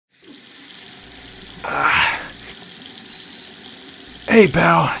Hey,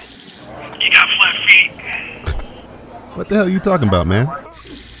 pal. You got flat feet? What the hell are you talking about, man?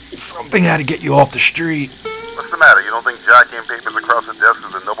 Something had to get you off the street. What's the matter? You don't think jockeying papers across the desk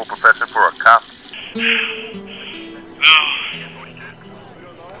is a noble profession for a cop? No.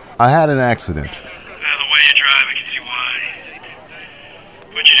 I had an accident. The way you drive, I can see why.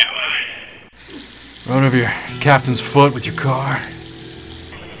 What'd you do, huh? Run over your captain's foot with your car.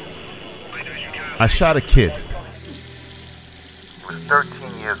 I shot a kid. He was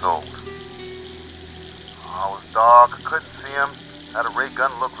 13 years old. Oh, it was dark. I couldn't see him. Had a ray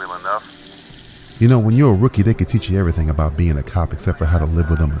gun look real enough. You know, when you're a rookie, they could teach you everything about being a cop except for how to live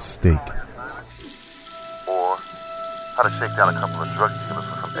with a mistake. Or how to shake down a couple of drug dealers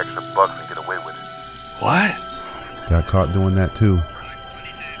for some extra bucks and get away with it. What? Got caught doing that too.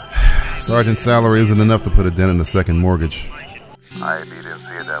 Sergeant's salary isn't enough to put a dent in the second mortgage. I didn't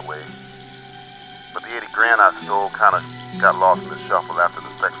see it that way. But the 80 grand I stole kind of got lost in the shuffle after the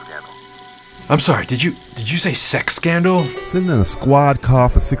sex scandal. I'm sorry, did you say sex scandal? Sitting in a squad car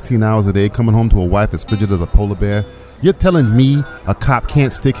for 16 hours a day, coming home to a wife as frigid as a polar bear. You're telling me a cop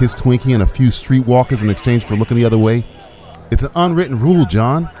can't stick his Twinkie in a few streetwalkers in exchange for looking the other way? It's an unwritten rule,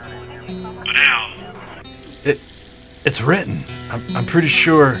 John. But how? It's written. I'm pretty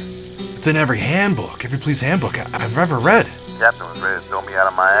sure it's in every handbook, every police handbook I've ever read. The captain was ready to throw me out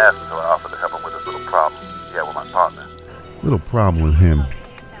of my ass until I offered to help him with this little problem he had with my partner. Little problem with him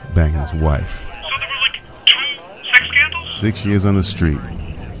banging his wife. So there were like 2 sex scandals? 6 years on the street.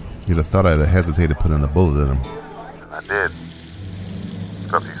 You'd have thought I'd have hesitated putting a bullet in him. I did.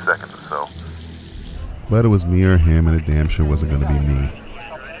 For a few seconds or so. But it was me or him, and it damn sure wasn't going to be me.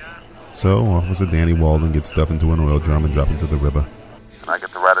 So, Officer Danny Walden gets stuffed into an oil drum and dropped into the river. And I get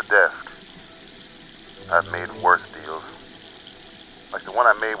to ride a desk. I've made worse deals. Like the one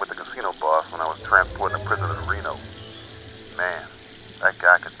I made with the casino boss when I was transporting a prisoner to Reno. Man, that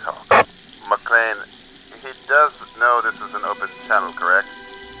guy could talk. McLean, he does know this is an open channel, correct?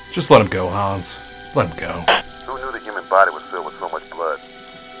 Just let him go, Hans. Let him go. Who knew the human body was filled with so much blood?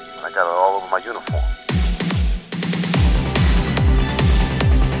 And I got it all over my uniform.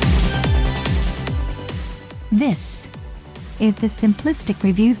 This is the Simplistic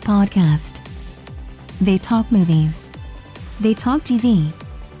Reviews podcast. They talk movies. They talk TV.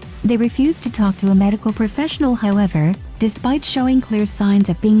 They refuse to talk to a medical professional, however, despite showing clear signs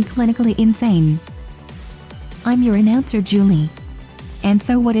of being clinically insane. I'm your announcer, Julie. And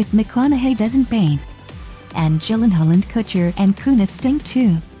so what if McConaughey doesn't bathe? And Gyllenhaal and Kutcher and Kuna stink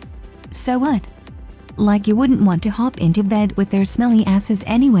too. So what? Like you wouldn't want to hop into bed with their smelly asses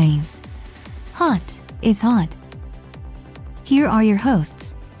anyways. Hot is hot. Here are your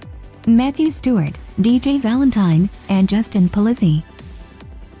hosts, Matthew Stewart, DJ Valentine, and Justin Polizzi.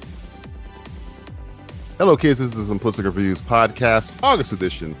 Hello, kids. This is the Simplistic Reviews podcast, August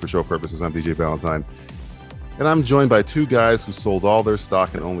edition. For show purposes, I'm DJ Valentine. And I'm joined by two guys who sold all their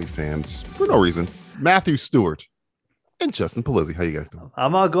stock in OnlyFans for no reason. Matthew Stewart and Justin Polizzi. How you guys doing?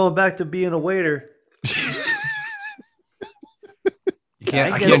 I'm not going back to being a waiter.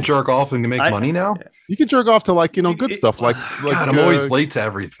 I can't jerk off and make money now? You can jerk off to good stuff like God, I'm always late to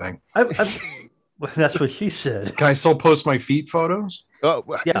everything. Well, that's what she said. Can I still post my feet photos?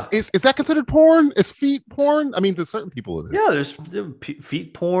 Yeah. Is that considered porn? Is feet porn? I mean, to certain people it is. Yeah, there's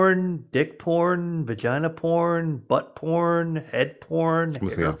feet porn, dick porn, vagina porn, butt porn, head porn,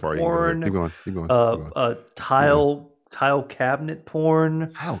 hair porn. Keep going. Tile cabinet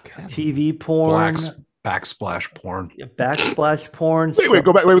porn, TV porn. Backsplash porn. Backsplash porn. Wait,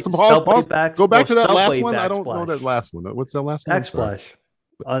 go back. Wait, some pause. Go back to that last one. Backsplash. I don't know that last one. What's that last one? Backsplash.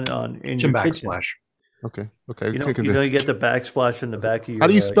 In Jim your Backsplash. kitchen. Okay. You get the backsplash in the back of your. How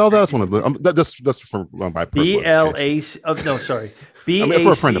do you spell that one? That's for my personal. BLAC. Oh no, sorry.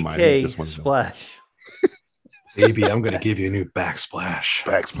 For a friend of mine. BACK splash. Baby, I'm going to give you a new backsplash.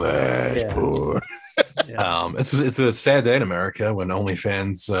 Backsplash porn. Yeah. It's a sad day in America when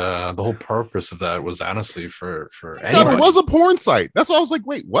OnlyFans. The whole purpose of that was honestly for anybody. It was a porn site. That's why I was like,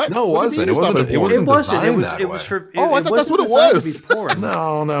 wait, what? No, it wasn't. It wasn't. It wasn't. Designed It was for. I thought that's what it was.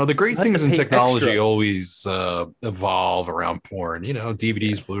 No. The great Not things to in pay technology extra. always evolve around porn.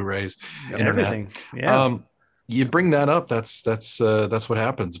 DVDs, Blu-rays, internet. Everything. Yeah. You bring that up. That's what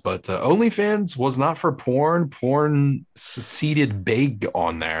happens. But OnlyFans was not for porn. Porn seeded big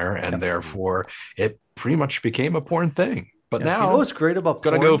on there, and therefore it pretty much became a porn thing. But now, you know what's great about it's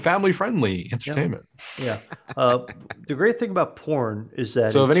going to porn? go family-friendly entertainment. Yeah. The great thing about porn is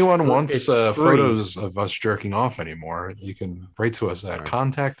that So if anyone wants it's free. photos of us jerking off anymore, you can write to us at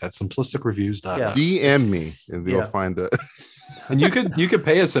contact@simplisticreviews.com. Yeah. DM me and you'll find a. And you could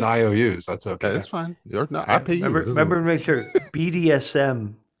pay us in IOUs. That's okay. That's fine. I pay you. Remember to make sure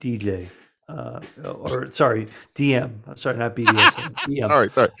BDSM DJ. Or sorry, DM. I'm sorry, not BDSM. DM. All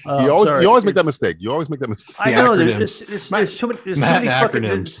right, sorry. You always make that mistake. You always make that mistake. I know. There's too many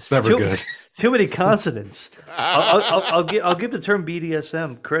acronyms. It's never good. Too many consonants. I'll give the term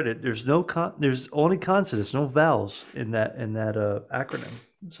BDSM credit. There's only consonants, no vowels in that acronym.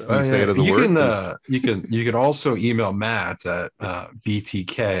 So you say it as a word. You can also email Matt at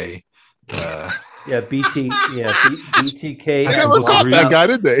BTK. BTK. I never caught that guy,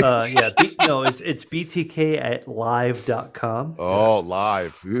 did they? It's BTK at live.com. Oh,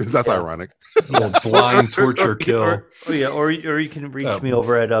 live. That's ironic. Blind torture kill. Or you can reach me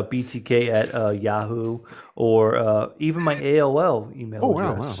over at BTK at Yahoo or even my AOL email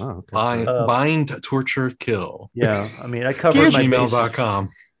address. Wow. Okay. Bind torture kill. Yeah, I mean, I covered my email.com.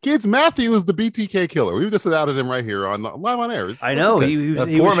 Kids, Matthew is the BTK killer. We've just outed him right here on live on air. I know. Okay.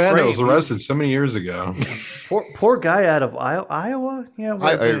 He poor man was arrested so many years ago. Poor guy out of Iowa.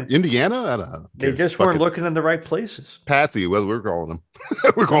 Yeah, Indiana. I don't know. They just weren't looking in the right places. Patsy. Well, we're calling him.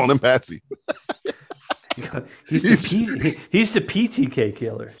 We're calling him Patsy. He's the PTK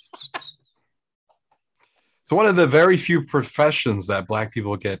killer. It's one of the very few professions that Black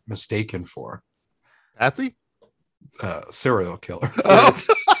people get mistaken for. Patsy? Serial killer.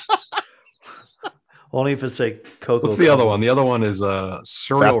 Only if it's like Coco. What's the other one? The other one is a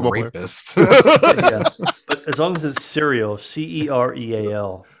serial rapist. Yeah. But as long as it's serial,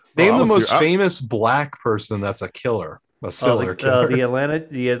 CEREAL. Name the most famous Black person that's a killer. A serial killer.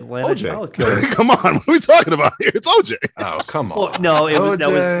 The Atlanta child killer. Come on, what are we talking about here? It's OJ. Oh, come on. Well, no,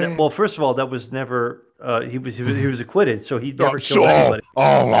 that was first of all, that was never. He was acquitted, so he never killed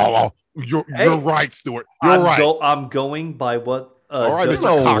anybody. You're right, Stuart. I'm going by what. All right, I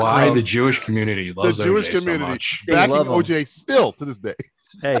don't know why the Jewish community loves the Jewish OJ community so much. backing OJ still to this day.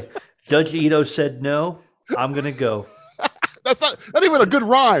 Hey, Judge Ito said no. I'm gonna go. That's not even a good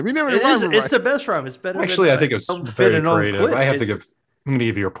rhyme. You never It's the best rhyme. It's better. Actually, I think it's very creative. I'm going to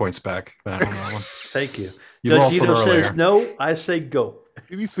give you your points back. Thank you. You Judge Ito says no. I say go.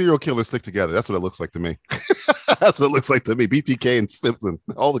 These serial killers stick together. That's what it looks like to me. That's what it looks like to me. BTK and Simpson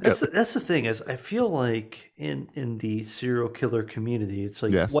all together. That's the thing is, I feel like in the serial killer community, it's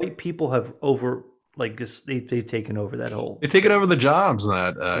like white people have they've taken over that whole. They've taken over the jobs.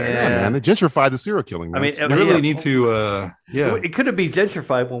 Man, they gentrified the serial killing. Man. I mean, you really need to. It couldn't be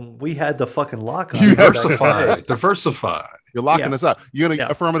gentrified when we had the fucking lock on. Diversify. You're locking us up. You're gonna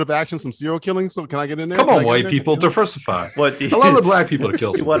affirmative action some serial killing. So can I get in there? Come on, white people, diversify. Allow the Black people to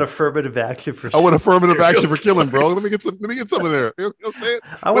kill. You want affirmative action for? I want affirmative action for killing, bro. Let me get some in there. You know what I'm saying?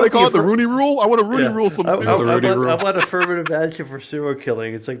 What they call it, the Rooney Rule. I want to Rooney Rule some. I want affirmative action for serial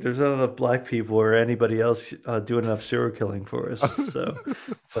killing. It's like there's not enough Black people or anybody else doing enough serial killing for us. So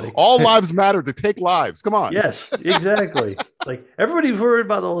it's like all lives matter. To take lives. Come on. Yes, exactly. Like everybody's worried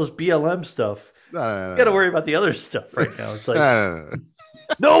about all this BLM stuff. You got to worry about the other stuff right now. It's like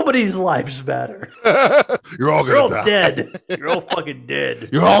nobody's lives matter. You're all dead. You're all fucking dead.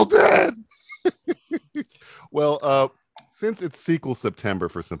 You're all dead. Well, since it's sequel September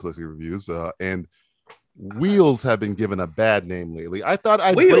for Simplicity Reviews, and Wheels have been given a bad name lately, I thought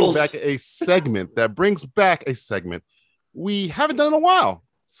I'd bring back a segment that brings back a segment we haven't done in a while.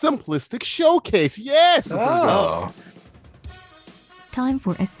 Simplistic Showcase. Yes. Oh. Time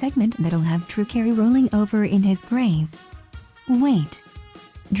for a segment that'll have Drew Carey rolling over in his grave. Wait.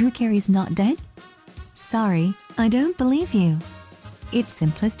 Drew Carey's not dead? Sorry, I don't believe you. It's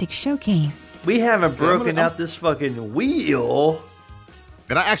Simplistic Showcase. We haven't broken out this fucking wheel.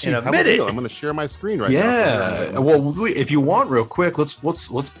 And I actually have a wheel. I'm going to share my screen right now. Yeah. Well, if you want, real quick, let's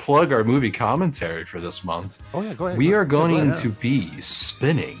plug our movie commentary for this month. Oh yeah, go ahead. We are going to be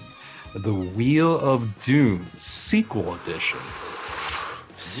spinning the Wheel of Doom sequel edition.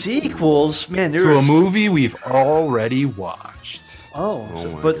 Sequels, man, to a movie we've already watched.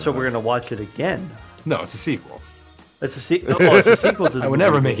 So we're gonna watch it again. No, it's a sequel. It's a sequel. Oh, it's a sequel to. I would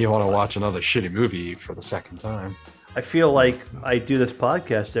never make you want to watch another shitty movie for the second time. I feel like I do this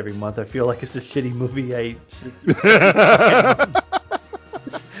podcast every month. I feel like it's a shitty movie.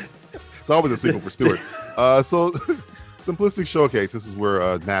 It's always a sequel for Stuart. So. Simplistic Showcase. This is where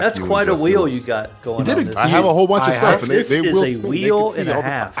Matthew. That's quite a wheel you got going on. I have a whole bunch of stuff, and they will spin. Wheel and a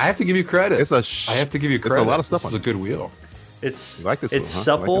half. I have to give you credit. I have to give you credit. It's a lot of stuff. This is a good wheel. It's like this. It's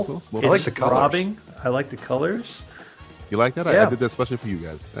supple. I like the colors. Throbbing. I like the colors. You like that? I did that especially for you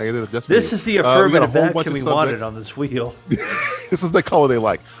guys. I did it just for this you. Is the affirmative action we wanted on this wheel. This is the color they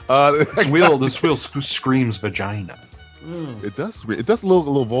like. This wheel screams vagina. It does. It does a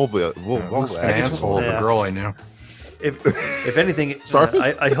little vulva. An asshole of a girl I knew. if anything, Starfish?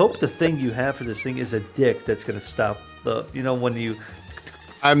 I hope the thing you have for this thing is a dick that's going to stop the. You know when you.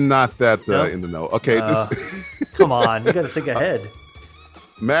 I'm not that No? in the know. Okay, Come on, you got to think ahead.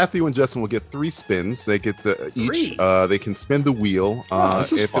 Matthew and Justin will get 3 spins. They get each. 3? They can spin the wheel.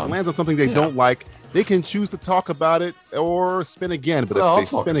 This is if fun. it lands on something they don't like, they can choose to talk about it or spin again. But Well, if I'll they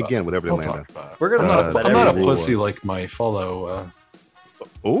talk spin about again, it. whatever they I'll land on. talk about it. We're going to talk about I'm not a every rule. pussy like my fellow.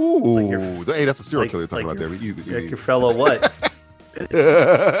 Ooh, hey, that's a serial like- killer you're talking like about there. like your fellow what?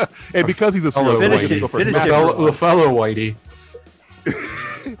 And because he's a serial Fellow killer, Finish you it, go first. finish Matthew, it. The fellow Whitey.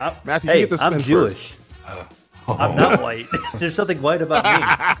 Matthew, you Hey, get to spin I'm first. Jewish. Oh, I'm not white. There's nothing white about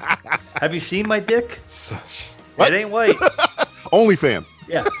me. Have you seen my dick? Such. What? It ain't white. OnlyFans.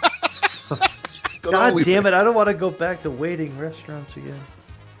 Yeah. Go to God OnlyFans. damn it! I don't want to go back to waiting restaurants again.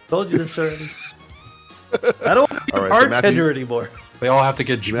 Told you this already. I don't want to be All a right, so bartender Matthew- anymore. They all have to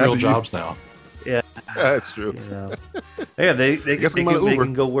get real Matthew- jobs now. Yeah, Yeah, that's true. you know. Yeah, they guess I'm gonna they Uber.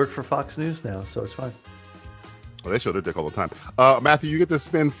 can go work for Fox News now, so it's fine. Well, they show their dick all the time. Matthew, you get to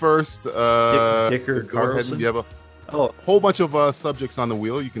spin first. Dicker go ahead. Carlson? You have a Oh, whole bunch of subjects on the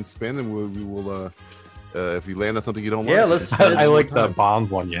wheel. You can spin, and we will. If you land on something you don't yeah. like, Let's. I like the Bond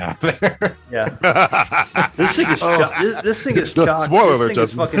one you have there. Yeah. This thing is. This thing is No, chock. spoiler This alert, thing is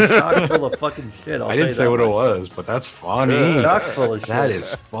Justin. fucking chock full of fucking shit. I didn't say what it was, but that's funny. Chock full of shit. That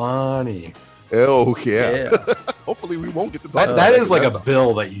is funny. Oh yeah. Yeah. Hopefully, we won't get to talk. That about is like That's a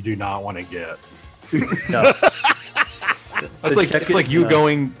bill that you do not want to get. No. That's The like check it's like you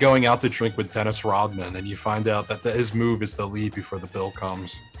no. going out to drink with Dennis Rodman, and you find out that his move is to leave before the bill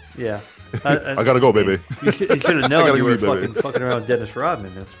comes. Yeah. I gotta go, baby. You should have gotta known you were leave, baby. fucking around with Dennis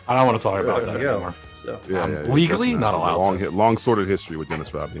Rodman. That's I don't want to talk about there that you go. anymore. So. Yeah, Legally, Justin not has a allowed to. long sordid history with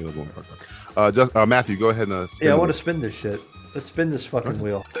Dennis Rodman. You don't want to talk about. Matthew, go ahead and spin. Yeah, I the want to wheel. spin this shit. Let's spin this fucking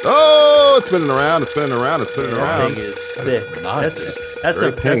wheel. Oh, it's spinning around. It's spinning around. It's spinning That around. thing is That's thick. nice. That's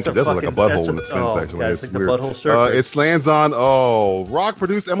Very a pink. that's a It does look like a fucking- butthole that's when it spins, oh, actually. God, It's like weird. the butthole circus. It lands on rock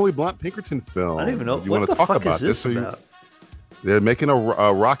produced Emily Blunt Pinkerton film. I don't even know You what want the to talk fuck about is this So about. they're making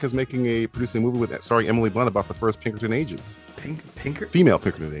Rock is making producing a movie with starring Emily Blunt about the first Pinkerton agents, Pinkerton. female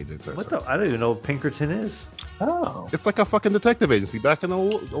Pinkerton agents. What the? I don't even know what Pinkerton is. Oh, It's like a fucking detective agency back in the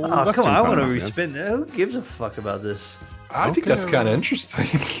old Oh, Western come on! I want to times, man. respin. Who gives a fuck about this? I think that's Okay. kind of interesting.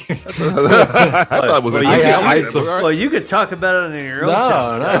 I thought it was Well, interesting. I- I- All right. Well, you could talk about it in your own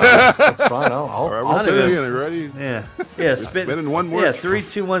no, time. that's fine. All right, I'll we'll don't spin even- again. You ready? Yeah, yeah. Spin. Spinning one more. Yeah, 3,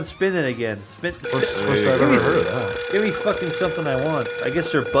 2, 1. Spin it again. Spin. first There you I've go. ever heard of that. Give me fucking something I want. I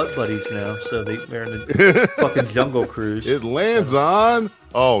guess they're butt buddies now, so they're in the fucking Jungle Cruise. It lands on.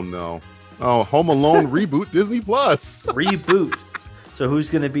 Oh no. Oh, Home Alone reboot Disney Plus. Reboot. So who's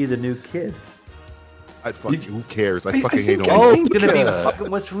gonna be the new kid? Who cares? I I fucking hate think- Home I Alone. Who's think, gonna be uh, fucking?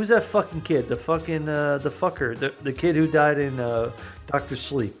 Who's that fucking kid? The fucking the fucker, the kid who died in Doctor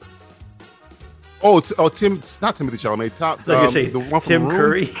Sleep. Tim, not Timothy Chalamet. Like I say, the one from Tim the room.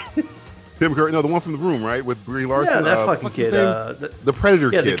 Curry. Tim Curry. No, the one from the room, right? With Brie Larson. Yeah, that fucking what's his kid. name? The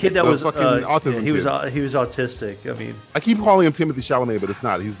Predator Yeah, kid. the kid that was fucking autism yeah, kid. he was autistic. I mean, I keep calling him Timothy Chalamet, but it's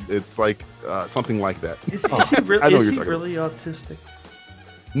not. It's like something like that. is he I really, know is you're he talking really autistic?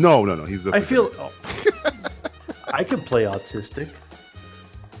 No. He's just. I feel. Oh, I can play autistic.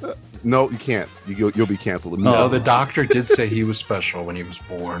 No, you can't. You'll be canceled. No, the doctor did say he was special when he was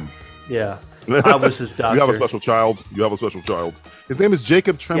born. Yeah, I was his doctor. You have a special child. His name is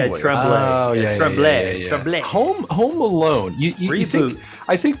Jacob Tremblay. Tremblay. Oh Yeah, yeah, Tremblay. yeah. Tremblay. Home Alone. You think? Reboot.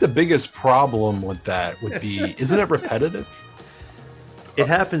 I think the biggest problem with that would be, isn't it repetitive? It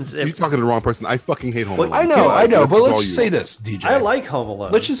happens. You're talking to the wrong person. I fucking hate Home What- Alone. I know, So, I know, this but is let's all just you. say this, DJ. I like Home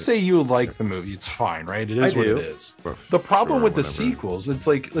Alone. Let's just say you like the movie. It's fine, right? It is I what do. it is. The problem Sure, with the whatever. sequels, it's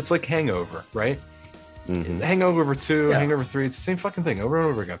like Hangover, right? Mhm. Hangover 2, Yeah. Hangover 3, it's the same fucking thing over and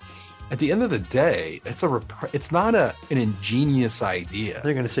over again. At the end of the day, it's not an ingenious idea.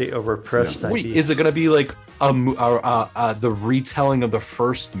 They're gonna say a repressed Wait, idea. is it going to be like the retelling of the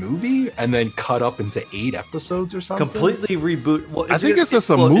first movie and then cut up into 8 episodes or something? completely reboot? Well, I is think it- it's just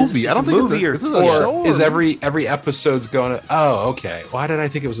a well, movie. I don't think it's movie a, this is a Or show. is or- every episode's going to? Oh, okay. Why did I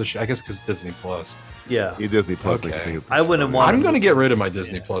think it was a show? I guess because Disney Plus. Yeah. Yeah, Disney Plus makes you Okay. think it's a I wouldn't show. want- I'm going to get rid of my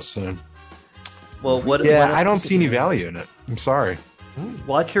Disney Plus soon. Well, what? Yeah, what- I don't see any value in it. I'm sorry.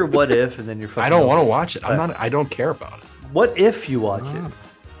 Watch your What If, and then you're. I don't want to watch it. I don't care about it. What if you watch it?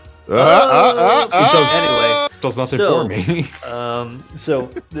 It does Anyway, does nothing so- for me.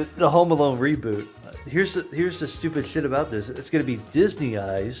 So the Home Alone reboot. Here's the stupid shit about this. It's going to be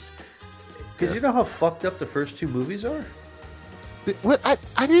Disneyized because you know how fucked up the first 2 movies are. What?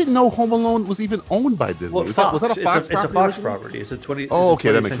 I didn't know Home Alone was even owned by Disney. Well, was Fox. that a Fox It's a property Fox originally? property. It's a 20. Oh, it's a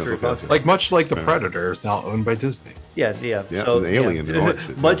okay, that makes 20th sense. century Okay, Fox okay. Much like the Predator is now owned by Disney. Yeah. Yeah, and Aliens and all that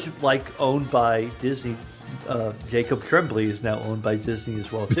shit, Much like owned by Disney, Jacob Tremblay is now owned by Disney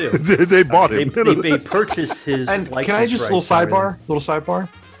as well too. They bought him. They purchased his. And can I likeness just rights and little sidebar?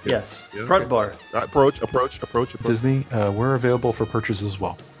 Yes, Yeah, front okay. bar. Approach. Disney, we're available for purchase as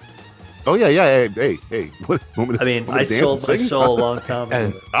well. Oh yeah. Hey. What, I mean, I sold my soul a long time ago.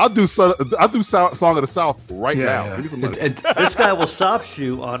 And I'll do Song of the South right now. Give me some money. This guy will soft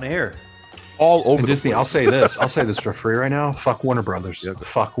shoe on air. All over And the Disney, place. I'll say this for free right now. Fuck Warner Brothers. Yeah.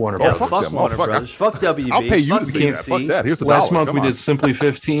 Fuck Warner Yeah, fuck Brothers. fuck them. Warner Fuck, Brothers. Fuck WB. I'll pay you fuck to say that. DC. Fuck that. Here's a Last dollar. month Come we on. did Simply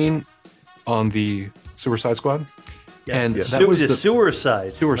 15 on the Suicide Squad. Yeah. And the that was the the sewer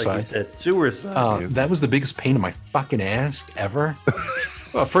side. Sewer like side. you said. Sewer side. That was the biggest pain in my fucking ass ever.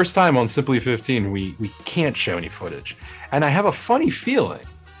 Well, first time on Simply 15, we can't show any footage. And I have a funny feeling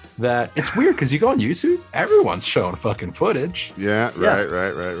that it's weird because you go on YouTube, everyone's showing fucking footage. Yeah, right.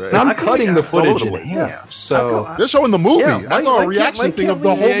 And I'm How come cutting the it's all over footage the in place. half. So, They're showing the movie. Yeah, I saw a reaction thing of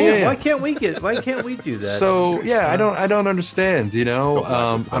the whole movie. yeah. Why can't we do that? so yeah, I don't understand. You know, Don't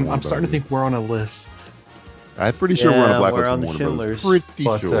blacklist that I'm one, starting to buddy. think we're on a list. I'm pretty sure we're on a Yeah, blacklist we're on from the Warner Brothers. Schindlers. Pretty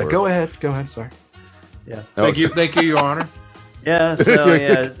But sure. go ahead. Sorry. Yeah. Thank you, Your Honor. Yeah, so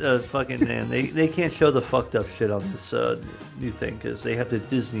yeah, fucking man, they can't show the fucked up shit on this new thing because they have to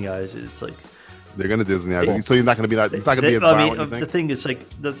Disneyize it. It's like They're gonna Disneyize it, so you're not gonna be that. It's not gonna be as violent. You the think? thing is like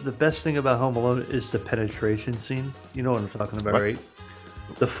the best thing about Home Alone is the penetration scene. You know what I'm talking about, What? right?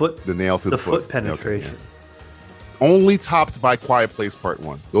 The foot, The nail through the the foot foot. Yeah, okay, penetration. yeah. Only topped by Quiet Place Part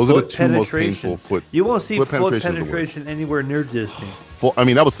 1. Those are the Foot two most penetration. painful foot. You won't see foot foot penetration is the worst. penetration anywhere near Disney. I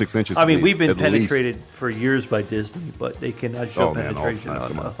mean, that was 6 inches. I mean, at we've been least, at least. penetrated for years by Disney, but they cannot show Oh man, all the penetration time. on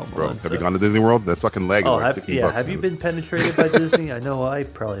Come on, Home bro. Alone. Have you so- gone to Disney World? That fucking leg is Oh, like 15 bucks. have you been penetrated by Disney? I know I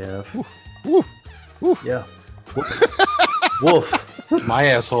probably have. Woof. Woof. Yeah. Woof. My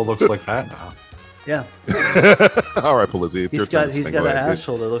asshole looks like that now. Yeah. All right, Polizzi, it's your turn. to He's spin. got Go an ahead.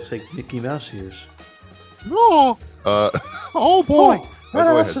 asshole that looks like Mickey Mouse ears. No. Oh boy. that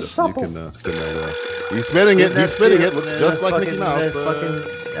Go ass ahead. is You supple. can spin that. He's spinning it. He's spinning it. Looks just like Mickey Mouse. That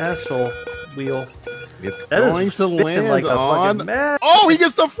fucking asshole wheel. It's That is going to spinning land like a on. fucking man. Oh, he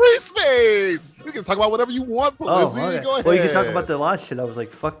gets the free space. You can talk about whatever you want, Oh, Polizzi. okay. Go ahead. Well, you can talk about the last shit. I was like,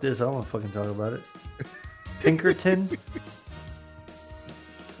 fuck this. I don't want to fucking talk about it. Pinkerton.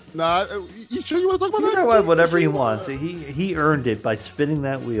 Nah, you sure you want to talk You about can that? talk about whatever he You wants. He earned it by spinning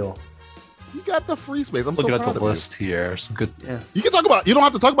that wheel. You got the free space. I'm so Looking proud at the of you. list here, some good. Yeah. You can talk about. You don't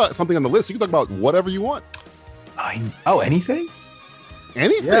have to talk about something on the list. You can talk about whatever you want. Anything?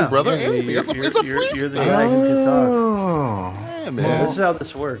 Anything, Yeah, brother. yeah, anything. It's a free you're space. the guy who can talk. Oh, Yeah, This man. is how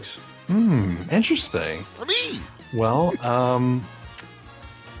this works. interesting. Free. Well, let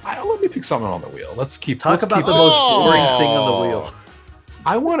me pick something on the wheel. Let's keep Talk about keep the it- most boring thing on the wheel.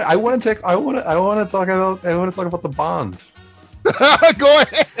 I want to talk about the Bond. Go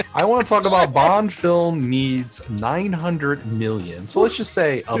ahead. I want to talk about Bond film needs 900 million. So let's just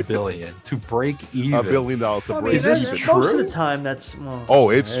say a billion to break even. $1 billion to I mean, break Is this even. true? Most of the time, that's. Well, Oh,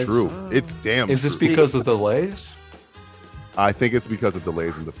 it's true. It's damn. Is this true. because of delays? I think it's because of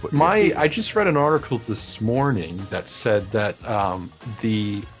delays in the foot. I just read an article this morning that said that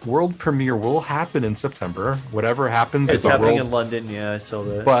the world premiere will happen in September. Whatever happens, it's at the happening world. in London. Yeah, I saw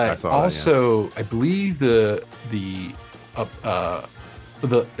that. I But saw that, also, I believe the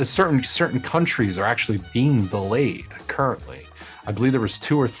certain countries are actually being delayed currently. I believe there was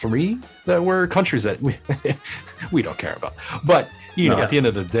 2 or 3 that were countries that we don't care about. But you know, Yeah. at the end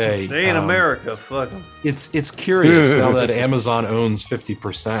of the day, they in America, fuck 'em. it's curious now that Amazon owns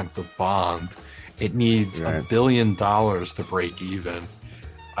 50% of Bond. It needs Right. $1 billion to break even.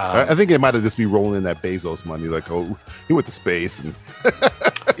 I think it might have just be rolling in that Bezos money. Like, oh, he went to space, and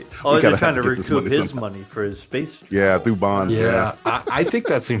Oh, gotta they're have trying to to get this recoup money his somehow. money for his space. yeah, through Bond. Yeah, I think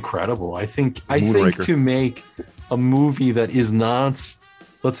that's incredible. I think Moonraker. to make a movie that is not,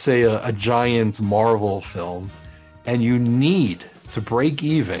 let's say, a giant Marvel film, and you need to break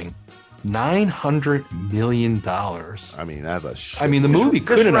even $900 million. I mean, that's a shit. I mean, the movie Just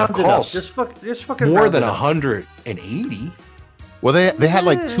couldn't have round it up. cost Just fucking more round than it up. well, 180. they had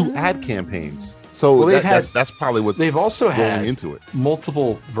like 2 ad campaigns, so Well, they've had- that's probably what's They've also rolling had into it.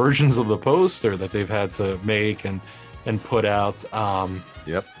 multiple versions of the poster that they've had to make and put out.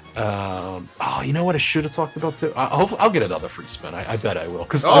 Yep. You know what I should have talked about too? I'll get another free spin. I bet I will.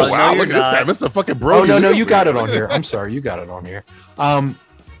 Because Oh no, wow! you're Look at this guy, not. Mr. Fucking Brody. no, you got it on here. I'm sorry, you got it on here.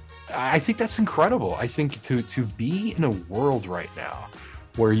 I think that's incredible. I think to be in a world right now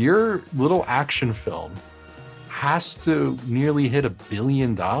where your little action film has to nearly hit $1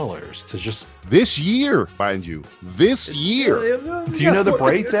 billion to just. This year, mind you, this year. Do you know the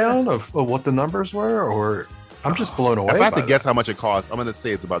breakdown of what the numbers were, or I'm just blown away? If I have to by guess that. how much it costs, I'm going to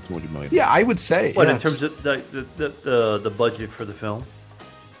say it's about $200 million. Yeah, I would say. What yeah, in terms of the budget for the film?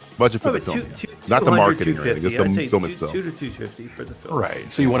 Budget for Oh, the but film, two- yeah. Not the 200, marketing or anything, 250. just I'd the say film two- itself. 2 to 250 for the film.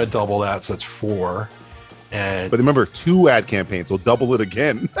 Right. So you want to double that, so it's 4. And But remember, 2 ad campaigns, so double it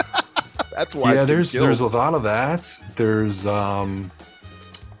again. That's why. yeah, it's been there's a killed. lot of that. There's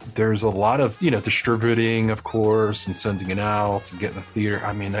a lot of distributing, of course, and sending it out and getting the theater.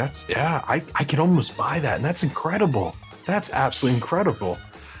 I mean, I can almost buy that, and that's incredible. That's absolutely incredible.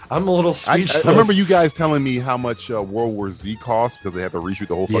 I'm a little I speechless. remember you guys telling me how much World War Z cost because they had to reshoot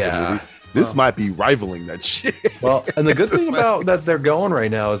the whole fucking Yeah. movie. This might be rivaling that shit. Well, and the good thing This might- about that they're going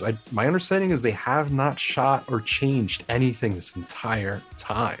right now is my understanding is they have not shot or changed anything this entire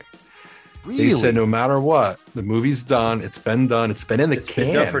time. Really? They said no matter what, the movie's done. It's been done. It's been in the It's can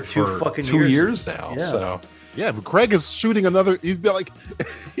been done for two fucking 2 years. years now. Yeah. So Yeah, but Craig is shooting another. He's been like,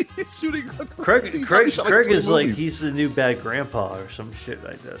 he's shooting. Craig he's already shot, like, Craig 20 is like movies. he's the new bad grandpa or some shit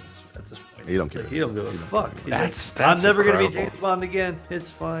like that at this point. He don't It's care. like, he don't give a fuck. He's That's I'm never gonna be incredible. James Bond again. It's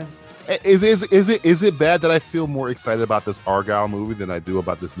fine. Is it bad that I feel more excited about this Argyle movie than I do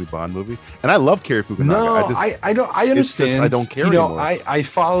about this new Bond movie? And I love Cary Fukunaga. no, I don't. I it's understand. just I don't care You know, anymore. I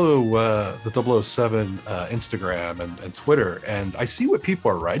follow the 007 Instagram and Twitter, and I see what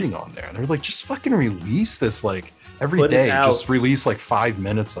people are writing on there. And they're like, just fucking release this like every Put it day. out. Just release like 5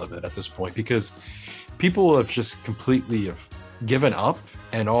 minutes of it at this point because people have just completely have given up.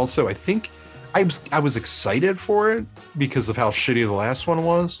 And also, I think I was excited for it because of how shitty the last one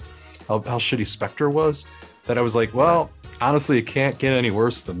was, how shitty Spectre was. That I was like, well, honestly, it can't get any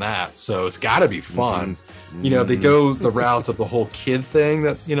worse than that. So it's got to be fun. You know, they go the route of the whole kid thing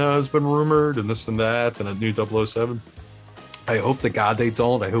that, has been rumored and this and that and a new 007. I hope to God they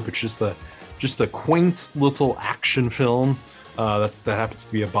don't. I hope it's just a quaint little action film that happens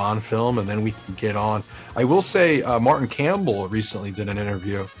to be a Bond film, and then we can get on. I will say Martin Campbell recently did an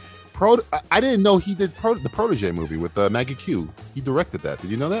interview. I didn't know he did the Protege movie with Maggie Q. He directed that.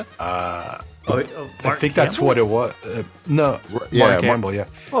 Did you know that? I think that's what it was. No, Yeah, Martin Campbell, yeah.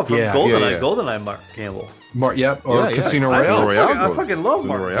 Oh, from Yeah. GoldenEye, Yeah. GoldenEye, Mark Campbell. Yep, or Yeah, Casino yeah. Royale. Royale. I fucking love Casino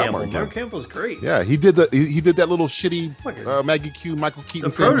Mark Royale, Campbell. Mark Mark Campbell's great. Yeah, he did that little shitty Fucking- Maggie Q, Michael Keaton,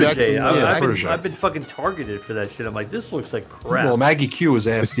 The Sam Protege. Jackson. Protege. I've been fucking targeted for that shit. I'm like, this looks like crap. Well, Maggie Q was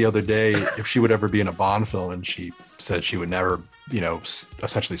asked the other day if she would ever be in a Bond film, and she said she would never,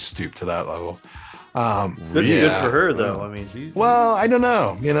 essentially stoop to that level. good yeah. for her though. I mean, she, Well, I don't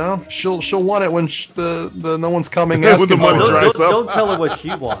know. She'll want it when the no one's coming When asking the money for it. dries up. don't tell her what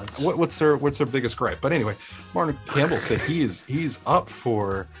she wants. What's her biggest gripe? But anyway, Martin Campbell said he's up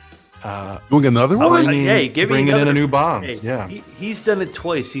for Doing another Oh, one? like, hey, give me bringing in another- a new Bond. Hey, Yeah, he's done it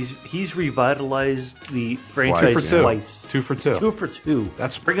twice. He's revitalized the franchise Twice, two. twice. 2 for 2. 2 for 2.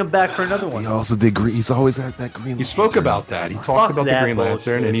 That's Bring him back for another one. He also did green. He's always had that green. He spoke Lantern. about that. He talked Fuck about the that Green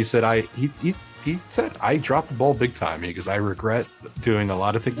Lantern, bullshit. and he said he said I dropped the ball big time because I regret doing a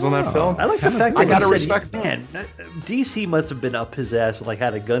lot of things on that film. I like the fact that I gotta he said, respect that. man, DC must have been up his ass and like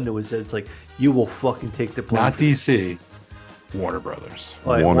had a gun to his head. It's like, you will fucking take the blame. Not DC, Warner Brothers.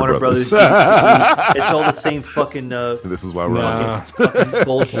 Like, Warner Warner Brothers. Brothers. It's all the same fucking This is why we're Nah. on this. fucking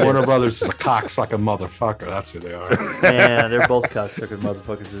bullshit. Warner Brothers is a cocksucking motherfucker. That's who they are. Yeah, they're both cocksucker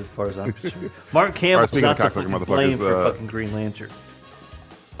motherfuckers as far as I'm concerned. Mark Campbell's speaking not of the cocksucker fucking blame motherfuckers, for fucking Green Lantern.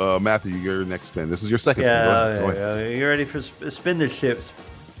 Matthew, your next spin. This is your second spin. Go ahead. Go ahead. You ready for spin the ship?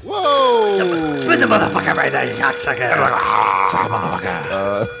 Whoa! Spin the motherfucker right now, you cocksucker.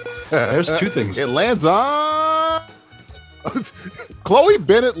 There's two things. It lands on. Chloe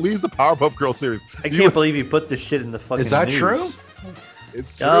Bennett leaves the Powerpuff Girls series. I Do you- can't believe you put this shit in the fucking Is that news. true?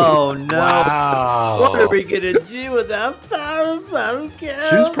 It's true. Oh no! Wow. What are we gonna do without Powerpuff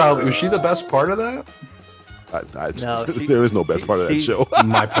Girls? Was she the best part of that? No, there is no best part of that she- show.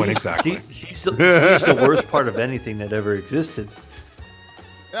 My point exactly. She's the worst part of anything that ever existed.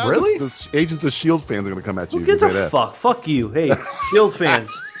 Yeah, Really? The Agents of S.H.I.E.L.D. fans are going to come at you. Who if gives you a say that. fuck? Fuck you. Hey, Shield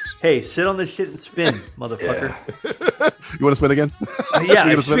fans. Hey, sit on this shit and spin, motherfucker. You want to spin again?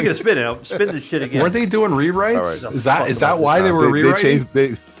 Yeah, speaking of spinning, I'll spin this shit again. Weren't they doing rewrites? All Is that why they were they rewriting?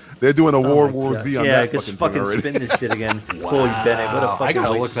 changed. They're doing a World Oh my War God. Z on yeah, that just fucking fucking thing already. spin this shit again. Chloe Bennett, what a fucking I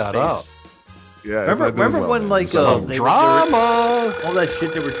gotta waste look of that space. up. Yeah, Remember they're doing well, when man. like Some they drama. all that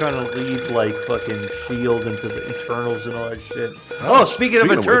shit they were trying to lead like fucking Shield into the Eternals and all that shit. Oh, speaking of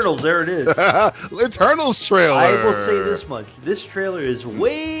Speaking of Eternals, there it is. Eternals trailer. I will say this much: this trailer is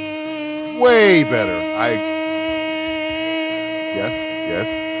way Way better. Yes.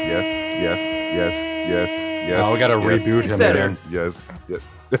 Yes. Oh, we gotta reboot him Better. again. Yes.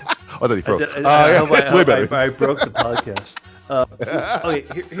 I thought he froze. I It's way better. I broke the podcast. Okay,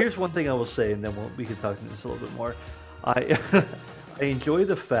 here's one thing I will say, and then we can talk to this a little bit more. I enjoy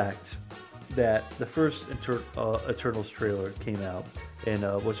the fact that the first Eternals trailer came out, and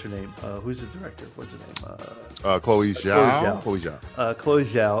what's her name? Who's the director? What's her name? Chloe Zhao. Chloe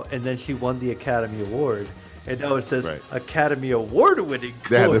Zhao, and then she won the Academy Award, and now it says Right. Academy Award winning.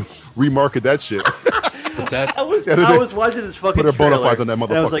 They had to remarket that shit. But that I was watching this fucking Put her bona trailer, fides on that and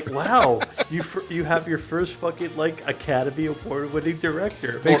I was motherfucker. like, "Wow, you have your first fucking like Academy Award-winning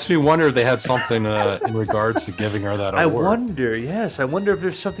director." makes me wonder if they had something in regards to giving her that I award. wonder, yes, I wonder if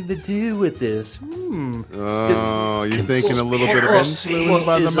there's something to do with this. Oh, you're thinking a little bit of influence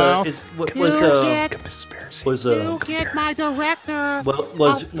by the mouth? Was Get my director.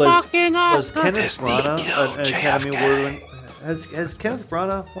 was fucking Oscar. Kenneth Disney, Branagh yo, an Academy JFK. Award win? Has Kenneth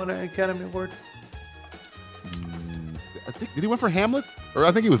Branagh won an Academy Award? I think, did he win for Hamlet? Or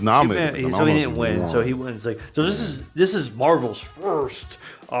I think he was nominated. for something. I So don't he know didn't if win. won. So he wins. Like, so this is Marvel's first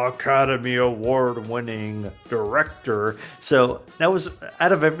Academy Award winning director. So that was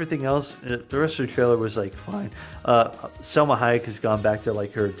out of everything else. The rest of the trailer was like fine. Selma Hayek has gone back to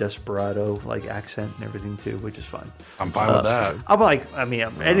like her desperado like accent and everything too, which is fine. I'm fine with that. I'm like,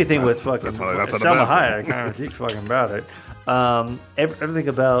 anything with fucking that's not a Selma bad Hayek. She's fucking about it. Everything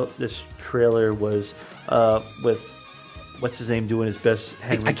about this trailer was with what's his name doing his best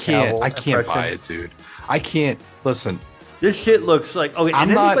Henry I can't Cavill buy impression. it, dude. I can't listen. This shit looks like okay. I'm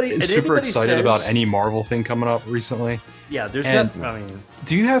and not anybody- and super anybody excited says- about any Marvel thing coming up recently. Yeah, there's and- that. I mean,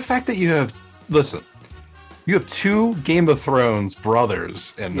 Do you have the fact that you have you have two Game of Thrones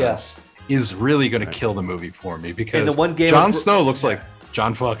brothers in Yeah. this is really going to kill the movie for me because And the one Game Jon of Snow looks yeah. like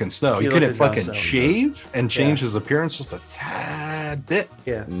Jon fucking Snow. He You looks couldn't like Jon fucking Snow, he shave and change Yeah. his appearance just a tad bit.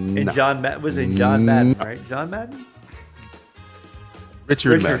 yeah. No. And John was it John Madden, right? John Madden.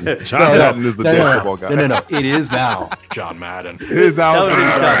 Richard Richard- Madden. No, John No, Madden is the dead football guy. No. It is now John Madden. It is now. That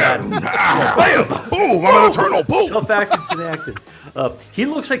was John Madden. Boom! I'm an eternal. Boom! Tough accents and acting. He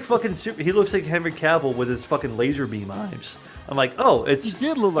looks like fucking. He looks like Henry Cavill with his fucking laser beam eyes. I'm like, oh, it's. He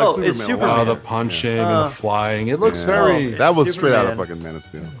did look like It's Superman. Superman. Oh, the punching and the flying. It looks very. Oh, That was Superman. straight out of fucking Man of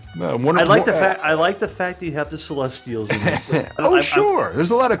Steel. Wonder- I like the fact. I like the fact that you have the Celestials in it. Oh, sure.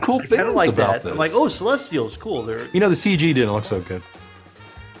 There's a lot of cool I kind things of like about that. this. I'm like, oh, Celestials, cool. They're You know, the CG didn't look so good.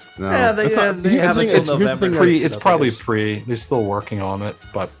 No, Yeah, they- that's not- they here's the have thing- until it's- here's the November. thing Pre- that- It's probably pre. They're still working on it,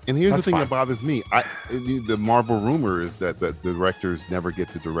 but And here's the that's thing fine. that bothers me. The Marvel rumor is that the directors never get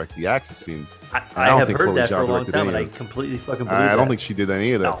to direct the action scenes. I don't have think heard Chloe that for Zhao a long directed time, and any I of it. completely fucking believe I don't that. think she did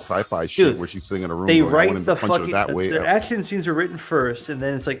any of that No. sci-fi shit Dude, where she's sitting in a room. They going, I want write him the to punch her fucking that way. the action scenes are written first, and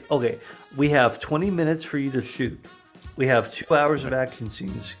then it's like, okay, we have 20 minutes for you to shoot. We have 2 hours of action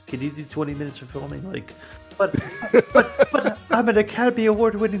scenes. Can you do 20 minutes of filming? Like, but I'm an Academy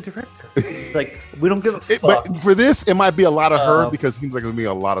Award-winning director. Like, we don't give a fuck. But for this, it might be a lot of her Uh, because it seems like there's gonna be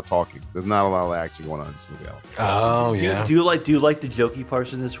a lot of talking. There's not a lot of action going on in this movie. oh Do yeah. you like the jokey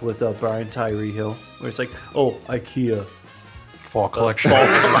parts in this with Brian Tyree Hill, where it's like, oh, IKEA Fall collection. fall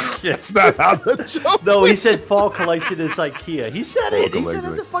collection. It's not how the joke. No, he said fall collection is IKEA. He said it. He said it collection.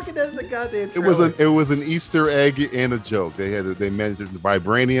 at the fucking end of the goddamn. It was an Easter egg and a joke. They managed the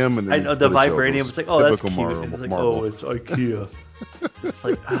vibranium and then I they know the put a joke. It vibranium. was It's like, oh, that's typical cute. Marvel- And it's like, Marvel. oh, it's IKEA. It's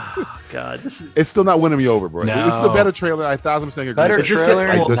like, oh god, this is. It's still not winning me over, bro. No. This is a better trailer. I 1,000% agree. Better It's just trailer,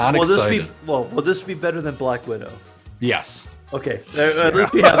 that I well, just- not will this be excited. will this be better than Black Widow? Yes. Okay,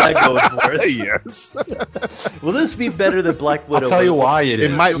 let's see how that goes for us. yes. Will this be better than Black Widow? I'll tell you why it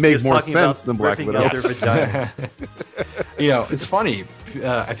is. It might make Just more talking about sense than Black ripping Widow. out their vaginas. You know, it's funny.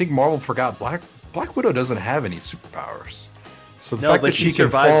 I think Marvel forgot Black Widow doesn't have any superpowers. So the No, fact but that she she can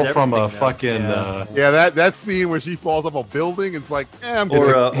survives fall from a everything, though. fucking Yeah. Yeah, that scene where she falls off a building, it's like, I'm Or,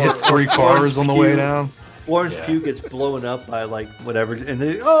 good. hits or 3 cars on the way Pew. down. Florence Yeah. Pugh gets blown up by like whatever, and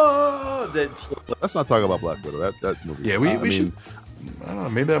then then Let's not talk about Black Widow. That movie. Yeah, we should. I don't know.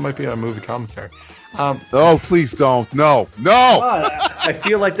 Maybe that might be a movie commentary. Oh, please don't. No. I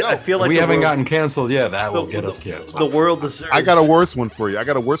feel like we the haven't world, gotten canceled yet. That will the- get us the canceled. world deserves. I got a worse one for you. I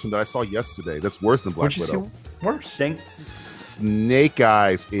got a worse one that I saw yesterday. That's worse than Black What'd you see? Widow. Worse. Thank, Snake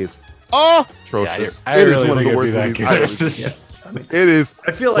Eyes is atrocious. I It is really one of think the it'd worst be movies that I've good. ever seen. It is.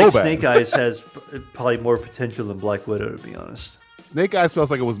 I feel so like bad. Snake Eyes has probably more potential than Black Widow, to be honest. Snake Eyes felt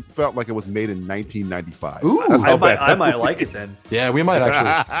like it was made in 1995. Ooh. That's how bad I that might movie like is. it then. Yeah, we might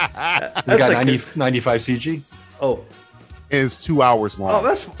actually. It's That's got like 95 CG. Oh, And it's 2 hours long. Oh,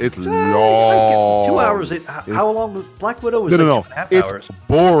 that's it's I long. get 2 hours. How long was Black Widow? Was No. 2.5 It's hours.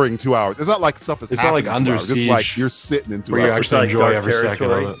 boring 2 hours. It's not like stuff is. It's not like happening in 2 Under hours. It's Siege, like you're sitting in 2 where you hours. actually like enjoy Dark every second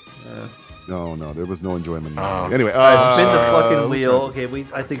Territory. of it. No, there was no enjoyment. Oh. Anyway, All right, spin the fucking who's wheel. turn? Okay,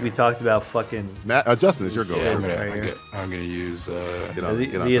 I think we talked about fucking Justin, it's your go. Yeah, Right I'm gonna use. Get on the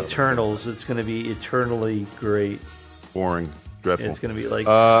top of it. Eternals. It's going to be eternally great. Boring, dreadful. It's going to be like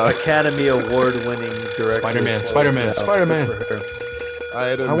Uh, Academy Award-winning director. Spider-Man.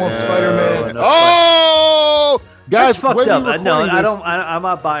 I want Spider-Man. No, Oh, guys, That's fucked when we up. No, recording I this- don't. I'm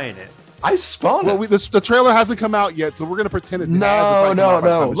not buying it. I spawned Well, it. the trailer hasn't come out yet, so we're gonna pretend it has. It No. might come out by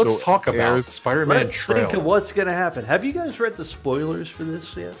the time the Let's show talk about airs. Spider-Man Let's think of trailer. what's going to happen. Have you guys read the spoilers for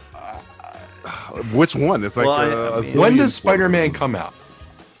this yet? Which one? It's like Well, I a mean- zillion When does spoilers. Spider-Man come out?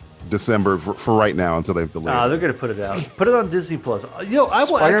 December for right now until they've delayed. They're going to put it out. Put it on Disney Plus. You know, I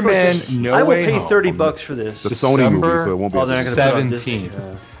will. Spider-Man No I will Way pay Home. $30 for this. the Sony movie, so it won't be Oh, they're not gonna put it on Disney. 17th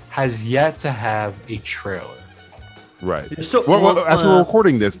Yeah. has yet to have a trailer. right. They're still- Well, as we're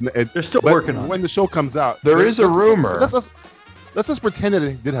recording this, they're still but working on when it. the show comes out. There is a rumor. Let's just pretend that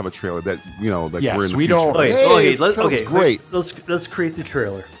it did have a trailer that like Yes, we're in the we future. don't- Okay, Hey, okay, the trailer's great. Let's create the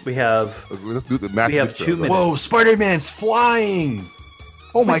trailer. We have Let's do the We have 2 minutes. Whoa, Spider-Man's flying!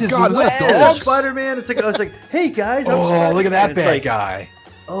 Oh my With his God! Is that web. dogs? Spider-Man. It's like I was like, hey guys. I'm Oh, look at that Spider-Man. It's bad like, guy.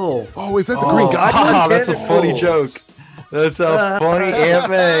 Oh, Oh, is that the green guy? I That's a didn't funny know. joke. That's a funny Aunt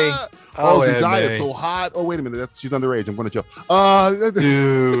May. Oh, Aunt Zendaya May. is so hot. Oh, wait a minute. She's underage. I'm going to jail.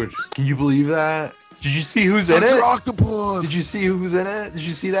 Dude, can you believe that? Did you see who's in Dr. it? Octopus. Did you see who's in it? Did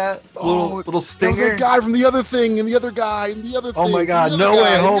you see that little That was stinger? that guy from the other thing, and the other guy, and the other thing. Oh my and God, the No other Way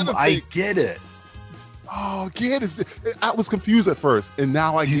guy, and the Home. other I thing. get it. Oh, get it. I was confused at first, and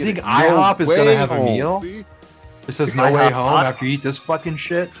now I Do you get think it. IHOP is Way gonna have a Home. meal? See? It says No Way Home after you eat this fucking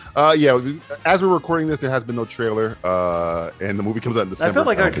shit. Yeah. As we're recording this, there has been no trailer, and the movie comes out in December. I felt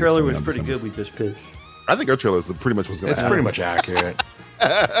like don't our think it's trailer coming was out in pretty December. good. We just pitched. I think our trailer is pretty much what's going to It's happen. pretty much accurate.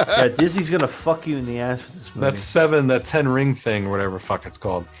 Yeah, Disney's gonna fuck you in the ass for this movie. That 10 ring thing, or whatever the fuck it's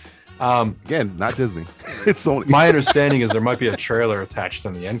called. Again, not Disney. It's Sony. My understanding is there might be a trailer attached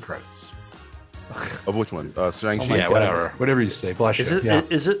in the end credits. Of which one? Shang-Chi? my Yeah, God. whatever you say. Bless you. Is it? Yeah.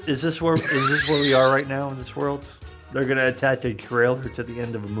 Is this where we are right now in this world? They're gonna attach a trailer to the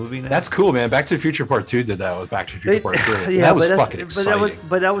end of a movie now. That's cool, man. Back to the Future Part 2 did that with Back to the Future Part 3. Yeah, that was but that's- fucking but exciting.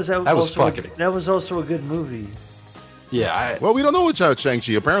 that was was also fucking- that was also a good movie. Yeah. Well, we don't know what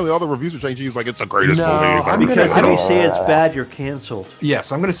Shang-Chi. Apparently, all the reviews of Shang-Chi is like it's the greatest No, movie. I'm ever. Because I if you don't- say it's bad, you're canceled.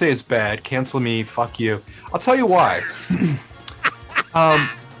 Yes, I'm going to say it's bad. Cancel me. Fuck you. I'll tell you why.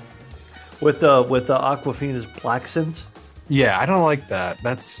 With Aquafina's Blaccent. Yeah, I don't like that.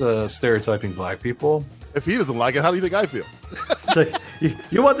 That's stereotyping black people. If he doesn't like it, how do you think I feel? It's like,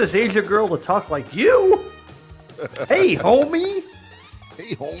 you want this Asian girl to talk like you? Hey, homie.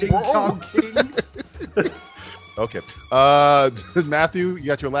 Hey, home, King bro. Kong King. Okay. Matthew, you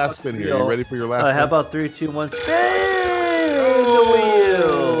got your last spin here. You ready for your last spin? How about 3, 2, 1, spin the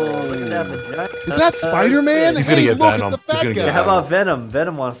wheel? Look at that vagina. Is that Spider-Man? He's gonna Hey, get look, Venom. it's the He's fat gonna guy. get How about Venom?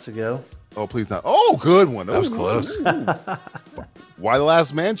 Venom wants to go. Oh, please not. Oh, good one. That was Ooh, close. ooh. Why the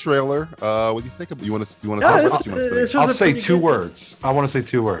Last Man trailer? What do you think of? You want to? No, toss this- it? You wanna spin this it? was I'll a say pretty 2 good- words. I want to say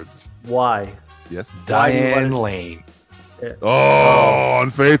 2 words. Why? Yes. Why do you Diane wanna- Lane. Oh,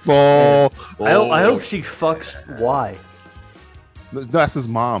 unfaithful. I hope she fucks Y. No, that's his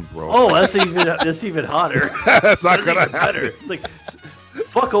mom, bro. Oh, that's even hotter. that's not That's gonna even better. happen. It's like,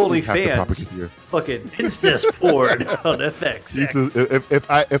 fuck We have to OnlyFans. propagate here. Fucking incest porn on FX. Jesus,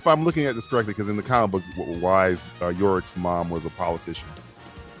 if I'm looking at this correctly, because in the comic book, Wise Yorick's mom was a politician.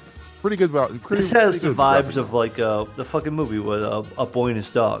 Pretty good about. This has the vibes of like the fucking movie with A Boy and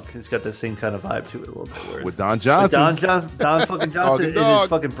His Dog. It's got the same kind of vibe to it a little bit. Where with Don with Johnson. Don fucking Johnson and dog. his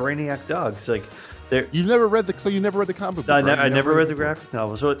fucking brainiac dog. It's like they're. You never read the comic book. I, right? I You never read the it? graphic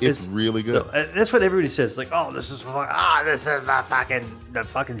novel, so It's really good. so, that's what everybody says. Like, oh, this is the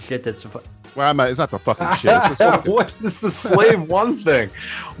fucking shit. That's Well, it's not the fucking shit. It's just fucking, What? This is the Slave One thing.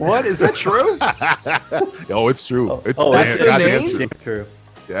 What? Is that true? oh, it's true. It's that's the goddamn name? true. true.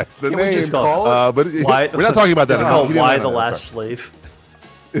 That's the Can we name. just call it? But Why, we're not talking about that. It's He called didn't Why know the that. Last Slave.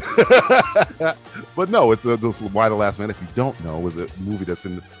 But no, it's Why the Last Man. If you don't know, was a movie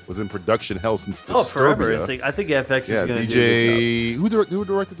was in production hell since Oh, forever. Disturbia. It's like I think FX Yeah, is going to do a good job. who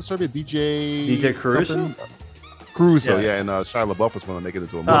directed Disturbia? DJ Caruso? something? Caruso, Yeah. yeah, and Shia LaBeouf was going to make it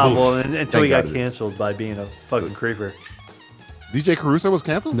into a movie. Ah, well, until Thank he got God. canceled by being a fucking creeper. DJ Caruso was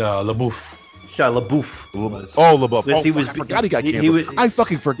canceled. No, LaBouffe. Shia LaBeouf. was. Oh, LaBeouf. Because Oh, he was I forgot he got he canceled. was- I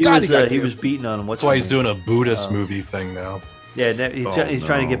fucking He forgot was, he got he was canceled. beaten on him. What's That's why his he's name? doing a Buddhist movie thing now. Yeah, he's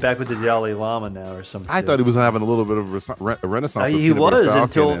trying to get back with the Dalai Lama now or something. I thought he was having a little bit of a renaissance. with He Peanut Butter was Falcon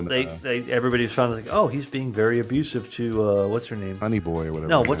until and, everybody was trying to think, oh, he's being very abusive to what's her name? Honey Boy or whatever.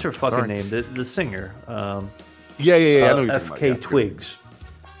 No, what's her fucking Sorry. name? The singer. Yeah. I know what you're talking about. FK Yeah. Twigs.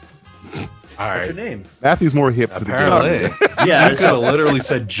 All What's her right. name? Matthew's more hip to the Apparently, game. Yeah, you could have literally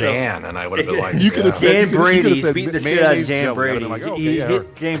said Jan, and I would have been like, You could have said- Jan you could've Brady. He's said beating the shit out of mayonnaise Jan jelly. I'd Brady. been like, oh, He okay,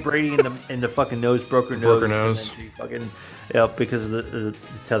 hit Jan Brady in the fucking nose, broke her nose. Broke her and nose. then she fucking, because of the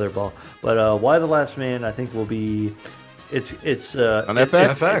tether ball. But Why the Last Man, I think will be. It's On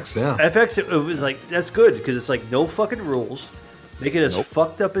FX. FX, yeah. FX. It was like that's good because it's like no fucking rules. Make it as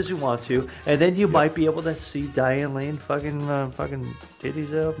fucked up as you want to, and then you might be able to see Diane Lane fucking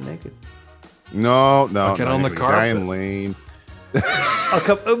titties out naked. No. Fucking on the carpet. Diane Lane.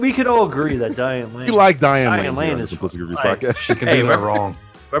 We could all agree that Diane Lane. You like Diane Lane? Diane Lane here on is the Simplistic Reviews fine. podcast. She can Hey, do that remember- wrong.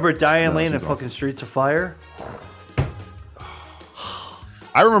 Remember Diane No, Lane in she's fucking awesome. Streets of Fire?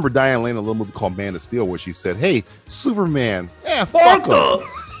 I remember Diane Lane in a little movie called Man of Steel where she said, "Hey, Superman, fuck him."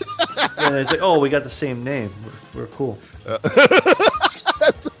 And it's like, oh, we got the same name. We're cool.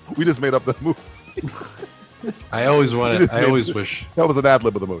 We just made up the movie. I always wanted. I always wish. That was an ad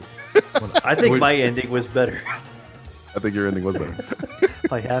lib of the movie. I think Would- my ending was better. I think your ending was better.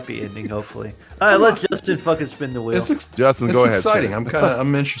 My happy ending, hopefully. All right, let Justin fucking spin the wheel. Justin, it's go ahead. exciting. Spin it.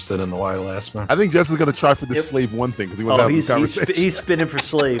 I'm interested in the Why Last Man. I think Justin's gonna try for this Yep. slave one thing because he wants to Oh, have this he's conversation. he's spinning for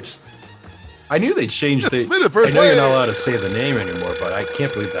slaves. I knew they changed it. Spin it for I know you're not slave. allowed to say the name anymore, but I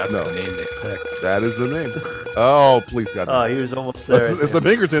can't believe that's No. the name they picked. That is the name. Oh, please, God. Oh, he was almost there. it's, it's the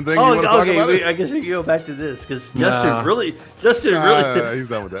Pinkerton thing. Oh, you want to talk okay. about it? I guess we can go back to this because Nah. Justin really, He's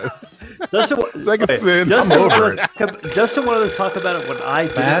done with that. Justin, Second spin. Justin, I'm over Justin wanted to talk about it when I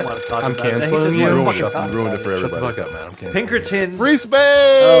didn't Matt, want to talk I'm about it. canceling He you. doesn't wanna Ruined fucking it. talk Ruined about it for Shut the everybody. fuck up, man. I'm canceling. Pinkerton. Free space.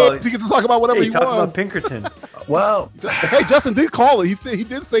 Oh, he gets to talk about whatever Hey, he talk about wants. Pinkerton. Well, Hey, Justin did call it. He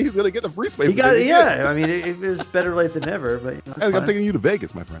did say he's going to get the free space. He got He it. did. Yeah, I mean, it was better late than never. But you know, Hey, I'm fine. taking you to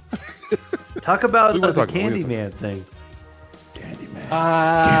Vegas, my friend. Talk about We the wanna talk about- we wanna Candyman thing.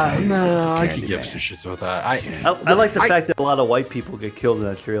 no, I could give some shits with that. I like the fact that a lot of white people get killed in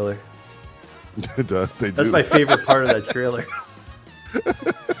that trailer. It does. They That's do. my favorite part of that trailer. I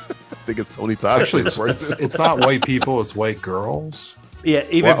think it's Tony Todd. Actually, it's not white people; it's white girls. Yeah,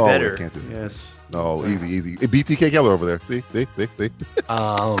 even Well, oh, better. I can't do that. Yes. No, easy. Hey, BTK Keller over there. See.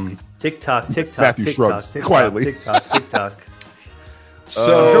 TikTok, Matthew TikTok, shrugs TikTok, quietly. TikTok.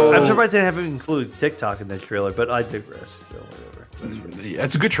 So I'm surprised they haven't included TikTok in that trailer, but I digress. So whatever.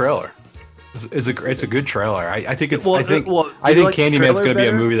 it's a good trailer. It's a good trailer. I think it's. Well, I think well, I you think like the Candyman's trailer going to be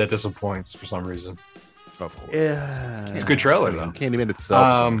a better? movie that disappoints for some reason. Of course. Yeah. It's a good trailer though. Candyman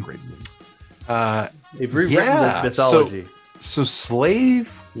itself is a great movie. They've rewritten Yeah, the mythology. So Slave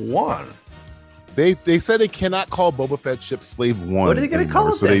 1. They said they cannot call Boba Fett ship Slave 1. What are they going to call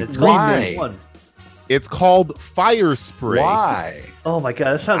it so then? they It's renamed- called Why? Slave 1. It's called Fire Spray. Why? Oh my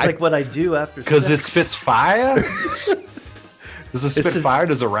god, that sounds like what I do after Because it sex. spits fire. Does it spit It's- fire?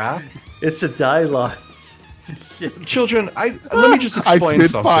 Does it rap? It's a dialogue. Children, let me just explain I spit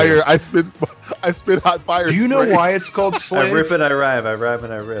something. fire. I spit hot fire. Do you know spray. why it's called I Slave? rip and I rhyme. I rhyme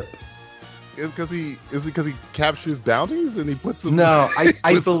and I rip. Is it because he captures bounties and he puts them? No, I puts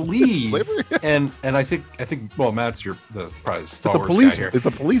them in believe, slavery? and I think well, Matt's the probably Star It's a Wars police. guy here. It's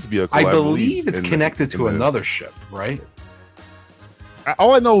a police vehicle. I believe it's in the- connected in to the- another ship, right?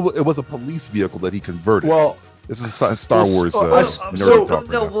 All I know, it was a police vehicle that he converted. Well, this is a Star Wars so nerd So, talk right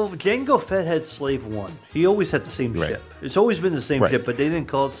no, now. well, Jango Fett had Slave 1. He always had the same Right. ship. It's always been the same Right. ship, but they didn't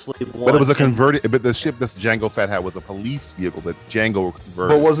call it Slave 1. But it was a And- converted. But the ship that Jango Fett had was a police vehicle that Django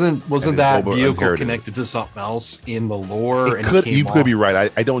converted. but wasn't And that Boba vehicle inherited it. connected to something else in the lore? It and could. it came You off? could be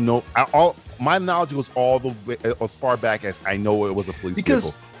right. I don't know. My knowledge was all the way as far back as I know it was a police Because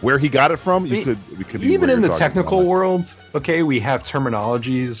vehicle. Where he got it from, the- we could be even where in the you're talking technical about. world, okay, we have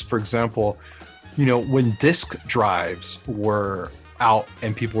terminologies. For example, when disk drives were out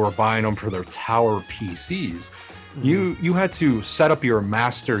and people were buying them for their tower PCs, you had to set up your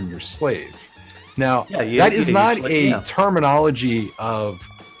master and your slave. Now, Yeah, that is not like, a yeah. terminology of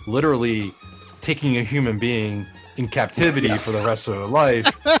literally taking a human being in captivity for the rest of their life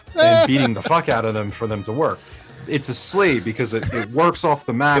and beating the fuck out of them for them to work. It's a slave because it works off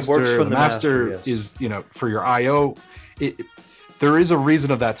the master. works from the the master, master, yes. is, for your IO. There is a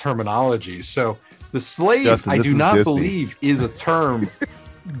reason of that terminology. So the slave, Justin, I this do is not Disney. believe is a term.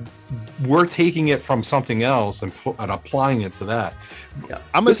 We're taking it from something else and applying it to that.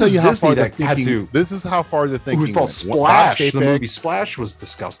 I'm going This to tell is you how Disney far the that had thinking. This is how far the It thinking. was called went. Bob Splash. The Chapek- movie Splash was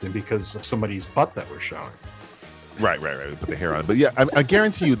disgusting because of somebody's butt that was showing. Right. Put the hair on it. But yeah, I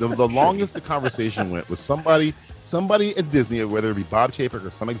guarantee you, the longest the conversation went was somebody at Disney, whether it be Bob Chapek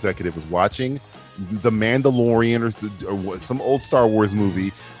or some executive, was watching The Mandalorian or some old Star Wars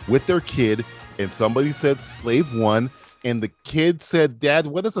movie with their kid, and somebody said Slave One, and the kid said, "Dad,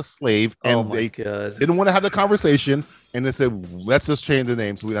 what is a slave?" And they didn't want to have the conversation, and they said, "Let's just change the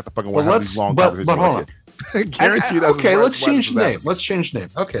name so we don't have to fucking have these long conversations." But hold on. Guarantee that's okay, let's change the name. Let's change the name.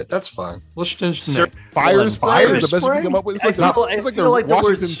 Okay, that's fine. Let's change the name. Fire spray is the best you can come up with. I feel like the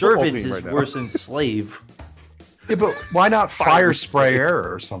word servant is worse than slave. Yeah, but why not fire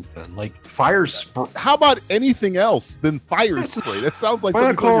sprayer or something like fire spray? How about anything else than fire spray? That sounds like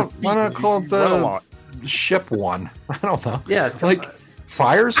why not call it the ship one? I don't know. Yeah, like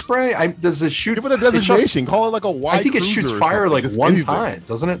fire spray. Does it shoot? Give it a designation. Call it like a Y. I think it shoots fire like just one anything. time.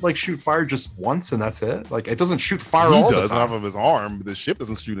 Doesn't it like shoot fire just once and that's it? Like it doesn't shoot fire all the time. Off of his arm. But the ship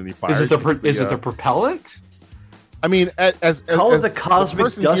doesn't shoot any fire. Is it the propellant? I mean, as call it the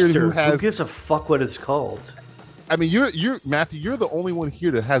cosmic duster. Who gives a fuck what it's called? I mean, you're Matthew. You're the only one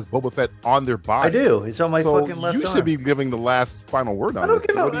here that has Boba Fett on their body. I do. It's on my fucking left arm. You should be giving the last final word on this.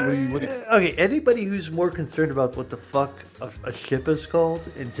 Okay, anybody who's more concerned about what the fuck a ship is called,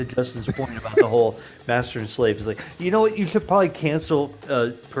 and to Justin's point about the whole master and slave, is like, you know what? You should probably cancel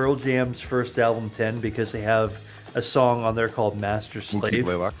Pearl Jam's first album 10 because they have a song on there called Master Slave.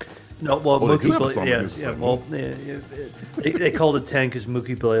 No, well, Mookie they called it 10 because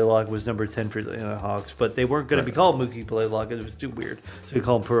Mookie Blaylock was number 10 for the Hawks, but they weren't going to be called Mookie Blaylock because it was too weird, so we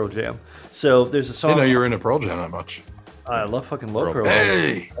call them Pearl Jam. So there's a song. I didn't know you were into Pearl Jam that much. I love fucking Pearl Jam.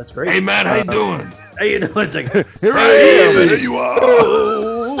 Hey, that's great. Hey, Matt, how you doing? Hey, you know, it's like here I am, and there you are.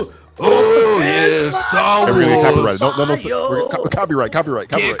 Oh yeah, Star Wars. Copyright.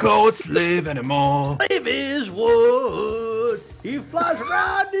 Can't call it slave anymore. Slave is what he flies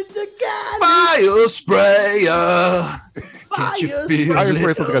around in the galaxy. Fire sprayer. Can't you feel Fire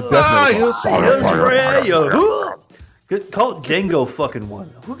sprayer sounds like a death metal. Call it Django fucking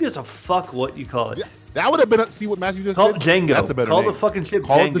one. Who gives a fuck what you call it? Yeah, that would have been. See what Matthew just call did? It Django. That's a better call name. the fucking ship.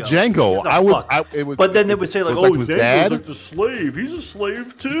 Call Django. it the Django. It would. But then they would say like, "Oh, his Django's dad? like the slave. He's a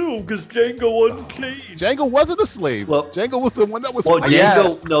slave too because Django uncaged." Django wasn't a slave. Well, Django was the one that was. Well,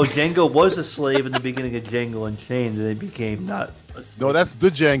 Django was a slave in the beginning of Django Unchained, and they became not. No, that's the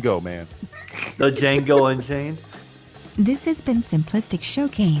Django, man. The Django Unchained. This has been Simplistic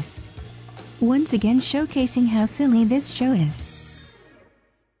Showcase. Once again showcasing how silly this show is.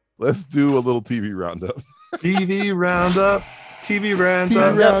 Let's do a little TV roundup. TV roundup. TV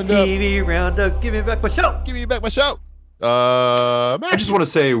roundup. Give me back my show. Give me back my show. I just want to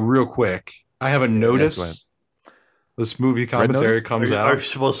say real quick, I have a notice. This movie commentary comes out. Are you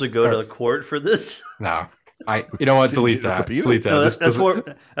supposed to go to the court for this? No. You know what? Delete that. Delete that. No,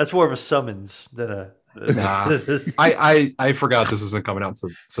 that's more of a summons than a. Nah. I forgot this isn't coming out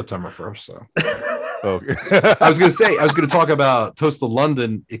until September 1st. So. Okay. I was going to talk about Toast of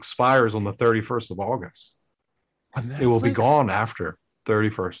London expires on the 31st of August. It will be gone after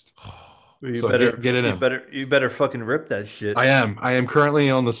 31st. Get it in. You better fucking rip that shit. I am currently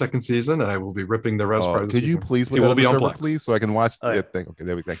on the second season, and I will be ripping the rest. Could you please put it will be on Plex, please, so I can watch? Oh, yeah. Thank you.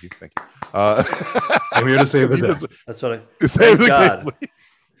 I'm here to save the day. That's what I. Thank God.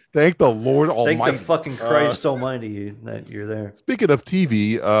 Thank the Lord Almighty. Thank the fucking Christ Almighty that you're there. Speaking of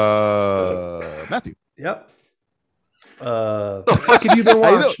TV, Matthew. Yep. The fuck have you been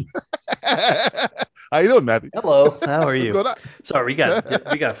watching? How you doing, Matthew? Hello. How are you? What's going on? Sorry,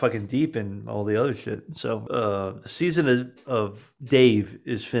 we got fucking deep in all the other shit. So, the season of Dave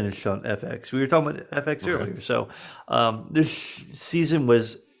is finished on FX. We were talking about FX earlier. So, this season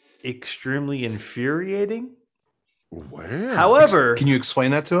was extremely infuriating. Where? However, can you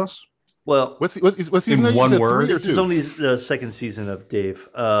explain that to us? Well, what season? In one word, this is only the second season of Dave.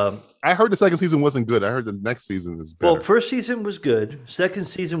 I heard the second season wasn't good. I heard the next season is better. Well, first season was good. Second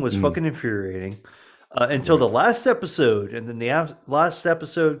season was fucking infuriating until the last episode, and then the last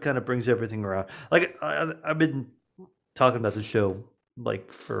episode kind of brings everything around. Like I've been talking about the show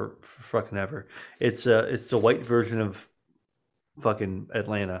like for fucking ever. It's the white version of fucking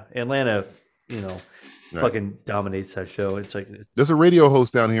Atlanta. Atlanta, fucking dominates that show. It's like there's a radio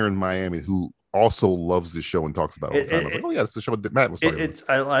host down here in Miami who also loves this show and talks about it all the time. I was like, oh yeah, it's the show that Matt was talking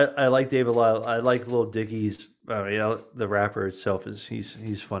about. I like Dave a lot. I like Lil Dicky's. The rapper itself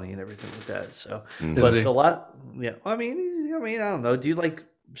he's funny and everything like that. So, but a lot. Yeah, I mean, I don't know. Do you like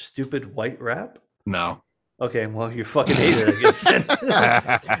stupid white rap? No. Okay, well, you're fucking hater, I guess.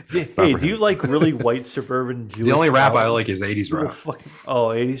 Hey, do you like really white suburban Jewish? The only rap I like is 80s rap.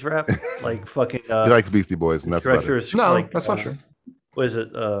 80s rap? Like fucking. He likes Beastie Boys, and that's about it. No, that's not true. what is it?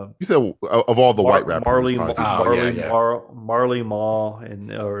 You said of all the white rappers. Marley, probably- Marley Marl,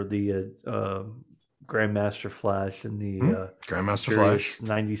 and or the Grandmaster Flash and the Grandmaster Furious Flash.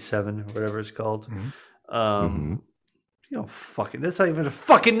 97, whatever it's called. Mhm. You know, fucking, that's not even a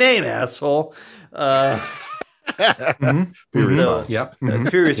fucking name, asshole. Furious No. 5. Yep.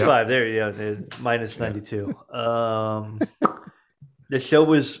 Furious Yep. 5, there you go, minus 92. The show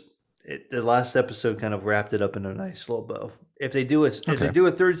was, the last episode kind of wrapped it up in a nice little bow. If they do if they do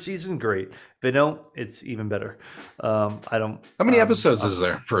a third season, great. If they don't, it's even better. I don't. How many episodes is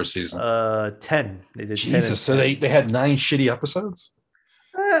there for a season? 10. They did 10. Jesus, so they had 9 shitty episodes?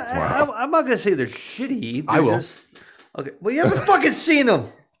 I'm not gonna say they're shitty. I will. Okay, well, you haven't fucking seen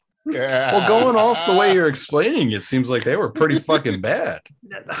them. Well, going off the way you're explaining, it seems like they were pretty fucking bad.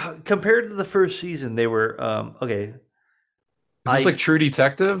 Compared to the first season, they were okay. Is this like True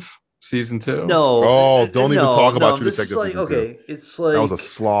Detective season 2? No. Oh, don't even talk about True this is Detective like, season 2. okay, it's like That was a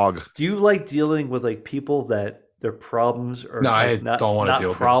slog. Do you like dealing with like people that their problems are No, I not, don't wanna not deal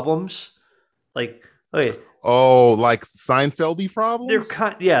with problems? Like, okay, Oh, like Seinfeldy problems?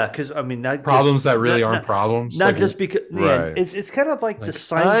 they're yeah, because I mean, not Problems just, that really not- aren't not- problems. Not Like, just because, Right. it's kind of like the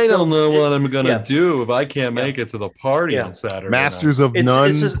Seinfeld. I don't know what I'm gonna yeah. do if I can't make it to the party Yeah. on Saturday. Masters night. of None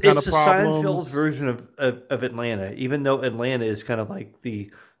It's kind of the problems. Seinfeld version of Atlanta, even though Atlanta is kind of like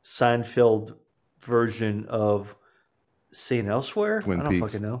the Seinfeld version of St. Elsewhere. Twin I don't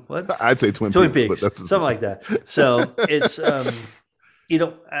Peaks. fucking know what. I'd say Twin Twin Peaks, Peaks, but that's something like that. So it's you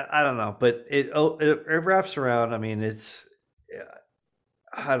know, I don't know, but it wraps around. I mean, it's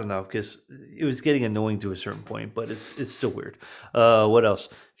I don't know, because it was getting annoying to a certain point, but it's still weird. What else?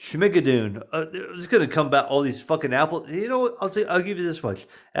 Schmigadoon. It's gonna come back. All these fucking Apple. You know what? I'll give you this much.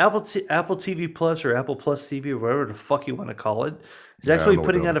 Apple TV Plus or Apple Plus TV or whatever the fuck you want to call it is Yeah, I don't actually know what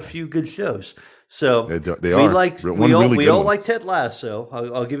putting they're out a few good shows. So They we are. like One we all really good one. like Ted Lasso.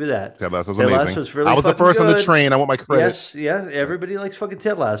 I'll give you that. Ted Lasso's Ted amazing. Lasso's really I was the fucking first on the good. train. I want my credit. Yes, yeah. Everybody likes fucking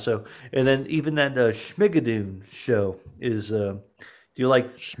Ted Lasso, and then even that Schmigadoon show is. Do you like?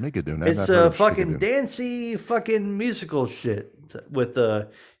 Schmigadoon. I've It's not heard of fucking Schmigadoon. dancey fucking musical shit with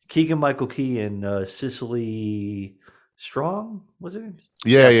Keegan Michael Key and Cicely Strong. Was it?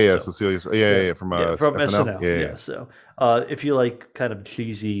 Yeah. So- Cecilia. Yeah. From SNL. Yeah. So if you like kind of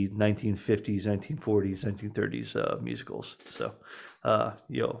cheesy 1950s, 1940s, 1930s musicals, so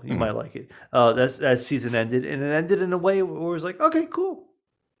you might like it. That season ended, and it ended in a way where it was like, okay, cool.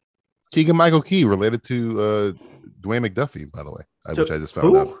 Keegan Michael Key related to Dwayne McDuffie, by the way, So, which I just found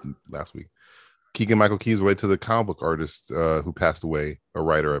who? out last week. Keegan Michael Key is related to the comic book artist who passed away, a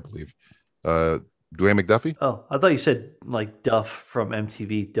writer, I believe. Dwayne McDuffie? Oh, I thought you said like Duff from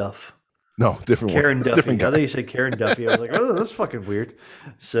MTV. Duff. No, different Karen one. Duffy. Different I guy. thought you said Karen Duffy. I was like, oh, that's fucking weird.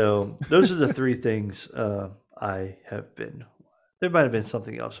 So those are the three things I have been. There might have been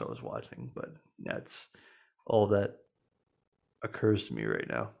something else I was watching, but that's all that occurs to me right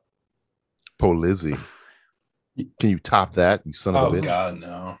now. Polizzi. Can you top that, you son of Oh a bitch? God,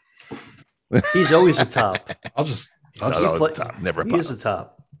 no. He's always the top. I'll just No, play- top, never He is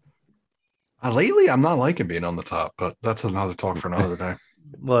top. the top. lately I'm not liking being on the top, but that's another talk for another day.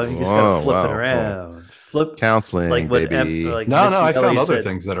 Well, you just gotta Oh, flip it wow. around. Flip Counseling, like what baby. like No, Missy I found Elliott other said,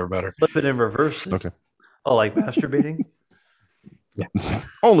 things that are better. Flip it and reverse it. Okay. Oh, like masturbating.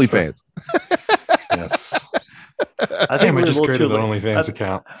 OnlyFans. Yes. I Damn, I we're a just little created too an late. OnlyFans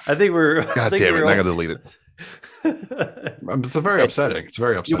account. I think we're. God damn it, I gotta delete it. It's a very upsetting. It's a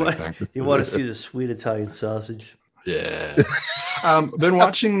very You upsetting want, thing. you want to see the sweet Italian sausage? Yeah.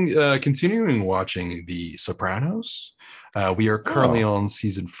 Been continuing watching The Sopranos. We are currently on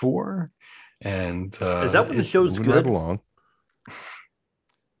season 4, and Is that when the show's Moving right good? along.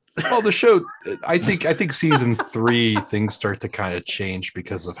 well, the show. I think season 3 things start to kind of change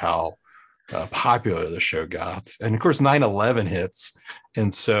because of how popular the show got, and of course 9/11 hits,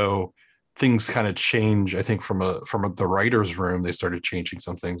 and so things kind of change. I think from the writers' room, they started changing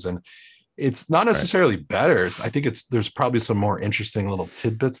some things, and it's not necessarily better. I think there's probably some more interesting little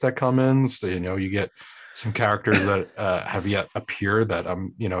tidbits that come in. So you get some characters that have yet appeared that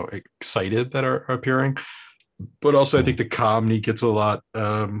I'm excited that are appearing, but also I think the comedy gets a lot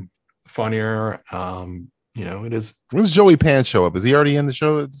funnier. It is. When does Joey Pan show up? Is he already in the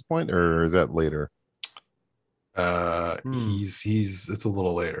show at this point, or is that later? He's it's a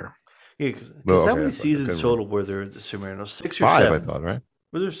little later. Yeah, because Oh, how okay, many that's fine. seasons Okay. total were there? The Sopranos 6 or 5, 7? I thought, right?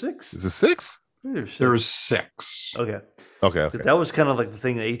 Were there 6? Is it 6? Were there 6? There was 6. Okay. Okay. But that was kind of like the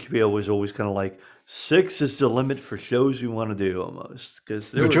thing that HBO was always kind of like 6 is the limit for shows we want to do almost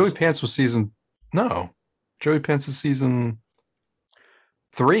because Joey Pants was season. No, Joey Pants is season.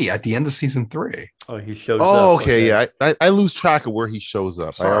 3 at the end of season 3. Oh, he shows up. Oh, okay, yeah. I lose track of where he shows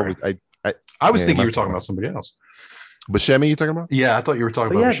up. Sorry. I was yeah, thinking you my were talking fault. about somebody else. Buscemi, you talking about? Yeah, I thought you were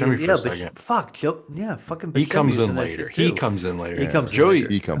talking Oh, about yeah, Buscemi for yeah, a second. fuck, Joe. Yeah, fucking. He comes Buscemi's in that later. shit, He too. comes in later. He comes in Joey. later.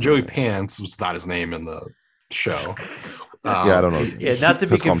 He comes Joey in later. Pants was not his name in the show. Yeah, I don't know. Yeah, not to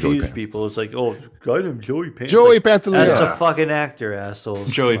be Let's call him Joey confused, Pants. people. It's like, oh, guy named Joey Pants. Joey like, Pantoliano. that's Yeah. a fucking actor,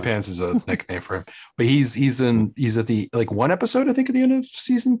 assholes. Joey Come on. Pants is a nickname for him, but he's at the like one episode I think at the end of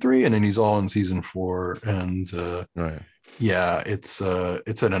season 3, and then he's all in season 4. And Right. yeah, it's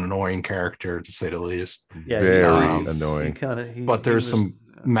an annoying character to say the least. Yeah, Very he's- annoying. He kinda, But there's was- some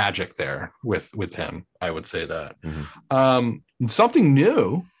magic there with him. I would say that. Mhm. Something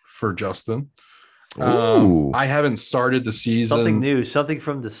new for Justin. Ooh. I haven't started the season. something new, something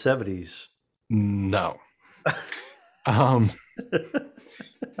from the 70s. No.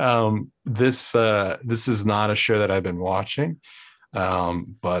 This is not a show that I've been watching,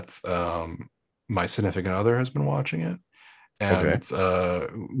 but my significant other has been watching it,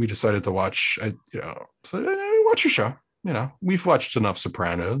 and we decided to watch. Watch a show. You know, we've watched enough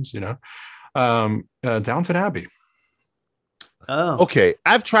Sopranos. You know, Downton Abbey. Oh, Okay,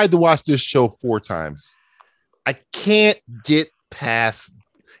 I've tried to watch this show 4 times. I can't get past.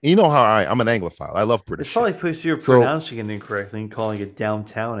 You know how I'm an Anglophile. I love British. it's probably because you're So- pronouncing it incorrectly and calling it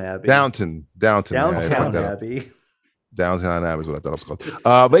Downtown Abbey. Downton. Yeah, I fucked Downtown that up. Abbey. Downtown Abbey is what I thought it was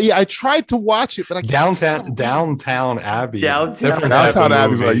called. But yeah, I tried to watch it, but I Downtown Abbey. is a Downtown- different type of Downtown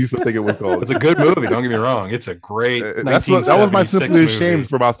Abbey is what I movie. used to think it was called. It's a good movie. Don't get me wrong. It's a great. That was my 1976 Simply Ashamed movie.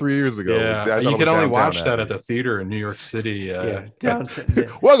 for about 3 years ago. I Yeah, thought you it could was only Downtown watch that Abbey. at the theater in New York City. Yeah, Downtown.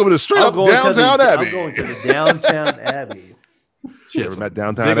 Welcome to straight up Downtown Abbey. I'm going to the Downtown Abbey. She You has ever met some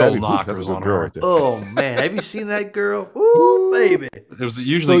Downtown big Abbey? old Ooh, knockers that's a on girl her. right there. Oh man, have you seen that girl? Ooh, baby. There was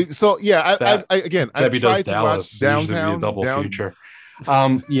usually So yeah, that I again, Debbie I tried Does to Dallas. watch Usually be a Downtown. double feature.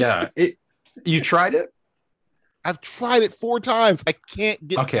 Yeah, you tried it. I've tried it 4 times. I can't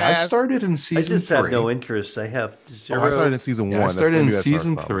get. Okay, I past- started in I season just 3. have no interest. I have Oh, zero. I started in season 1. Yeah, I That's started in maybe that's our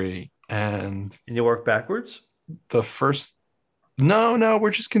season problem. 3, and And you work backwards? the first. No,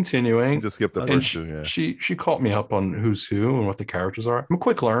 we're just continuing. You just skipped the And first 2. Yeah. she caught me up on who's who and what the characters are. I'm a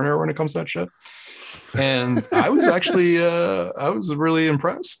quick learner when it comes to that shit. And I was actually I was really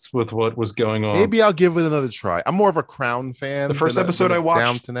impressed with what was going on. Maybe I'll give it another try. I'm more of a Crown fan. The first than episode than I watched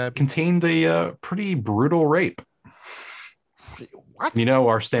Downton Abbey. contained a pretty brutal rape. What? You know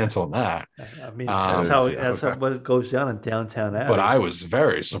our stance on that. I mean, Um, that's how what goes down in Downtown Abbey. But I was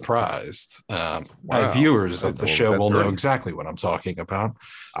very surprised. My Wow. viewers I of the thought it show was that will know dirty. exactly what I'm talking about.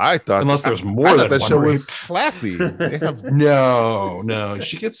 I thought, Unless there's more I than thought that one show rape. was classy. They have- No,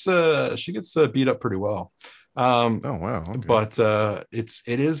 she gets beat up pretty well. oh wow. Okay. But it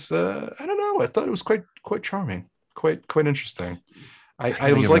is I don't know. I thought it was quite charming, quite interesting. I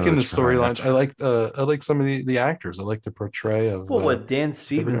gotta was give it liking the another try. storylines. I liked some of the actors. I like the portray of. well, what Dan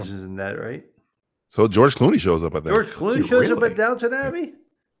Stevens is in that, right? So George Clooney shows up. I think. George Clooney Is he shows up really? at Downton Abbey.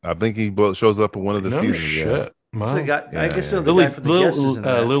 I think he shows up in one of the no seasons. Yeah. shit. Wow. So the guy, I guess yeah. the guy from the guest is in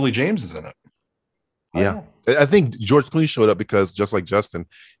that. Lily James is in it. Yeah. I think George Clooney showed up because, just like Justin,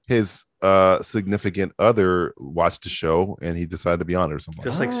 his significant other watched the show and he decided to be on it or something.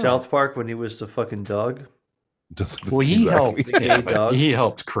 Just like South Park when he was the fucking dog. Just like Well, he exactly. helped. Yeah, Gay but dog. he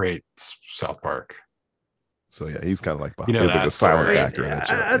helped create South Park. So yeah, he's kind of like, You know he's like that a silent story. actor. in that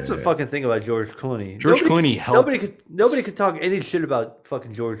show. That's Yeah, the yeah. fucking thing about George Clooney. George Clooney helped. Nobody could talk any shit about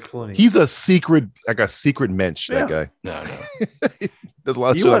fucking George Clooney. He's a secret mensch. That Yeah. guy. No. There's a lot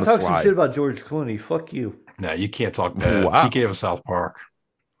of you shit on want to the talk some slide. shit about George Clooney? Fuck you. No, you can't talk bad. Wow. He gave us South Park.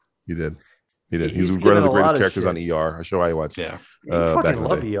 He did. He's He's one of given the a greatest lot of characters shit. on ER, a show I watched. Yeah. You back fucking in the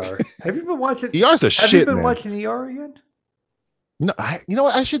love day. ER. Have you been watching? ER's the Have shit, you been man. watching ER again? You know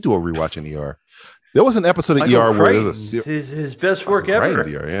what? I should do a rewatch in ER. There was an episode of Michael ER where there was a Crichton's his best work ever.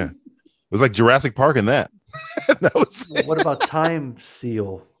 ER, yeah. It was like Jurassic Park in that. That was it. What about Time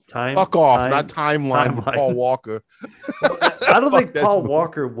Seal? Fuck off, not Timeline with Timeline. Paul Walker. I don't Fuck think that Paul movie.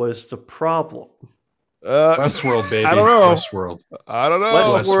 Walker was the problem. Westworld, baby. I don't know. Westworld. I don't know.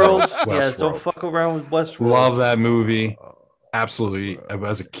 Westworld, Westworld. yes, don't fuck around with Westworld. Love that movie. Absolutely.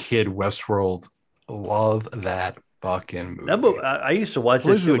 As a kid, Westworld. Love that fucking movie. That I used to watch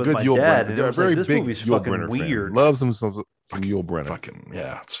Well, this this is shit a with good my Yul dad, Brynner. and Yeah, it a was very like, this big movie's Yul fucking Brynner fan. weird. Loves himself some Yul Brynner. Fucking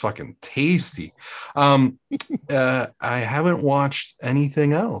yeah, it's fucking tasty. I haven't watched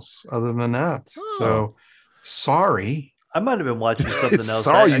anything else other than that. So sorry. I might have been watching something else.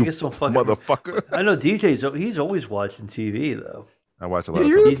 Sorry, I you guess don't fucking. motherfucker. I know he's always watching TV though. I watch a lot Yeah, of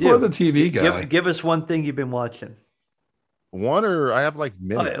you're things. You more do. the TV guy. Give us one thing you've been watching. one, or I have like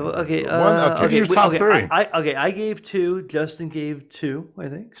minutes. Okay. One. Give your top three. I gave 2. Justin gave 2. I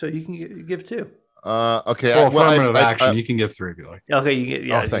think so. You can give 2. Okay. Well, affirmative action. You can give 3 if you like. Okay, you get.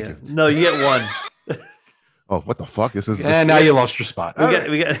 Yeah, thank you. No, you get 1. Oh, what the fuck? This is. And now you lost your spot. We got.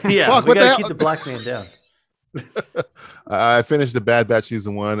 Yeah, Fuck, we what the got to hell? keep the black man down. I finished the Bad Batch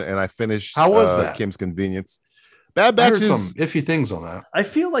season 1, and I finished. How was that? Kim's Convenience. Bad I Batch heard some is. iffy things on that. I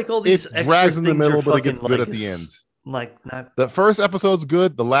feel like all these It drags in the extra things middle, are but it gets fucking, good like, at the end. Like not. The first episode's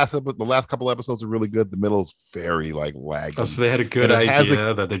good. The last couple episodes are really good. The middle's very like laggy. Oh, so they had a good And it has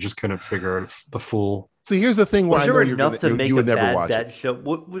idea that they just couldn't figure out the full. See, here's the thing. Where Was I know there you're enough gonna, to make you a would never Bad watch Batch show?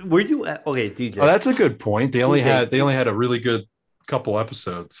 Were you at, okay, DJ? Oh, that's a good point. They only DJ. had a really good couple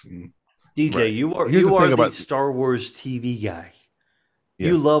episodes. And DJ, Right. you are Here's the you thing are about- the Star Wars TV guy. Yes.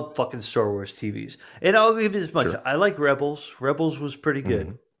 You love fucking Star Wars TVs, and I'll give you this much. Sure. I like Rebels. Rebels was pretty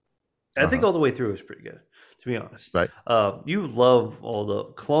good. I think all the way through it was pretty good, to be honest. Right. You love all the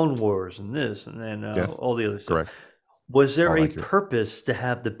Clone Wars and this, and then Yes. all the other stuff. Correct. Was there I a like it. purpose to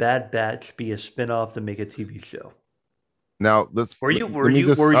have the Bad Batch be a spinoff to make a TV show? Now let's. Were you let me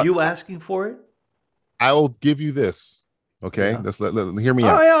just- you asking for it? I will give you this. Okay, Yeah. let's hear me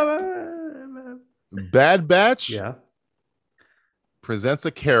out. Bad Batch Yeah. presents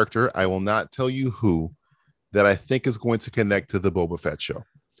a character. I will not tell you who, that I think is going to connect to the Boba Fett show.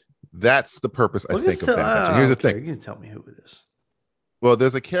 That's the purpose, I think, of Bad Batch. And here's the thing. You can tell me who it is. Well,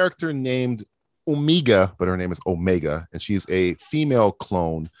 there's a character named Omega, but her name is Omega, and she's a female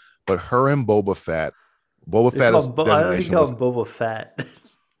clone. But her and Boba Fett, I don't think designation was I'm Boba Fett.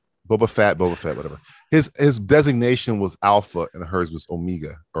 Boba Fett, whatever. His designation was Alpha, and hers was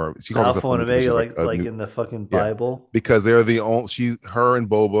Omega, or she calls Alpha herself and Omega. She's Omega, like a new- in the fucking Yeah. Bible. because they're the only. Her and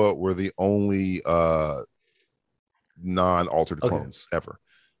Boba were the only non-altered Okay. clones ever.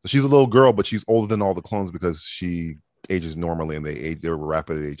 So she's a little girl, but she's older than all the clones because she ages normally, and they were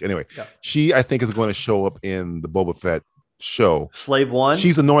rapid age. Anyway, Yeah. she I think is going to show up in the Boba Fett show. Slave One.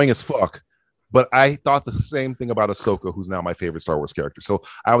 She's annoying as fuck. But I thought the same thing about Ahsoka, who's now my favorite Star Wars character. So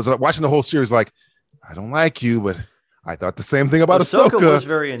I was watching the whole series like, I don't like you, but I thought the same thing about Ahsoka Ahsoka. was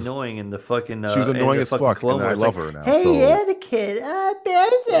very annoying in the fucking. She was in annoying the as fucking fuck, Clone and I Wars, love like, her now. Hey, so, Anakin,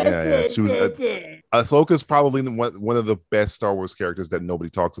 yeah. She was Ahsoka's probably one of the best Star Wars characters that nobody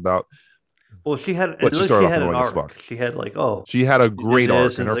talks about. Well, she had. But At she least started she off had an annoying as arc. fuck. She had like, She had a great did arc,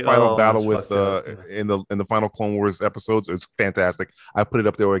 this, and and her it's like, final oh, battle that's with fucked up. in the final Clone Wars episodes is fantastic. I put it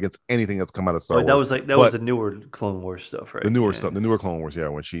up there against anything that's come out of Star Wait, Wars. that was like that But was the newer Clone Wars stuff, right? the newer Yeah. stuff, the newer Clone Wars. Yeah,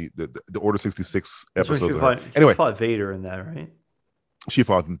 when the Order 66 That's when episodes. she of her. fought, Anyway, she fought Vader in that, right? she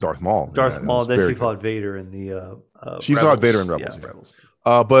fought Darth Maul. in Darth that, and it Maul. was Then very she good. fought Vader in the. She fought Vader in Rebels, yeah. Rebels.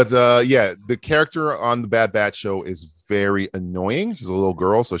 But yeah, the character on the Bad Batch show is very annoying. She's a little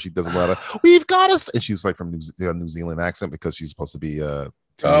girl, so she does a lot of "We've got us," and she's like from New Zealand accent because she's supposed to be. Oh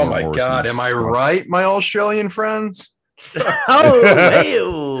my God, am I right, my Australian friends? Oh, hey,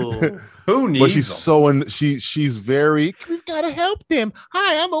 Who needs But she's them? she's very. We've got to help them.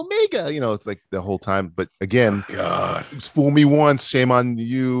 Hi, I'm Omega. You know, it's like the whole time. But again, God. fool me once, shame on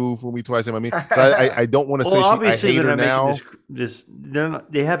you. Fool me twice, shame on me. But I don't want to well, say I obviously hate they're her not now. making this. They're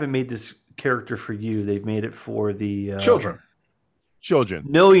not. They haven't made this character for you. They've made it for the Children. Children.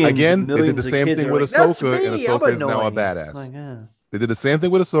 Millions. Again, they did millions the of same kids thing are with like, "That's Ahsoka, and me, I'm Ahsoka is now a annoying." badass. Like, yeah. They did the same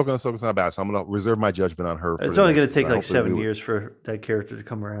thing with Ahsoka, and Ahsoka's not badass. So I'm going to reserve my judgment on her. It's the only going next- to take like hopefully 7 they will- years for that character to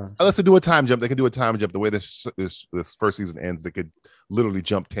come around. Unless they do a time jump, they can do a time jump. The way this first season ends, they could literally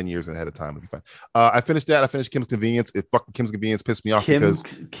jump 10 years ahead of time. It'll be fine. I finished that. I finished Kim's Convenience. Kim's Convenience pissed me off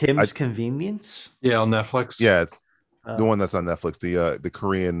because Kim's Convenience. Yeah, on Netflix. yeah, it's Oh. the one that's on Netflix, the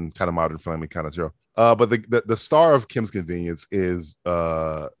Korean kind of modern family kind of show. But the star of Kim's Convenience is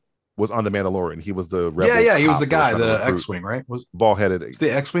was on the Mandalorian. He was the rebel Yeah, he was cop the guy, that was trying to the recruit X-wing, right? Was bald headed. it's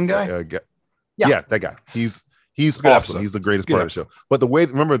the X-wing guy? Yeah. Yeah. That guy. He's Good awesome. episode. He's the greatest Good part of the show. But the way,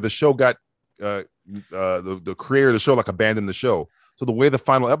 remember, the show got the creator of the show like abandoned the show. So the way the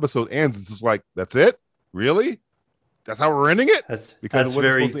final episode ends, it's just like, that's it? Really? That's how we're ending it? That's Because that's it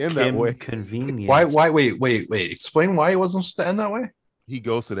wasn't very supposed to end that Kim way. convenient. Why? Wait. Explain why it wasn't supposed to end that way. He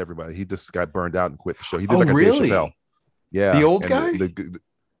ghosted everybody. He just got burned out and quit the show. He did Oh, like a really? Dave Chappelle. Yeah. The old And guy?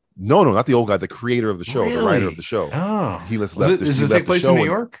 No, not the old guy. The creator of the show, the writer Really? of the show. Oh, He left. does he it left take the place show in New and-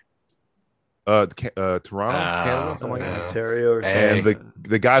 York? Toronto, Ah, Canada, something like that. Ontario or And something.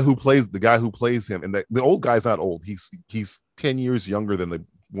 The guy who plays him, and the old guy's not old. He's 10 years younger than the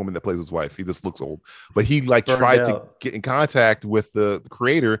woman that plays his wife. He just looks old, but he like Burned tried to out. get in contact with the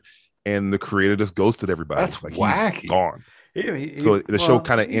creator, and the creator just ghosted everybody. That's like wacky. he's gone. Yeah, So the show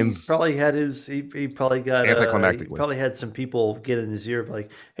kinda he ends Probably had his. He probably got he anticlimactically. probably had some people get in his ear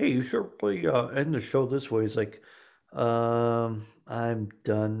like, "Hey, you should really end the show this way." He's like, I'm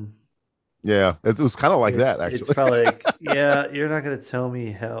done. Yeah, it was kind of like that actually. It's probably like, yeah, you're not gonna tell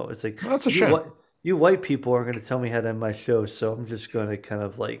me how. It's like That's a shame. You white people aren't gonna tell me how to end my show, so I'm just gonna kind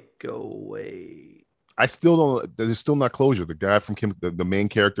of like go away. I still don't. There's still not closure. The guy from Kim, the main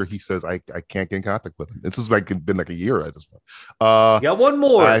character, he says I can't get in contact with him. It's just like been like a year at this point. You got one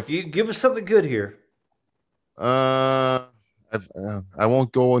more. You give us something good here. I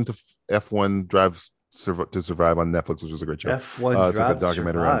won't go into F1 Drive to Survive on Netflix, which is a great show. F1 it's Drive like a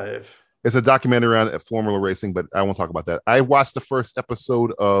documentary Survive. It's a documentary around Formula racing, but I won't talk about that. I watched the first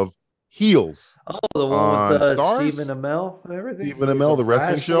episode of Heels. Oh, the one with Stephen Amell and everything. Stephen Amell, the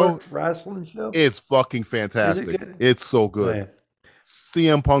wrestling show. It's fucking fantastic. It's so good. Okay.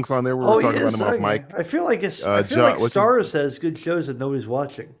 CM Punk's on there. We were talking about him off mic. I feel like Stars has good shows that nobody's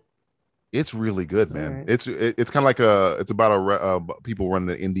watching. It's really good, man. Right. It's kind of like it's about people running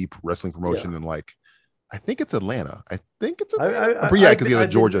an indie wrestling promotion in like. I think it's Atlanta. I think it's Atlanta. Because he's a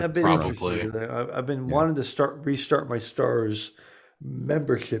Georgia. Probably. I've been wanting to restart my Stars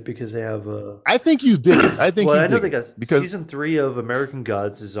membership because they have. I think you did it. I think. Well, I know they got because season 3 of American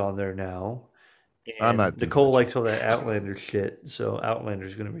Gods is on there now. And I'm not. Nicole likes all that Outlander shit, so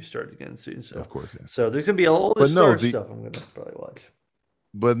Outlander's going to restart again soon. So of course, yeah. So there's going to be all this stuff I'm going to probably watch.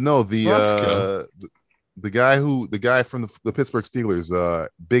 But no, the guy from the Pittsburgh Steelers,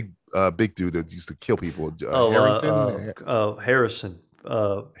 big dude that used to kill people. Harrison.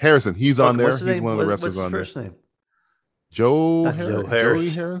 Harrison. He's on there. He's one of the wrestlers on there. What's his first name? Joe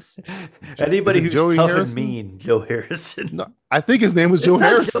Harris. Joey Harris. Anybody who's Joey tough Harrison? and mean, Joe Harrison. No, I think his name was Joe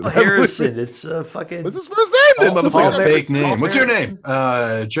Harrison. Joe Harrison. It's fucking. What's his first name? It's a fake name. What's your name?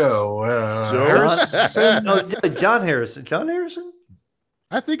 Joe. Harrison. John Harrison. John Harrison.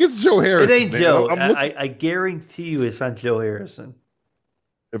 I think it's Joe Harrison. It ain't Joe. I guarantee you, it's not Joe Harrison.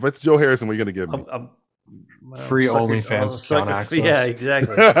 If it's Joe Harrison, what are you gonna give me? Free OnlyFans account access. Yeah,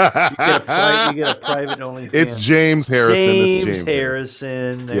 exactly. You get a private OnlyFans. It's James Harrison. James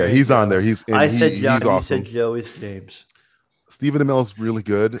Harrison. Yeah, he's on there. I said John. He's awesome. You said Joe. It's James. Stephen Amell is really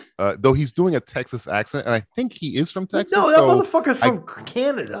good, though he's doing a Texas accent, and I think he is from Texas. No, that motherfucker's from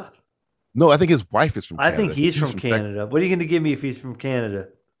Canada. No, I think his wife is from Canada. I think he's from Canada. Texas. What are you going to give me if he's from Canada?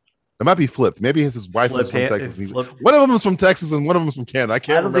 It might be flipped. Maybe his wife is from Texas. One of them is from Texas and one of them is from Canada. I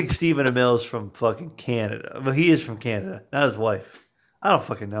don't think Stephen Amell is from fucking Canada, but he is from Canada, not his wife. I don't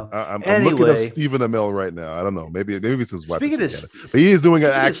fucking know. I'm looking up Stephen Amell right now. I don't know. Maybe it's his wife. Speaking of, but he is doing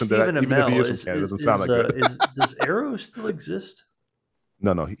an accent that even if he is from Canada, doesn't sound like good. Does Arrow still exist?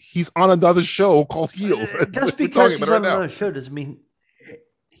 No. He's on another show called Heels. Just because he's on another show doesn't mean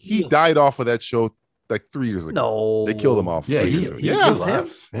he died off of that show like 3 years ago. No, they killed him off. Yeah, he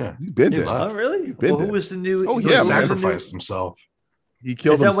left. Yeah, he's been there. Oh, really? Who was the new? Oh, yeah, sacrificed himself. He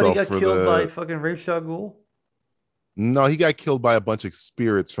killed himself. Is that when he got killed by fucking Ra's al Ghul? No, he got killed by a bunch of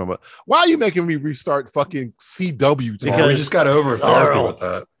spirits from a. Why are you making me restart fucking CW? Because we just got over therapy with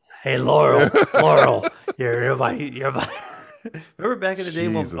that. Hey, Laurel, you're my. Remember back in the day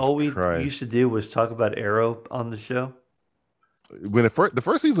when all we used to do was talk about Arrow on the show? When the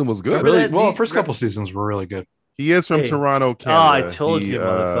first season was good. The first couple seasons were really good. He is from Toronto, Canada. Oh, I told you,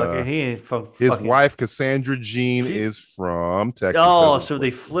 motherfucker. He ain't from. His wife, Cassandra Jean, is from Texas. Oh, so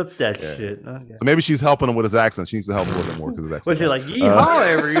they flipped that shit. Okay. So maybe she's helping him with his accent. She needs to help him with it more because of his accent. But you're like, yeehaw,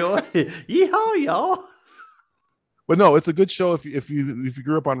 everyone. Yeehaw, y'all. But no, it's a good show if you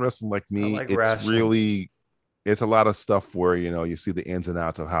grew up on wrestling like me. Like it's wrestling. Really. It's a lot of stuff where you see the ins and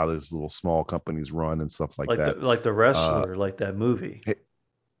outs of how these little small companies run and stuff like that. Like the Wrestler, like that movie.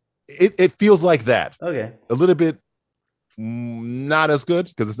 It feels like that. Okay. A little bit not as good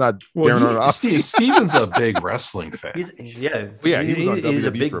because it's not Darren Aronofsky. Steven's a big wrestling fan. He's he was on WWE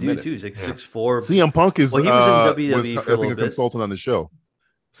a big for a dude minute. too. He's like 6'4". CM Punk is. Well, he was in WWE was, for a little a bit. consultant on the show.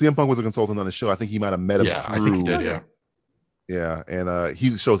 CM Punk was a consultant on the show. I think he might have met him. Yeah, I think he did. Yeah, and he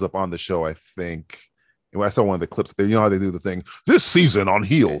shows up on the show. I think. I saw one of the clips there. You know how they do the thing this season on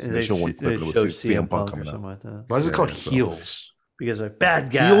Heels, and they show one clip and it was CM Punk coming out. Like that. Why is it called Heels? Because they're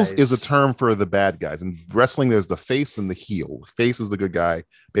bad guys. Heels is a term for the bad guys. In wrestling, there's the face and the heel. Face is the good guy,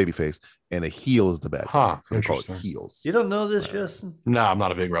 baby face, and a heel is the bad guy. So they call it heels. You don't know this, Justin? No, I'm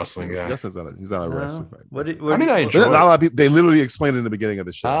not a big wrestling guy. Justin's he's not a wrestling fan. I enjoy it. Not a lot of people, they literally explain it in the beginning of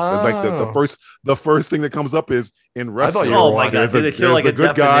the show. It's like the first thing that comes up is in wrestling. Oh my god! There's the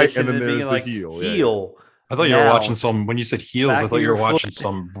good guy and then there's the heel. Heel. I thought you were watching some. When you said Heels, I thought you were watching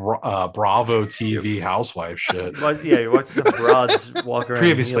some Bravo TV housewife shit. Yeah, you're watching some broads walk around.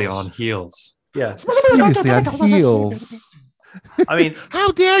 Previously on Heels. Yeah. Previously on Heels. I mean,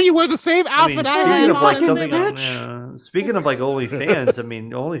 how dare you wear the same outfit I had? Like something Speaking of like OnlyFans, I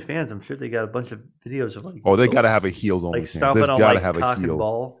mean OnlyFans. I'm sure they got a bunch of videos of like. Oh, they got to have a heels like OnlyFans. stomping They've on got to like have a cock and heels.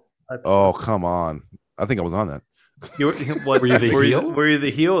 ball. Oh, come on! I think I was on that. Were you the heel? Were you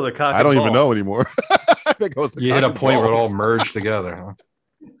the heel or the cock? I don't and even ball? know anymore. I think I was You hit a point where it all merged together.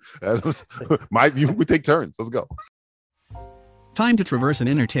 We take turns. Let's go. Time to traverse an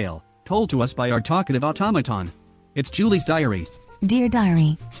inner tale, told to us by our talkative automaton. It's Julie's diary. Dear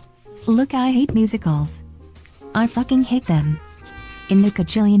Diary. Look, I hate musicals. I fucking hate them. In the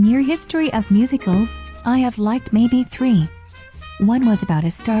cajillion-year history of musicals, I have liked maybe 3. One was about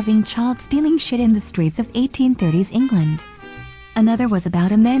a starving child stealing shit in the streets of 1830s England. Another was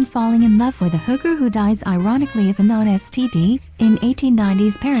about a man falling in love with a hooker who dies ironically of a non-STD in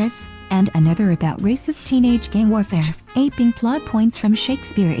 1890s Paris, and another about racist teenage gang warfare, aping plot points from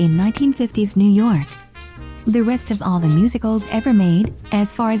Shakespeare in 1950s New York. The rest of all the musicals ever made,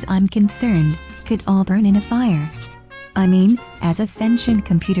 as far as I'm concerned, could all burn in a fire. I mean, as a sentient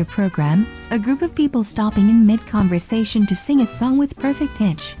computer program, a group of people stopping in mid-conversation to sing a song with perfect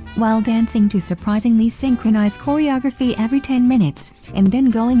pitch, while dancing to surprisingly synchronized choreography every 10 minutes, and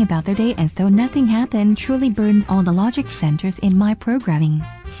then going about their day as though nothing happened truly burns all the logic centers in my programming.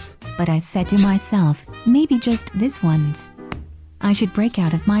 But I said to myself, maybe just this once. I should break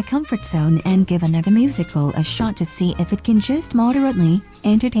out of my comfort zone and give another musical a shot to see if it can just moderately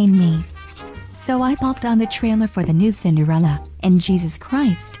entertain me. So I popped on the trailer for the new Cinderella, and Jesus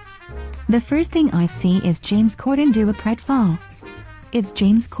Christ. The first thing I see is James Corden do a pratfall. Is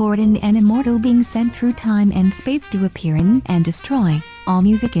James Corden an immortal being sent through time and space to appear in and destroy all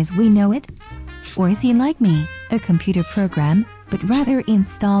music as we know it? Or is he like me, a computer program, but rather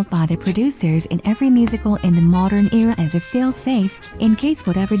installed by the producers in every musical in the modern era as a fail-safe, in case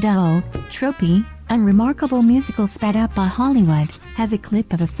whatever dull, tropey, unremarkable musical sped up by Hollywood has a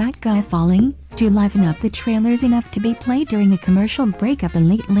clip of a fat guy falling to liven up the trailers enough to be played during a commercial break of the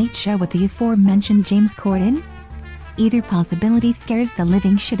Late Late Show with the aforementioned James Corden? Either possibility scares the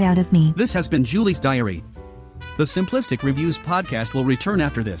living shit out of me. This has been Julie's diary. The Simplistic Reviews podcast will return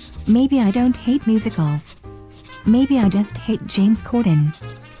after this. Maybe I don't hate musicals. Maybe I just hate James Corden.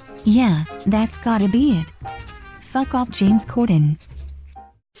 Yeah, that's gotta be it. Fuck off, James Corden.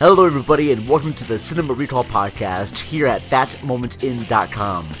 Hello everybody and welcome to the Cinema Recall podcast here at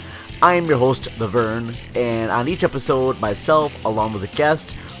ThatMomentIn.com. I am your host, The Vern, and on each episode, myself, along with a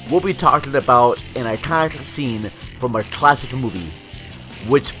guest, will be talking about an iconic scene from a classic movie.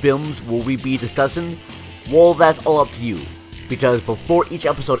 Which films will we be discussing? Well, that's all up to you, because before each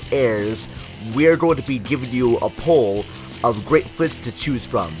episode airs, we're going to be giving you a poll of great flicks to choose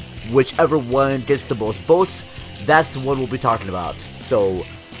from. Whichever one gets the most votes, that's the one we'll be talking about. So,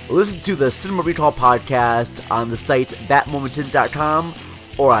 listen to the Cinema Recall podcast on the site ThatMomentin.com,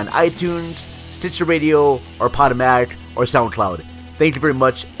 or on iTunes, Stitcher Radio, or Podomatic, or SoundCloud. Thank you very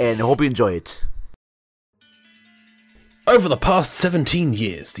much, and I hope you enjoy it. Over the past 17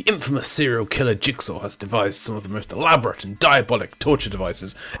 years, the infamous serial killer Jigsaw has devised some of the most elaborate and diabolic torture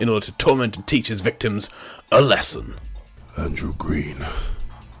devices in order to torment and teach his victims a lesson. Andrew Green,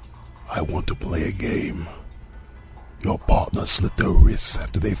 I want to play a game. Your partner slit their wrists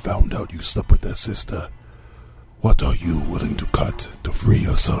after they found out you slept with their sister. What are you willing to cut to free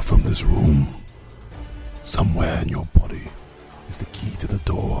yourself from this room? Somewhere in your body is the key to the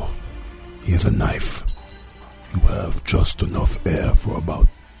door. Here's a knife. You have just enough air for about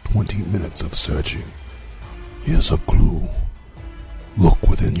 20 minutes of searching. Here's a clue. Look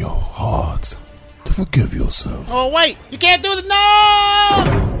within your heart to forgive yourself. Oh, wait! You can't do the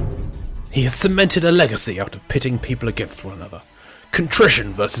no! He has cemented a legacy out of pitting people against one another.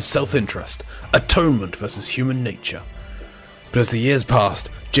 Contrition versus self-interest. Atonement versus human nature. But as the years passed,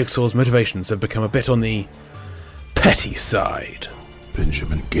 Jigsaw's motivations have become a bit on the petty side.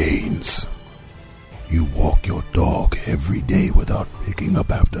 Benjamin Gaines. You walk your dog every day without picking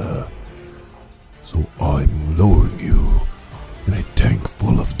up after her. So I'm lowering you in a tank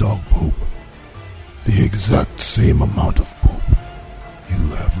full of dog poop. The exact same amount of poop you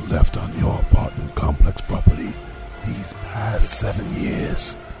have left on your apartment complex property these past 7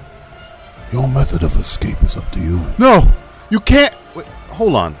 years. Your method of escape is up to you. No, you can't. Wait,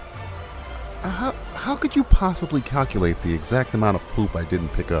 hold on. How could you possibly calculate the exact amount of poop I didn't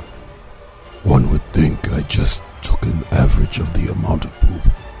pick up? One would think I just took an average of the amount of poop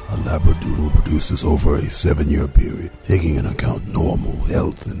a Labradoodle produces over a 7-year period, taking into account normal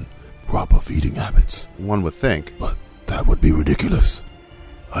health and proper feeding habits. One would think. But that would be ridiculous.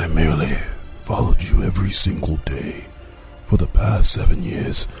 I merely followed you every single day for the past 7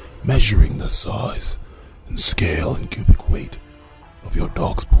 years, measuring the size and scale and cubic weight of your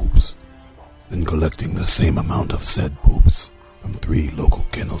dog's poops. then collecting the same amount of said poops from 3 local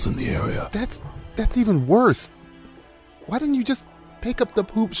kennels in the area. That's even worse. Why didn't you just pick up the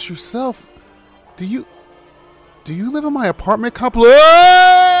poops yourself? Do you live in my apartment complex?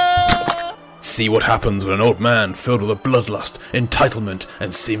 See what happens when an old man filled with a bloodlust, entitlement,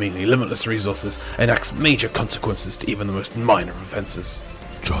 and seemingly limitless resources enacts major consequences to even the most minor offenses.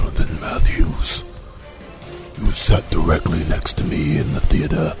 Jonathan Matthews, you sat directly next to me in the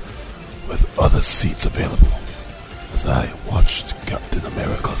theater with other seats available as I watched Captain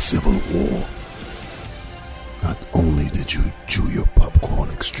America Civil War. Not only did you chew your popcorn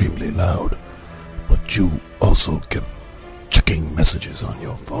extremely loud, but you also kept checking messages on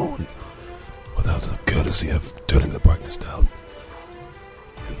your phone without the courtesy of turning the brightness down.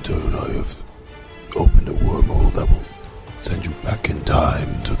 In turn, I have opened a wormhole that will send you back in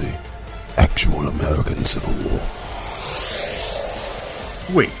time to the actual American Civil War.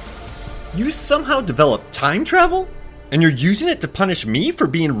 Wait, you somehow developed time travel? And you're using it to punish me for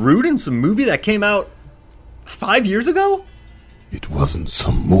being rude in some movie that came out 5 years ago? It wasn't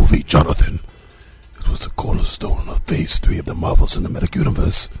some movie, Jonathan. It was the cornerstone of Phase 3 of the Marvel Cinematic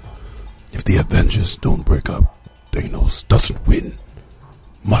Universe. If the Avengers don't break up, Thanos doesn't win.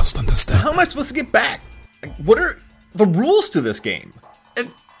 Must understand. How am I supposed to get back? What are the rules to this game? And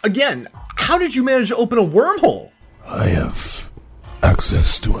again, how did you manage to open a wormhole? I have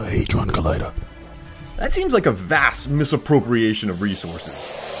access to a Hadron Collider. That seems like a vast misappropriation of resources.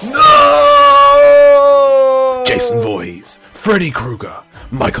 No! Jason Voorhees, Freddy Krueger,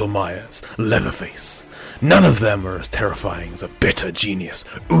 Michael Myers, Leatherface. None of them are as terrifying as a bitter genius,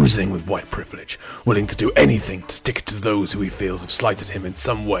 oozing with white privilege, willing to do anything to stick it to those who he feels have slighted him in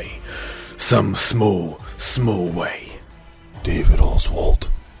some way. Some small, small way. David Oswald,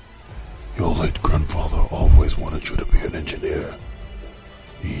 your late grandfather always wanted you to be an engineer.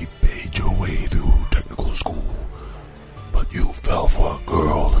 He paid your way through technical school, but you fell for a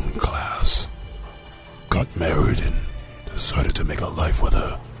girl in class, got married and decided to make a life with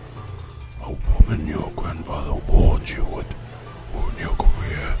her. A woman your grandfather warned you would ruin your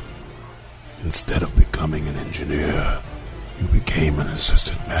career. Instead of becoming an engineer, you became an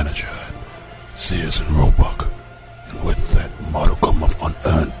assistant manager at Sears and Roebuck, and with that modicum of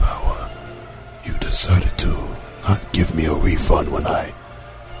unearned power, you decided to not give me a refund when I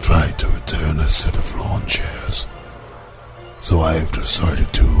tried to return a set of lawn chairs. So I have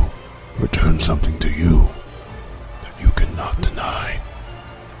decided to return something to you that you cannot deny.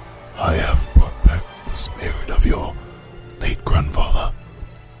 I have brought back the spirit of your late grandfather,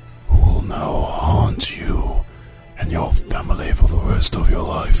 who will now haunt you and your family for the rest of your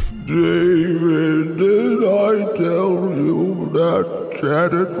life. David, did I tell you that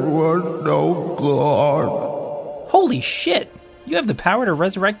Janet was no god? Holy shit! You have the power to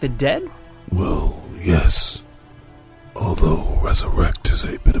resurrect the dead? Well, yes. Although resurrect is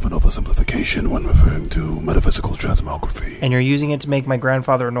a bit of an oversimplification when referring to metaphysical transmography. And you're using it to make my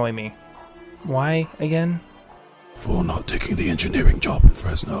grandfather annoy me. Why, again? For not taking the engineering job in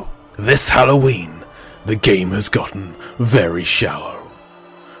Fresno. This Halloween, the game has gotten very shallow.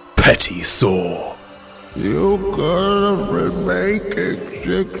 Petty sore. You could have been making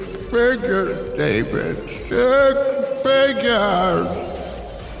 6 figures, David. 6 figures!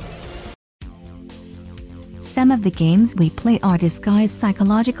 Some of the games we play are disguised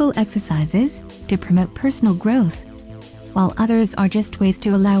psychological exercises to promote personal growth, while others are just ways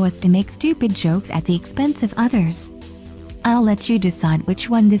to allow us to make stupid jokes at the expense of others. I'll let you decide which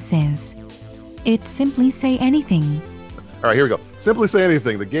one this is. It's Simply Say Anything. All right, here we go. Simply Say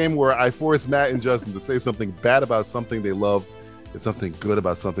Anything, the game where I force Matt and Justin to say something bad about something they love and something good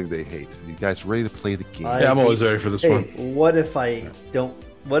about something they hate. Are you guys ready to play the game? Yeah, I'm always ready for this one. What if I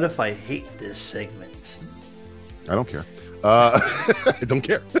hate this segment? I don't care. I don't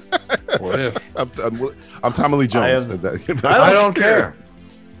care. What if? I'm Tommy Lee Jones. I don't care.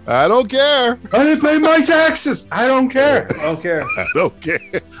 I don't care. I didn't pay my taxes. I don't care. I don't care. I don't care.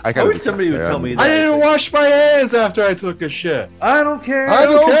 I wish somebody would tell me that. I didn't wash my hands after I took a shit. I don't care. I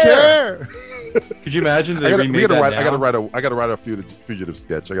don't care. Could you imagine they remade that now? I gotta write a fugitive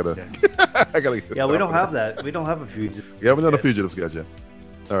sketch. I gotta. Yeah, we don't have that. We don't have a fugitive. We haven't done a fugitive sketch yet.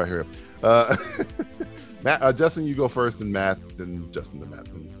 All right, here we go. Matt, Justin, you go first, then Matt, then Justin, then Matt,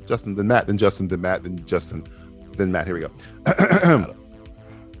 then Justin, then Matt, then Justin, then Matt, then Justin, then Matt. Here we go.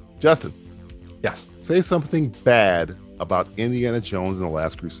 Justin. Yes. Say something bad about Indiana Jones and the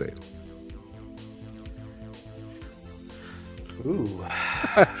Last Crusade. Ooh.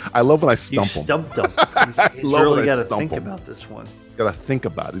 I love when I stump him. You stumped him. He's really got to think about this one. Got to think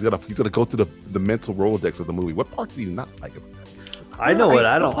about it. He's got to go through the mental Rolodex of the movie. What part did he not like about that? I know what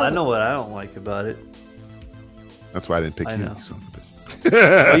I don't like about it. That's why I didn't pick I you, know. you son of a bitch.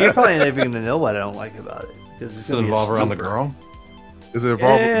 Well, you're probably never going to know what I don't like about it because it's Does it involve around the girl? Does it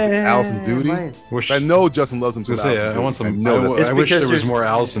involve Allison Duty? might. I know Justin loves him. I was gonna say, I want some. know I wish there was there's- more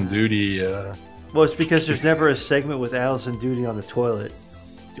Allison Duty. Well, it's because there's never a segment with Allison Duty on the toilet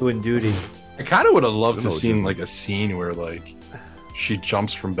doing duty. I kind of would have loved to know, seen Jim. like a scene where like she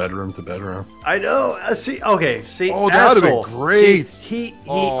jumps from bedroom to bedroom. I know. See, okay. See, Oh, that would've been asshole. great. He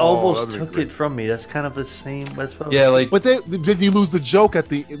Oh, almost that'd been took great. it from me. That's kind of the same. That's what I Yeah, was- like But then you lose the joke at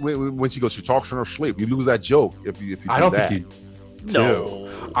the when she goes, she talks in her sleep. You lose that joke if you do I don't that. think you.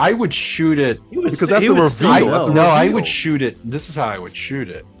 No. I would shoot it Because that's he the would reveal. still That's the know. No, I reveal. would shoot it. This is how I would shoot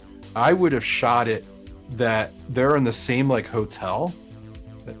it. I would have shot it that they're in the same like hotel,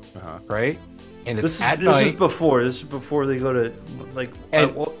 right? And it's This at is night. before. This is before they go to like.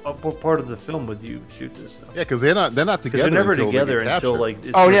 And- what part of the film would you shoot this stuff? Yeah, because they're not Because together. they're never until they together get until captured. like.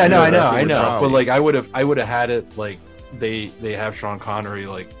 it's Oh yeah, no, I revealed know, that's I what know. we're But doing. like, I would have had it like they have Sean Connery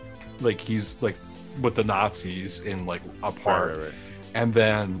like he's like with the Nazis in like apart, Right. and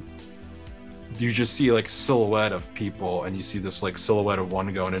then you just see like silhouette of people, and you see this like silhouette of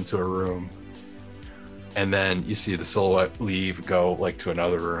one going into a room, and then you see the silhouette leave, go like to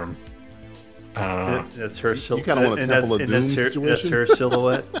another room. I don't know. That's her silhouette. You kinda want a Temple of Doom That's situation? her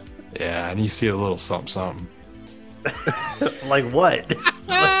silhouette. Yeah, and you see a little something. Like what?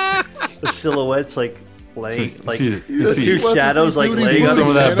 The silhouette's like laying, See- like see- the see- two He wants to shadows see like Duty's laying booty, on some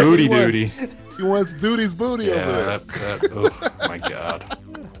of that man. That's what booty he wants. duty. He wants Duty's booty over Yeah, there. oh my god.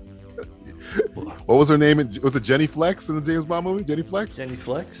 What was her name? Was it Jenny Flex in the James Bond movie? Jenny Flex? Jenny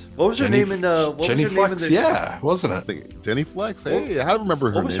Flex. What was her Jenny name in? What Jenny was her Flex, name in the, yeah, wasn't I it? think Jenny Flex. Hey, I remember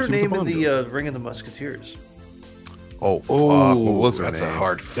her What was name. her She was name a in Bond the girl. Ring of the Musketeers? Oh, fuck. Oh, What was her that's name? a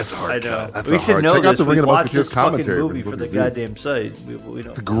hard. That's a I hard know. cut. That's we a should hard- know check out this. the Ring We of watched Musketeers this fucking commentary for movie those for the reviews. goddamn site. We don't.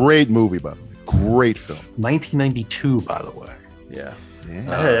 It's a great movie, by the way. Great film. 1992, by the way. Yeah. Yeah.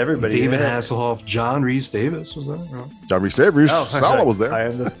 I had everybody. David I had- Hasselhoff, John Rhys Davis was that? No. John Rhys Davies. Oh, Sala was there. I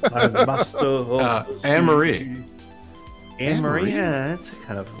am the master of Anne Marie. Anne Marie. Marie? Yeah, that's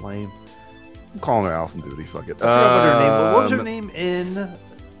kind of lame. I'm calling her Allison Duty. Fuck it. What was her name in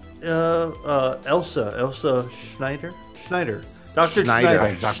Elsa? Elsa Schneider? Schneider. Dr. Schneider.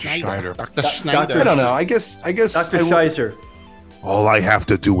 Right, Dr. Schneider. Dr. Doc- Schneider. I don't know. I guess. Dr. I will- Scheiser. All I have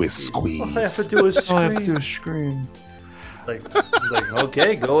to do is squeeze. All I have to do is All I have to scream. do is scream. Like,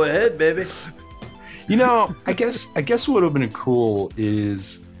 okay, go ahead, baby. You know, I guess what would have been cool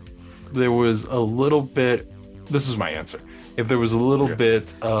is there was a little bit. This is my answer. If there was a little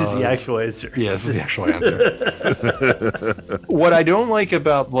bit of It's the actual answer. Yeah, this is the actual answer. What I don't like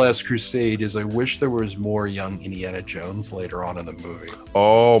about The Last Crusade is I wish there was more young Indiana Jones later on in the movie.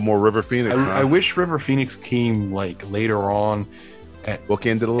 Oh, more River Phoenix. I wish River Phoenix came like later on.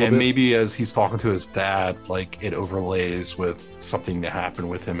 Bookended a little And bit. maybe as he's talking to his dad, like it overlays with something that happened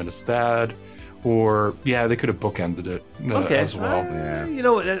with him and his dad. Or, yeah, they could have bookended it Okay. as well. Yeah. You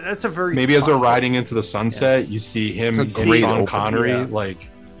know, that's a very Maybe as they're thoughtful- riding into the sunset, you see him and It's a great Sean opening. Connery Yeah. like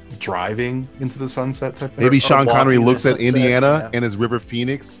driving into the sunset type thing. Maybe or Sean Connery walking looks in at the sunset, Indiana yeah. and his River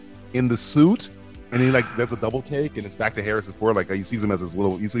Phoenix in the suit, and he like does a double take, and it's back to Harrison Ford. Like he sees him as his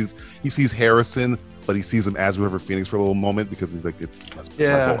little. He sees Harrison, but he sees him as River Phoenix for a little moment because he's like, that's my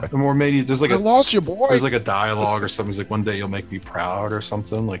Yeah, boy. or maybe there's like I lost you, boy. There's like a dialogue or something. He's like, "One day you'll make me proud" or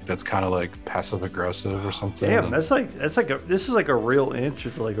something. Like that's kind of like passive aggressive or something. Damn, this is like a real answer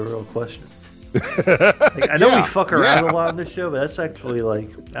to like a real question. Like, I know we Yeah, fuck around yeah. a lot on this show, but that's actually like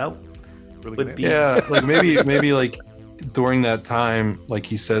that Really would good be Yeah, like maybe like during that time, like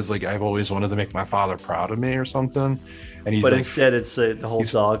he says, like I've always wanted to make my father proud of me or something, and he's but like, instead it's the whole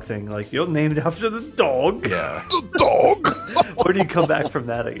dog thing. Like you'll name it after the dog. yeah, The dog. Where do you come back from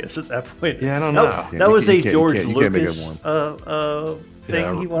that? I guess at that point. Yeah, I don't That, know. that was You a can't- George you can't make it Lucas one. thing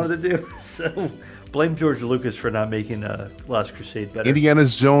Yeah. he wanted to do. So blame George Lucas for not making Last Crusade better. Indiana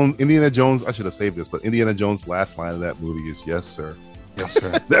Jones. I should have saved this, but Indiana Jones' last line of that movie is "Yes, sir." yes sir.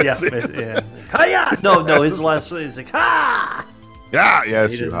 That's yeah, it. yeah. Hiya! No, his last line is like ha. Yeah, yeah,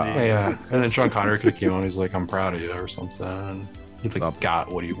 it's He true. doesn't huh? need- Yeah, and then Sean Connery could have came on. He's like, "I'm proud of you" or something. And he like Something.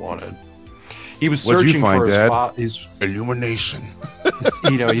 got what he wanted. He was What'd you searching find, for his Dad? father. Illumination.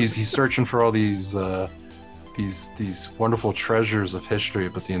 He's searching for all these wonderful treasures of history,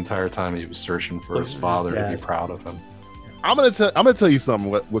 but the entire time he was searching for Look his at his father to dad. be proud of him. I'm gonna tell you something.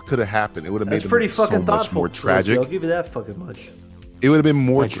 What could have happened? It would have made That's the pretty movie so fucking much thoughtful. more tragic. I'll give you that fucking much. It would have been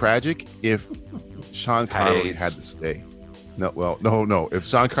more Thank you. tragic if Sean Connery AIDS. had to stay. No. If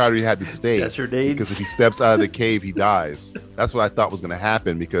Sean Connery had to stay, Desert AIDS. because if he steps out of the cave, he dies. That's what I thought was going to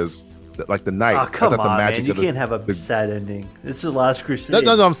happen because like the night. Oh, come I thought on, the magic man! You of the, can't have a sad ending. It's the Last Crusade.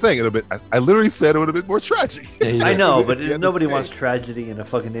 No, I'm saying it would have been. I literally said it would have been more tragic. I know, but nobody wants tragedy in a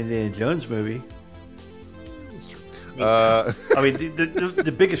fucking Indiana Jones movie. I mean,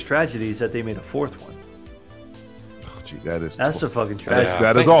 the biggest tragedy is that they made a fourth one. Oh, gee, that's a fucking tragedy.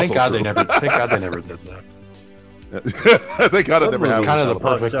 That is also thank God true. Thank God they never did that. Thank God it never It's happened. kind of the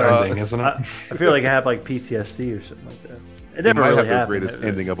perfect ending, isn't it? I feel like I have like PTSD or something like that. It It never might really have the happened. greatest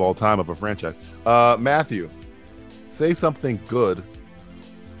ending of all time of a franchise. Matthew, say something good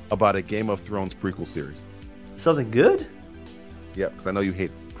about a Game of Thrones prequel series. Something good? Yeah, because I know you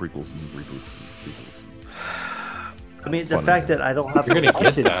hate prequels and reboots and sequels. I mean, the fact that I don't have to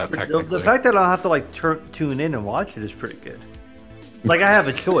watch it, the fact that I don't have to like tune in and watch it is pretty good. Like I have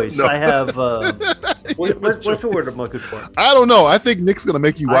a choice. No. I have. What's the word I'm looking for? I don't know. I think Nick's gonna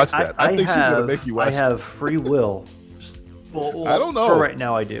make you watch that. I think she's gonna make you watch. I have free will. Well, I don't know. For right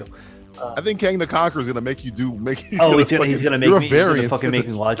now, I do. I think Kang the Conqueror is gonna make you do. He's gonna make me. He's gonna fucking make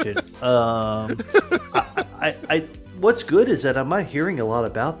me watch it. What's good is that I'm not hearing a lot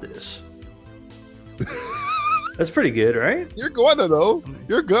about this. That's pretty good, right? You're gonna though.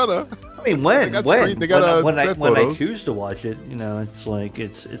 You're gonna. I mean, when I photos. choose to watch it, you know, it's like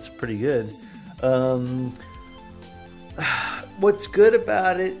it's pretty good. What's good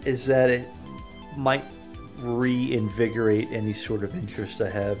about it is that it might reinvigorate any sort of interest I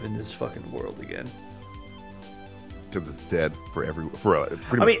have in this fucking world again. Because it's dead for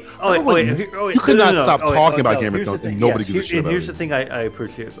pretty I mean, you could not stop talking about Game of Thrones and nobody gives a shit and about here's it. the thing I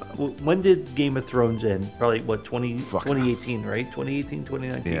appreciate. When did Game of Thrones end? Probably, 2018, right? 2018,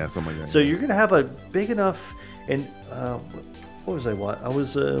 2019? Yeah, something like that. So you're going to have a big enough... And what was I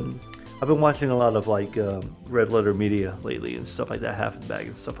watching? I've been watching a lot of, like, Red Letter Media lately and stuff like that, Half and Bag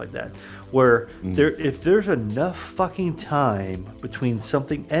and stuff like that, where if there's enough fucking time between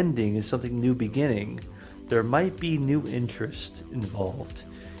something ending and something new beginning... there might be new interest involved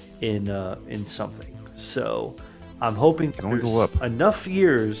in something. So I'm hoping there's enough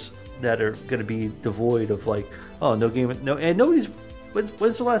years that are going to be devoid of like, oh, and nobody's.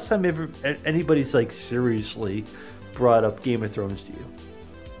 When's the last time anybody's like seriously brought up Game of Thrones to you?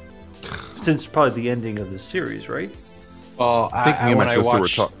 Since probably the ending of the series, right? Well, I think me and my sister were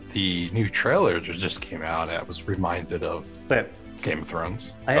talking. The new trailer that just came out, I was reminded of Game of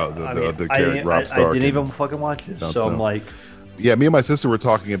Thrones. The character Rob Stark. I didn't even fucking watch it, so I'm like, yeah. Me and my sister were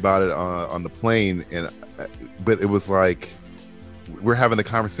talking about it on the plane, but it was like we're having the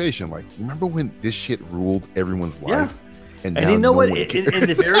conversation. Like, remember when this shit ruled everyone's life? And you know what? In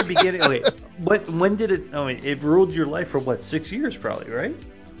the very beginning, when did it? I mean, it ruled your life for what, 6 years, probably, right?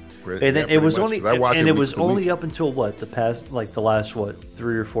 And then it was only up until what, the last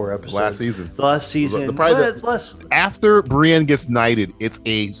 3 or 4 episodes. Last season. The last season. After Brienne gets knighted, it's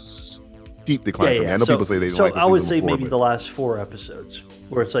a steep decline for me. I know people say they don't like the season. So I would say before, maybe the last 4 episodes,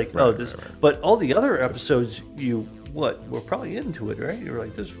 where it's like, but all the other episodes were probably into it, right? You were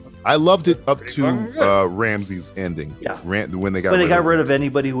like, this. I loved it up to Ramsay's ending. Yeah, when they got rid of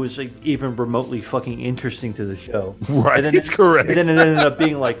anybody who was like even remotely fucking interesting to the show. Right, and then, correct. And then it ended up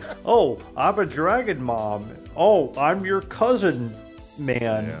being like, oh, I'm a dragon mom. Oh, I'm your cousin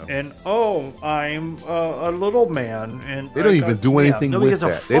man, and oh, I'm a little man. And they don't even do anything with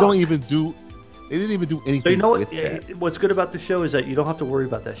that. They didn't even do anything. So you know what? With that. What's good about the show is that you don't have to worry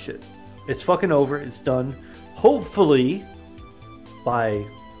about that shit. It's fucking over. It's done. Hopefully, by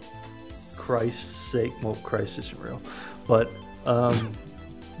Christ's sake. Well, Christ isn't real, but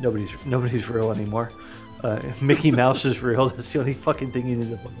nobody's real anymore. Mickey Mouse is real. That's the only fucking thing you need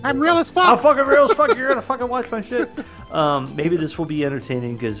to. I'm real as fuck. I'm fucking real as fuck. You're gonna fucking watch my shit. Maybe this will be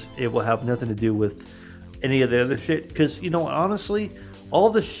entertaining because it will have nothing to do with any of the other shit. Because honestly,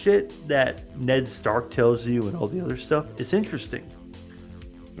 all the shit that Ned Stark tells you and all the other stuff is interesting.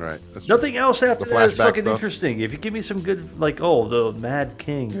 Right. Nothing else after that is fucking interesting. If you give me some good, like, the Mad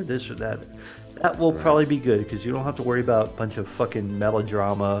King or this or that, that will probably be good because you don't have to worry about a bunch of fucking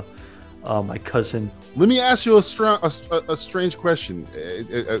melodrama. My cousin. Let me ask you a strange question.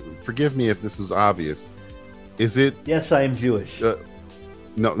 Forgive me if this is obvious. Is it? Yes, I am Jewish.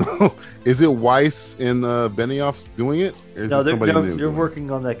 No. Is it Weiss and Benioff doing it? Or is it somebody new? They're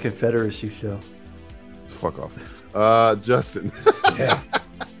working on that Confederacy show. Fuck off. Justin. Yeah.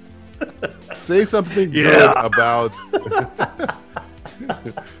 Say something good about.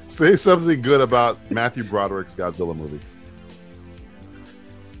 Say something good about Matthew Broderick's Godzilla movie.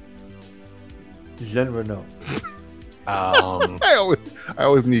 Genre no. I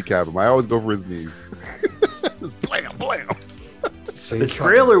always kneecap him. I always go for his knees. Just blam, blam. The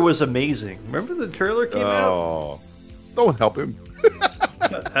trailer was amazing. Remember the trailer came out? Don't help him.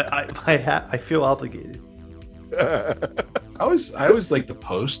 I feel obligated. I always like the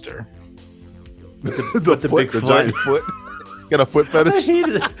poster. The big the giant foot. Got a foot fetish. I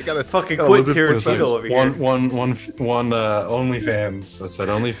hated it. Got a Fucking got a Quentin lizard foot Tarantino over here. One OnlyFans. I said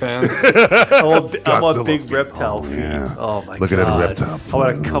OnlyFans. I'm on Godzilla big feet. reptile Oh, feet. yeah. Oh my Look at god! that reptile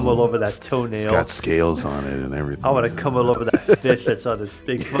I want to come all over that It's toenail. got scales on it and everything. I want to come all over that fish that's on his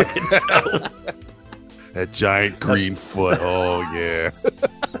big fucking toe. That giant green foot. Oh yeah.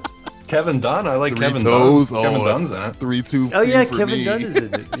 Kevin Dunn. I like Three Kevin toes. Dunn. Kevin Oh, Dunn's in it. 3-2. Oh yeah, for Kevin me. Dunn is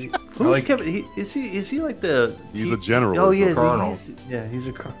in it. Who's Kevin? Is he like the? He's a general. Oh or yeah, something. he's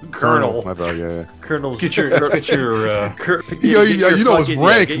a colonel. Colonel. My bad. Yeah. Colonel. Let's get your. You know his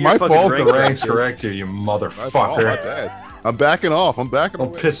rank. My fault. The rank's correct here, you My motherfucker. bad. I'm backing off.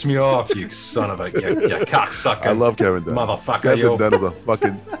 Don't piss me off, you son of a you cocksucker. I love Kevin Dunn. Motherfucker, Kevin yo. Dunn is a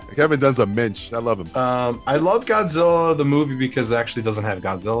fucking. Kevin Dunn's a mensch. I love him. I love Godzilla the movie because it actually doesn't have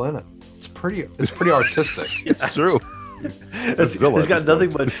Godzilla in it. It's pretty artistic. It's true. It's got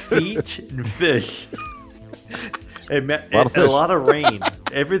nothing but feet and fish. And a lot of rain.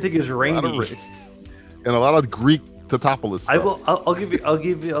 Everything is rainy. And a lot of Greek Tatopolis stuff. I'll give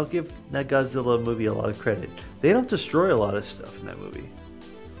that Godzilla movie a lot of credit. They don't destroy a lot of stuff in that movie.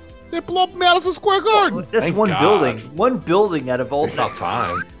 They blow up Madison Square Garden. That's Thank one God. building. One building out of all About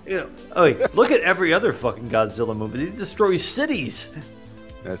time. You know, look at every other fucking Godzilla movie. They destroy cities.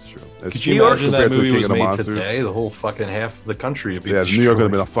 That's true. That's Could true. you imagine that Compared to movie King was of the made Monsters. today? The whole fucking half of the country would be Yeah, destroyed. New York would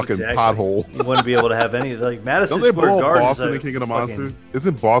have been a fucking Exactly. pothole. You wouldn't be able to have any like Madison Don't they Square blow up Garden. Boston in King of the Monsters?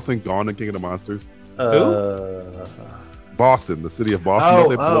 Isn't Boston gone in King of the Monsters? Boston, the city of Boston. Don't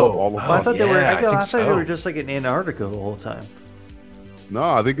they blow up all of I thought they were. yeah, I I think thought they so. were just like in Antarctica the whole time. No,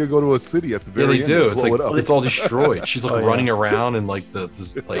 I think they go to a city at the Yeah, very they end. do. and It's blow like it up. it's all destroyed. She's like Oh, yeah. running around and like the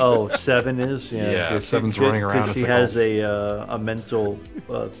like. Oh, Seven is Yeah, because Seven's she- running around. because It's She like, has a mental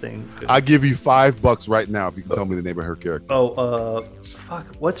thing. I give you $5 right now if you can tell me the name of her character. Oh, fuck.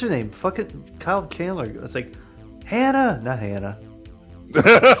 What's her name? Fucking Kyle Chandler. It's like Hannah, not Hannah.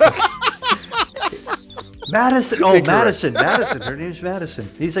 Madison. Oh, Incorrect. Madison. Madison. Her name's Madison.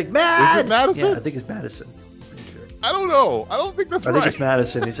 He's like, Mad! Is it Madison? Yeah, I think it's Madison. I don't know. I don't think that's I right. think it's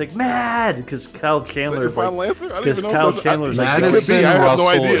Madison. He's like, mad! Because Kyle Chandler. your final answer? I don't Because even know Kyle if that's- Chandler's I- like, it could be. I have no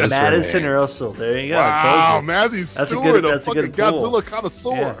idea. is her Madison name. Russell. There you go. I Wow, told you. Matthew That's a Stewart, good- a that's a fucking good pull. Godzilla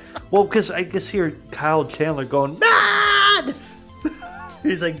connoisseur. Yeah. Well, because I just hear Kyle Chandler going, mad!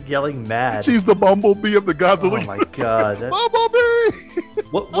 He's like yelling mad. She's the bumblebee of the Godzilla. Oh my god. Bumblebee!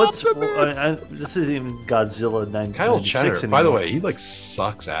 What's this isn't even Godzilla 1996 Kyle Chandler, anymore. by the way, he like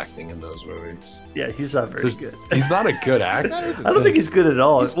sucks acting in those movies. Yeah, he's not very good. He's not a good actor. I don't think he's good at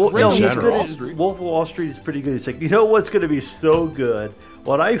all. He's Well, great no, in he's General. good. At, Wolf of Wall Street is pretty good. He's like, you know what's going to be so good?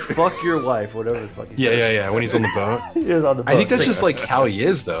 When I fuck your wife, whatever the fuck he says. Yeah. When he's on the boat. He's on the boat. I think that's It's just like how he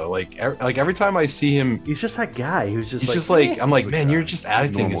is, though. Like every time I see him, he's just that guy who's just he's like, just like "Eh." I'm like, He's a man, guy. you're just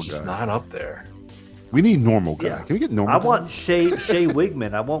acting Normal is just guy. not up there. We need normal guy. Yeah. Can we get normal? I guy? want Shea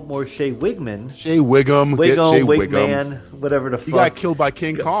Wigman. I want more Shea Wigman. Shea Wiggum. Get Shea Wiggum. Wigman, whatever the fuck. He got killed by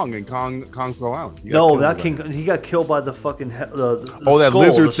King Kong in Kong Skull Island. He got No, killed not by- King. He got killed by the fucking the Oh, that skull,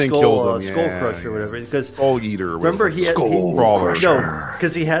 lizard the thing skull, killed him. Skull Yeah, crusher, or yeah. whatever. Because Skull Eater. or remember whatever. he had Skull Crawler. No,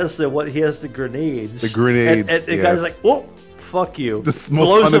 because he has the grenades. The grenades, And the guy's yes. like, "Whoa, fuck you!" The most Blows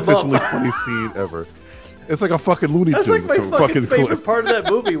him up. unintentionally funny scene ever. It's like a fucking Looney That's Tunes like my fucking clip. favorite part of that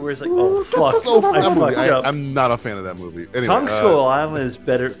movie, where it's like, "Oh fuck, So I that movie, fucked up." I'm not a fan of that movie. Anyway, Kong Skull Island is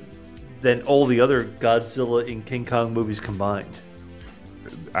better than all the other Godzilla and King Kong movies combined.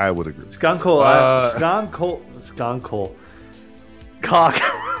 I would agree. Skonkol,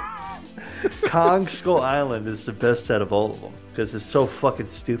 Kong Skull Island is the best out of all of them because it's so fucking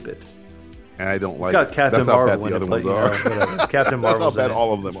stupid. And I don't It's like got it. Captain That's how Marvel bad in the it, other but, ones you know, are. whatever. Captain That's how Marvel's in bad it.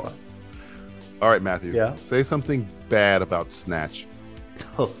 all of them are. All right, Matthew. Yeah? Say something bad about Snatch.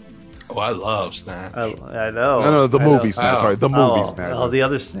 Oh, I love Snatch. I know. No, the I movie know. Snatch. Sorry, the movie Snatch. Oh, the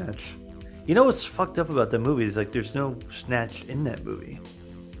other Snatch. You know what's fucked up about that movie is like there's no Snatch in that movie.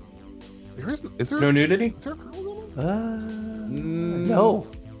 Is there no nudity? Is there a girl in No.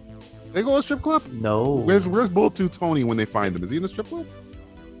 They go to a strip club? No. Where's Bullet 2 Tony when they find him? Is he in a strip club?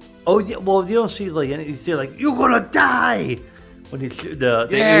 Oh yeah. Well, you don't see like any. You see like you're gonna die when he the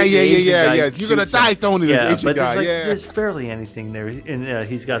Yeah. Asian guy You're gonna shoots die, him. Tony. The Yeah, Asian but guy. there's, like, Yeah. there's barely anything there, and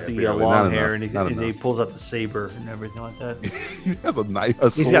he's got the barely. long Not hair, enough. and he pulls out the saber and everything like that. He has a knife. A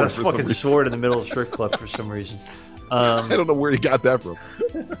He's sword got his for some fucking reason. sword in the middle of the strip club for some reason. I don't know where he got that from.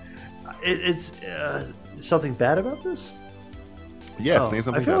 It's something bad about this. Yes, name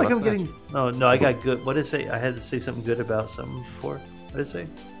something I feel bad like I'm about getting. No, I got good. What did I say? I had to say something good about something before. What did I say?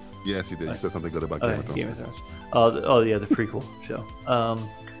 Yes, you did. You said something good about Okay, Game of Thrones. The prequel show.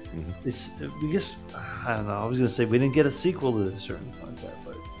 We just, I don't know. I was gonna say we didn't get a sequel to this or anything like that,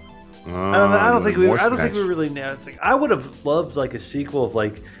 but I don't think we really know. I would have loved like a sequel of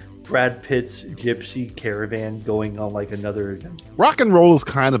like Brad Pitt's Gypsy Caravan going on like another. Rock and Roll is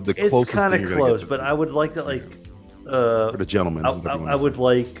kind of the closest. It's kind of close, but I would like that like for the gentleman. I would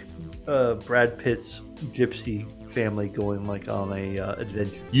like Brad Pitt's Gypsy family going like on a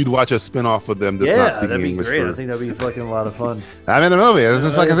adventure. You'd watch a spin-off of them that's not speaking that'd be English. Great. I think that'd be fucking a lot of fun. I'm in a movie. This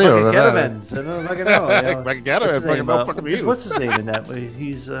is fucking caravans. I don't fucking know. What's his name in that?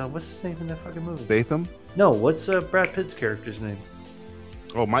 He's what's his name in that fucking movie? Statham? No, what's Brad Pitt's character's name?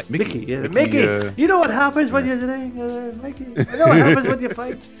 Oh, Mickey. Yeah, Mickey. You know what happens when you're Mickey? You know what happens when you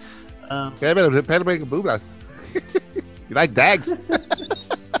fight? You like dags?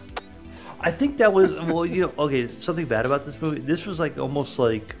 I think that was okay. Something bad about this movie. This was like almost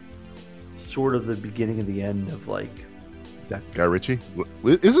like sort of the beginning and the end of like Guy Ritchie.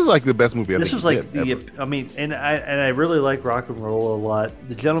 This is like the best movie. This was like I mean, and I really like Rock and Roll a lot.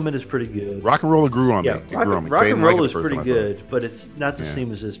 The Gentleman is pretty good. Rock and Roll grew on me. Rock and Roll is pretty good, but it's not the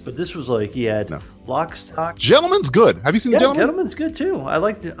same as this. But this was like he had Lock, Stock. Gentleman's good. Have you seen the Gentleman? Gentleman's good too. I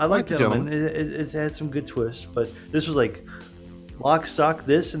like the Gentleman. It had some good twists, but this was like Lock, Stock,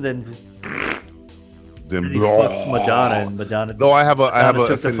 this, and then. Madonna. Though I have a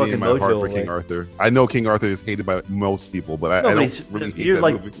affinity in my heart for King Arthur. I know King Arthur is hated by most people, but I don't really hate that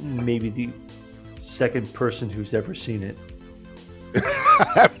like movie. Maybe the second person who's ever seen it.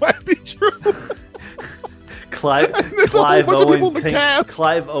 That might be true. Clive Owen.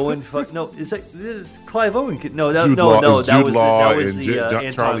 Clive Owen. No, is Clive Owen? No, that was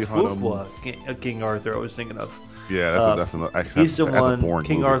Anton Fuqua, King Arthur. I was thinking of. Yeah, he's the one.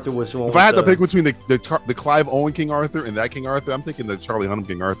 King Arthur was the one. If I had to pick between the Clive Owen King Arthur and that King Arthur, I'm thinking the Charlie Hunnam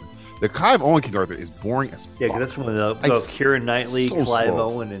King Arthur. The Clive Owen King Arthur is boring as fuck. Yeah, that's one of the Keira Knightley, so Clive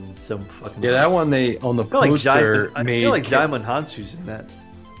Owen, and some fucking. Yeah, that one they on the poster I feel like Diamond Hansu's in that.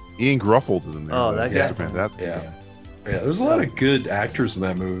 Ian Gruffold is in there. Oh, that guy. Fantastic. Yeah, there's a lot of good actors in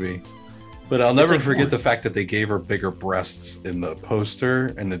that movie. But I'll never forget the fact that they gave her bigger breasts in the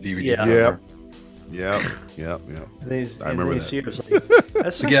poster and the DVD cover. Yeah. I remember that.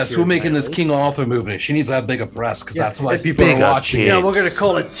 Like, so guess we're making this King Arthur movie. She needs to have bigger breasts because that's why people are watching. Yeah, we're gonna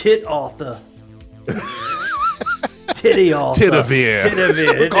call it Tit Arthur. Titty Arthur.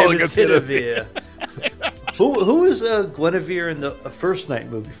 Titivere. We're calling it Titivere. Who is Guinevere in the First Night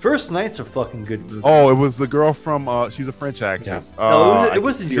movie? First Night's a fucking good movie. Oh, it was the girl from. She's a French actress. Yeah. No, it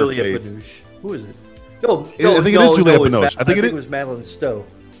wasn't Juliette Binoche. Who is it? I think it is Juliette Binoche. I think it was Madeline Stowe.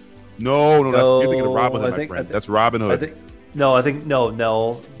 No, you're thinking of Robin Hood, my friend. That's Robin Hood. No.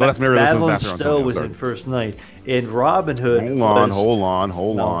 Well, that's Madeline Stowe was in First Night. In Robin Hood. Hold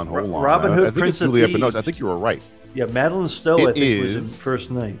on. Robin Hood, I think it's Juliette Binoche. I think you were right. Yeah, Madeline Stowe, I think, was in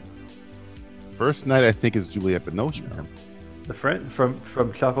First Night. First Night, I think, is Juliette Binoche, man. The friend from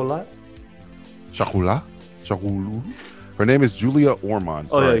Chocolat? Chocolat? Her name is Julia Ormond.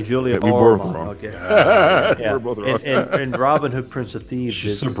 Oh, yeah, Julia Ormond. Okay. We're both wrong. And Robin Hood, Prince of Thieves.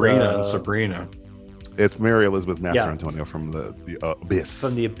 She's Sabrina. It's Mary Elizabeth Master Antonio from the Abyss.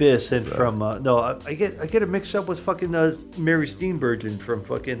 From the Abyss and from I get it mixed up with fucking Mary Steenburgen from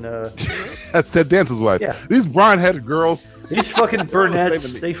fucking. That's Ted Danson's wife. Yeah. These brown-headed girls. These fucking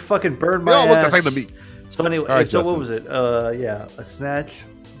burnettes. They fucking burn my ass. They all look the same to me. So anyway, right, so Justin. what was it? A Snatch.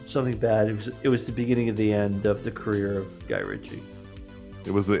 Something bad. It was the beginning of the end of the career of Guy Ritchie.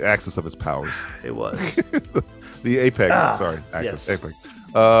 It was the axis of his powers. It was the apex. Axis. Yes. Apex.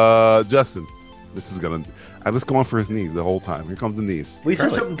 Justin, this is gonna. I'm just going for his knees the whole time. Here comes the knees. We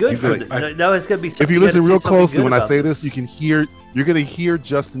said something good. Now it's gonna be. If you listen real closely when I say this, you can hear. You're gonna hear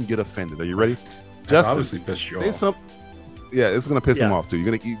Justin get offended. Are you ready? Justin, obviously pissed you off. Yeah, it's gonna piss him off too.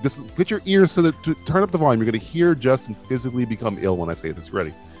 You're gonna just put your ears to turn up the volume. You're gonna hear Justin physically become ill when I say this.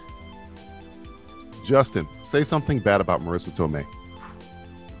 Ready? Justin, say something bad about Marissa Tomei.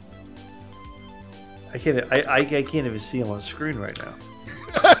 I can't even see him on screen right now.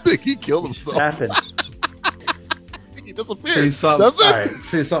 I think he killed himself. Happened. He disappeared.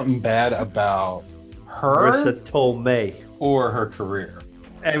 Say something bad about her, Marissa Tomei, or her career.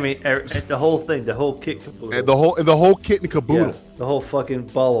 I mean, the whole thing, the whole kit caboodle, and the whole kit and caboodle, the whole fucking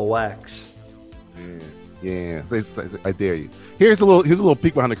ball of wax. Yeah. I dare you. Here's a little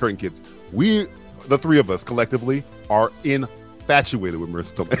peek behind the curtain, kids. We, the three of us collectively, are infatuated with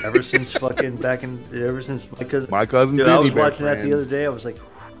Marissa Tomei. Ever since my cousin. Dude, I was watching that the other day. I was like,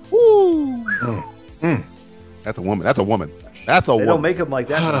 whoo. That's a woman. They don't make them like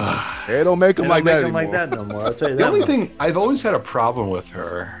that no more. They don't make them like that anymore. I'll tell you the only thing I've always had a problem with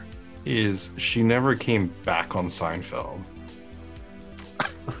her is she never came back on Seinfeld.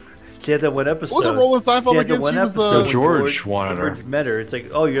 She had that one episode. What was her role in Seinfeld She had the again? one She was, episode where George wanted her. George met her. It's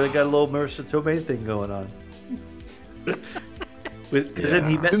like, oh, you got a little Marissa Tomei thing going on. Because then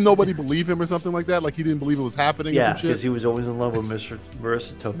he met. Didn't nobody believe him or something like that? Like he didn't believe it was happening or Yeah, some shit? because he was always in love with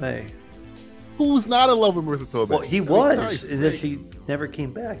Marissa Tomei. Who's not in love with Marissa Tomei? Well, he I mean, was, Christ's and then sake. she never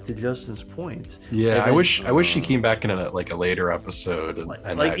came back. To Justin's point. Yeah, And I then- wish she came back in a later episode. And Like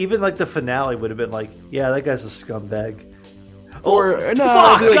that- even like the finale would have been like, yeah, that guy's a scumbag. or oh, no,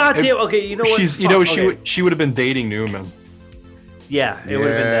 fuck, it'd be like, goddamn. Okay, you know what? She's Fuck, okay. she would have been dating Newman. Yeah, it would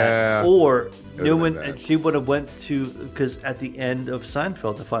have been that. Yeah. Or would've been Newman, that. and she would have went to, because at the end of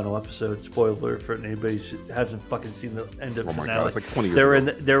Seinfeld, the final episode, spoiler for anybody who hasn't fucking seen the end of Oh the my finale. God, it's like 20 years they're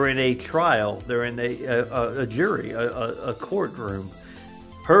ago. they're in a trial. They're in a jury, a courtroom.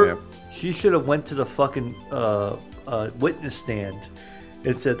 Her, she should have went to the fucking witness stand.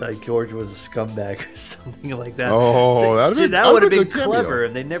 It said like George was a scumbag or something like that. Oh, that'd See, been- that that'd would have been a been good cameo. clever,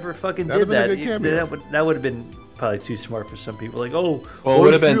 and they never fucking That'd did have that. been a good cameo. That would have been probably too smart for some people. Like, oh, Well, it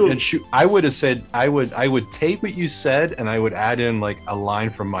would have been. shoot. And I would have said I would take what you said and I would add in like a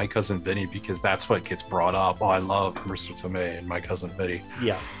line from My Cousin Vinny because that's what gets brought up. Oh, I love Marissa Tomei and My Cousin Vinny.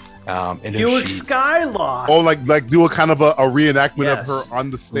 Yeah. And Buick if she, Skylark. Oh, like do a kind of a reenactment Yes. of her on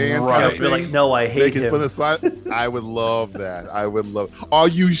the stand Right. kind of Be thing. like, no, I hate Making him. fun of side. I would love that. I would love. Are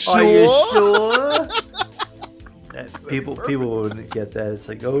you sure? Are you sure? People wouldn't get that. It's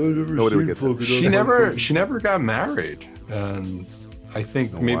like, oh, I've never Nobody would seen get that. fucking she never got married, and I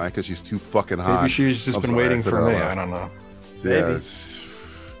think maybe Why? Because she's too fucking hot. maybe she's just I'm been sorry, waiting I said for it me. out loud. I don't know. Yeah.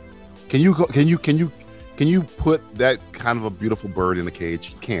 Can you put that kind of a beautiful bird in a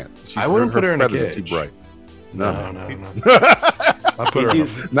cage? You can't. I wouldn't put her in a feathers are cage. too bright. No. I put her on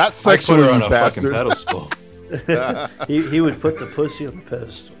Not I put sexually, her on you a bastard. fucking pedestal. he would put the pussy on the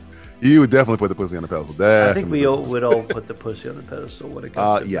pedestal. You would definitely put the pussy on the pedestal. I think we Definitely. would all put the pussy on the pedestal when it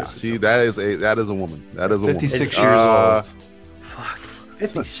comes to Yeah, pussy. that is a woman. That is a 56 woman. years old. Fuck.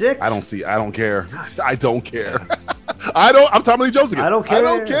 56? I don't care. I don't care. I'm Tommy Lee Jones again. I don't care. I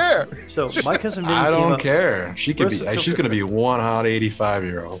don't care. So my cousin Vinny I came don't up- care. She could be. First- She's gonna be one hot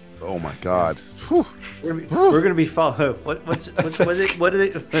 85-year-old. Oh my God. We're gonna be following. What are they?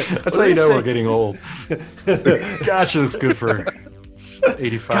 That's how you know we're getting old. God, she looks good for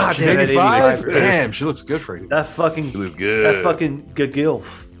 85. God She's damn it, 85. 85. Damn, she looks good for you. That fucking. She looks good. That fucking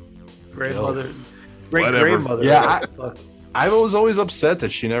gilf. Grandmother. Great Whatever. grandmother. Yeah, Fuck. I was always upset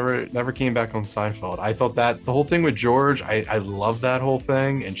that she never came back on Seinfeld. I thought that the whole thing with George, I love that whole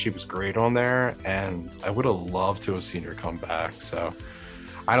thing, and she was great on there. And I would have loved to have seen her come back. So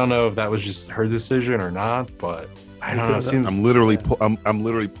I don't know if that was just her decision or not, but I don't know. It seems, I'm literally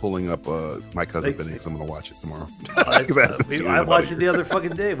pulling up My Cousin Vinny, so I'm gonna watch it tomorrow. 'Cause I haven't seen it in I about watched a it the year. other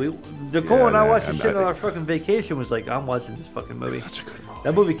fucking day. Nicole Yeah, and I nah, watched I'm the shit not- on our fucking vacation. Was like, I'm watching this fucking movie. Such a good movie.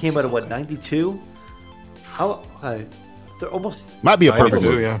 That movie came out of what, 92? How? They're almost. Might be a perfect 92,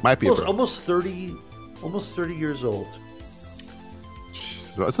 movie. yeah. Might be a perfect. Almost 30 years old.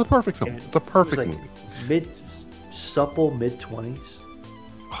 So it's a perfect film. It's a perfect movie. Supple mid 20s.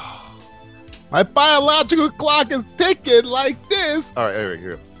 My biological clock is ticking like this. All right,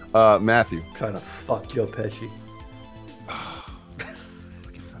 here. Matthew. Trying to fuck Joe Pesci.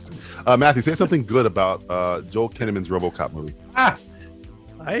 Matthew, say something good about Joel Kinnaman's RoboCop movie. I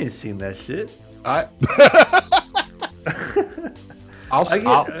ain't seen that shit. I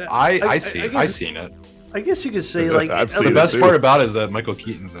seen it. I guess you could say like I've seen The it best too. part about it is that Michael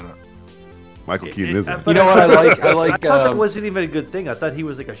Keaton's in it. Michael Keaton is it? You know what I like? I like. I thought that wasn't even a good thing. I thought he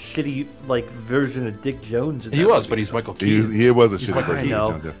was like a shitty like version of Dick Jones. in He that was, movie. but he's Michael Keaton. He was a shitty Michael version. I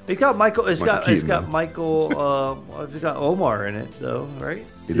know. Keaton, It's got Michael. It's Michael got it's Keaton, got man. Michael. It's got Omar in it though, right?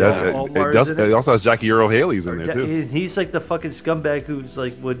 It does. Omar It does. is in It also has Jackie Earl Haley's in there too. He's like the fucking scumbag who's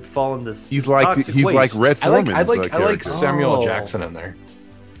like would fall in this. He's like toxic he's like waste. Red I like. Foreman's I like character. Samuel Oh. Jackson in there.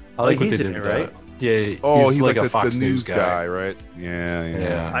 I Oh, like what he's they in did it, with right? that. Yeah. Oh, he's like a the Fox news News guy. right?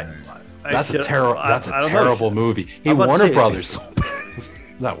 Yeah. That's a should- terrible. I- That's a I don't know. terrible movie. Hey, I'm about to Warner say- Brothers.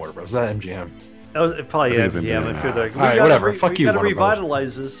 Not Warner Brothers. That MGM. That was probably I think it's MGM. I'm MGM. sure they're like, All right, whatever. Fuck you, We gotta Warner Brothers.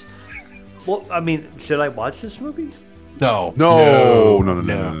 revitalize this. Well, I mean, should I watch this movie? No. No.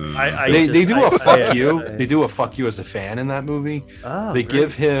 They do a fuck you. I- They do a fuck you as a fan in that movie. Ah, They great.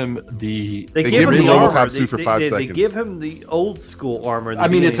 give him the. They give give him him the the armor. RoboCop suit for 5 They seconds. give him the old school armor. at the I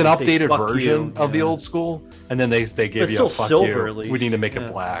mean, it's an beginning. They say, updated "Fuck version you." of the Yeah. old school, and then they give it's you still a fuck silver, you. at least. We need to make Yeah.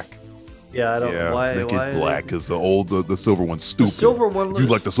 it black. Yeah, I don't know why. Make why it black because the silver one's stupid. silver one If you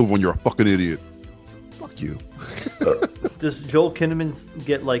looks- like the silver one, you're a fucking idiot. Fuck you. does Joel Kinnaman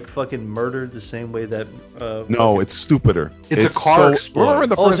get like fucking murdered the same way that? No, it's stupider. It's a car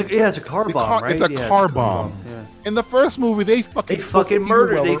explosion. It's a car bomb, right? It's a car bomb. Yeah. In the first movie, they fucking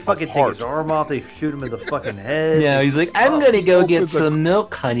murder. They fucking take his arm off. They shoot him in the fucking head. Yeah, he's like, I'm gonna go get some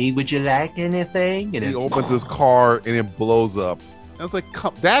milk, honey. Would you like anything? And he opens his car and it blows up. I was like,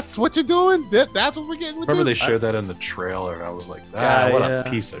 that's what you're doing? That's what we're getting with Remember this? they showed that in the trailer, and I was like, what a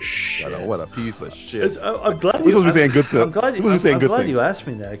piece of shit. What a piece of shit. I'm glad you. I'm glad you asked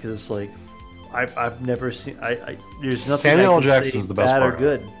me that because it's like I've never seen. There's nothing. Samuel L. Jackson's the best bad part. or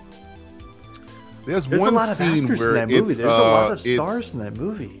good. There's a one lot of scene actors where in that movie. it's There's a lot of stars in that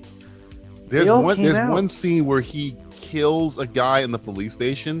movie. There's one scene where he kills a guy in the police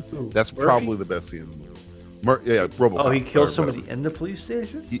station. That's probably the best scene in the movie. RoboCop. Oh, he kills somebody in the police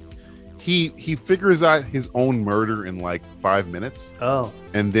station? He figures out his own murder in like 5 minutes. Oh.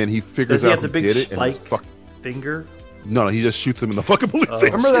 And then he figures out who did it and his finger? No, he just shoots him in the fucking police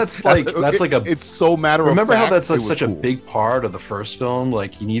station. Remember that's like it's so matter of fact. Remember how that's like such a big part of the first film?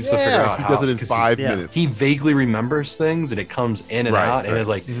 Like he needs to figure out how he does it in 5 minutes. He vaguely remembers things and it comes in and out and it's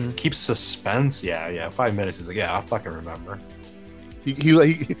like keeps suspense. Yeah. 5 minutes. He's like, yeah, I fucking remember. He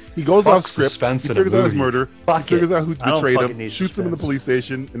goes off script. He figures out his murder. He figures out who betrayed him. Shoots him in the police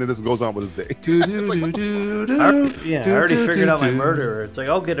station, and then just goes on with his day. I already figured out my murderer. It's like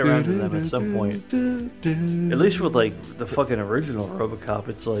I'll get around to them at some point. At least with like the fucking original RoboCop,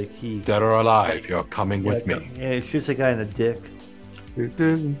 it's like he dead or alive. You're coming with me. Yeah, he shoots a guy in the dick.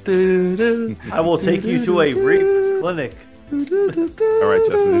 I will take you to a rape clinic. All right,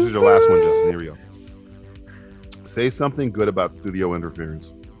 Justin. This is your last one, Justin. Here we go. Say something good about studio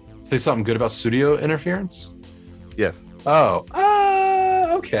interference. Say something good about studio interference? Yes. Oh,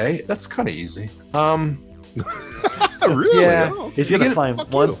 okay. That's kind of easy. Really? Yeah. He's gonna find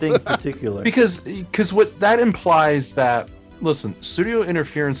one thing particular. Because what that implies that listen, studio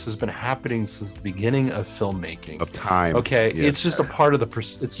interference has been happening since the beginning of filmmaking. Of time. Okay, yes. It's just a part of the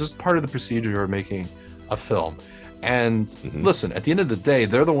procedure of making a film. And listen, at the end of the day,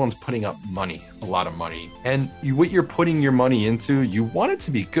 they're the ones putting up money, a lot of money. And what you're putting your money into, you want it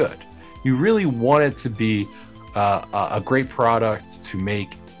to be good. You really want it to be a great product to make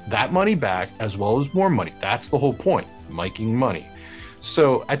that money back as well as more money. That's the whole point, making money.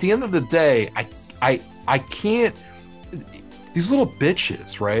 So at the end of the day, I can't. These little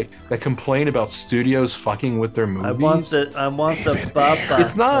bitches, right, that complain about studios fucking with their movies. I want the Baba.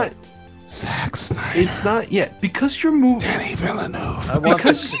 It's not. Zack Snyder. It's not yet because you're moving. Danny Villeneuve.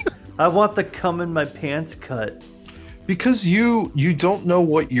 I want the cum in my pants cut. Because you don't know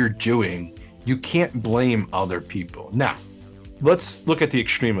what you're doing, you can't blame other people. Now, let's look at the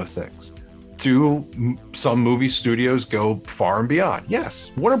extreme of things. Do some movie studios go far and beyond?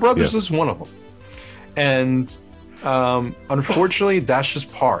 Yes. Warner Brothers is one of them. And unfortunately, that's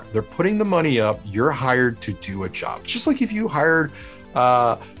just part. They're putting the money up. You're hired to do a job. Just like if you hired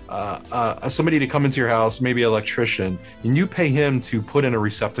somebody to come into your house, maybe an electrician, and you pay him to put in a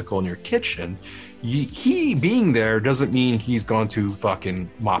receptacle in your kitchen, he being there doesn't mean he's going to fucking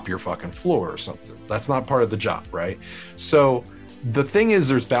mop your fucking floor or something. That's not part of the job, right? So the thing is,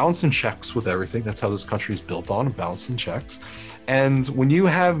 there's balance and checks with everything. That's how this country is built on, balance and checks. And when you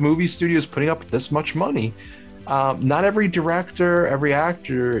have movie studios putting up this much money, not every director, every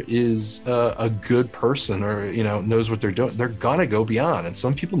actor is a good person or, knows what they're doing. They're gonna go beyond. And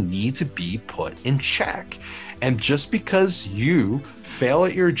some people need to be put in check. And just because you fail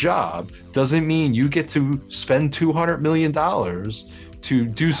at your job doesn't mean you get to spend $200 million to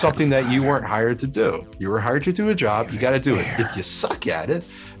do something that you weren't hired to do. You were hired to do a job. You got to do it. If you suck at it,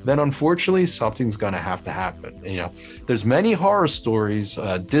 then unfortunately something's going to have to happen. There's many horror stories.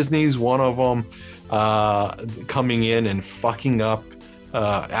 Disney's one of them. Coming in and fucking up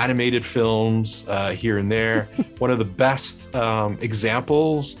animated films here and there. One of the best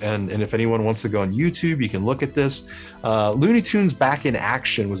examples, and if anyone wants to go on YouTube, you can look at this. Looney Tunes Back in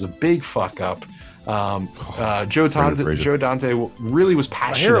Action was a big fuck up. Joe Dante really was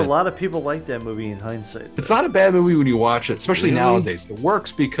passionate. I hear a lot of people like that movie in hindsight. It's not a bad movie when you watch it, especially nowadays. It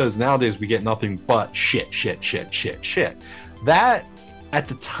works because nowadays we get nothing but shit. That, at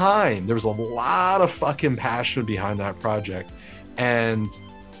the time, there was a lot of fucking passion behind that project. And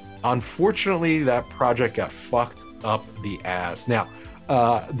unfortunately, that project got fucked up the ass. Now,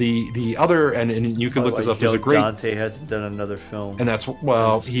 the other, and you can look this up, there's a great... Dante hasn't done another film. And that's,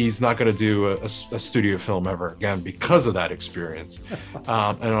 he's not going to do a studio film ever again because of that experience.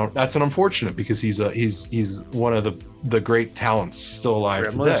 And that's an unfortunate because he's one of the great talents still alive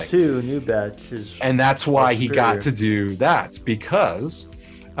today. Gremlins 2, New Batch is... And that's why he got to do that, because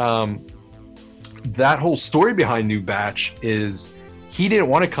that whole story behind New Batch is he didn't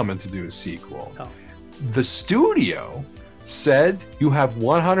want to come in to do a sequel. No. The studio said you have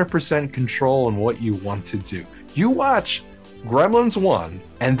 100% control on what you want to do. You watch Gremlins 1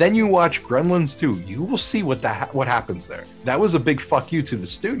 and then you watch Gremlins 2, you will see what happens there. That was a big fuck you to the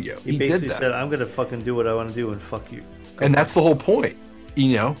studio. He basically said, I'm gonna fucking do what I want to do and fuck you. And that's the whole point.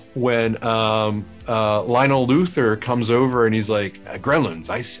 You know, when Lionel Luthor comes over and he's like, Gremlins,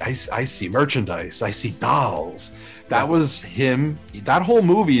 I see merchandise, I see dolls. That was him. That whole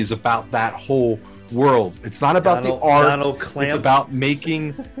movie is about that whole world. It's not about the art. It's about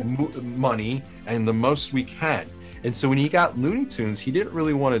making money and the most we can. And so when he got Looney Tunes, he didn't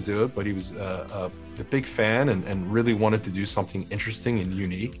really want to do it, but he was a big fan and really wanted to do something interesting and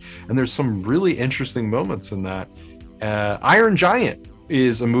unique. And there's some really interesting moments in that. Iron Giant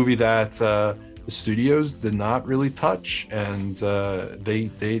is a movie that the studios did not really touch, and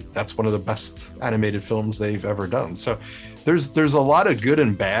that's one of the best animated films they've ever done. So there's a lot of good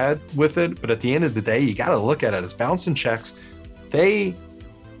and bad with it, but at the end of the day, you got to look at it as bouncing checks. They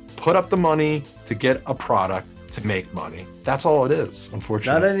put up the money to get a product to make money. That's all it is,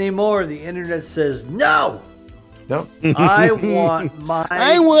 unfortunately. Not anymore. The internet says no. No. I want my.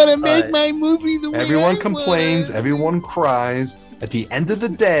 I want to make my movie the way everyone I complains. want. Everyone cries. At the end of the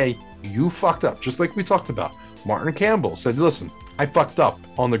day, you fucked up. Just like we talked about. Martin Campbell said, "Listen, I fucked up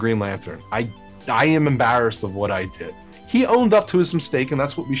on the Green Lantern. I am embarrassed of what I did." He owned up to his mistake, and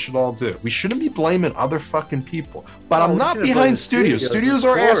that's what we should all do. We shouldn't be blaming other fucking people. But I'm not behind studios. Studios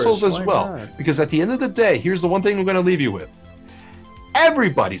are assholes as well. Because at the end of the day, here's the one thing we're going to leave you with.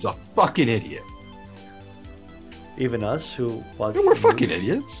 Everybody's a fucking idiot. Even us who watch. We're fucking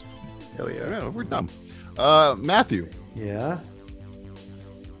idiots. Oh yeah. Yeah, we're dumb. Matthew. Yeah.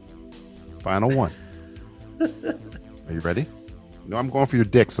 Final one. Are you ready? No, I'm going for your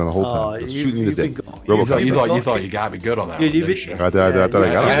dicks on the whole time. Just shooting you in the dick. You thought you got me good on that one. I thought I got it.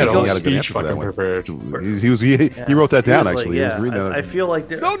 I had a whole good speech answer for that fucking one. prepared. He wrote that down, actually. He was reading that. I feel like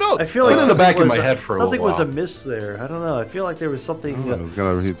there. No, I feel like in the back of my head for a something little while. was amiss there. I don't know. I feel like there was something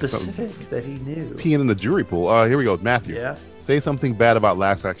specific that he knew. Peeing in the jury pool. Here we go, Matthew. Yeah. Say something bad about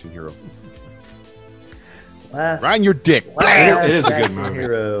Last Action Hero. Ryan, your dick. It is a good movie.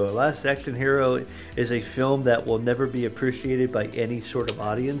 Last Action Hero is a film that will never be appreciated by any sort of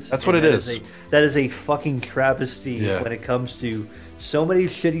audience. That's what it is. That is a fucking travesty when it comes to so many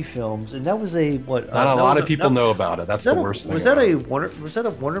shitty films. And that was a what? Not a lot of people know about it. That's the worst thing. Was that a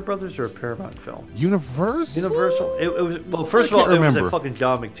Warner Brothers or a Paramount film? Universal. It was. Well, first of all, it was a fucking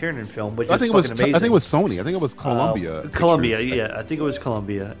John McTiernan film, which I think is fucking amazing. I think it was Sony. I think it was Columbia. Columbia, yeah. I think it was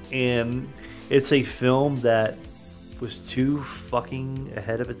Columbia, and it's a film that was too fucking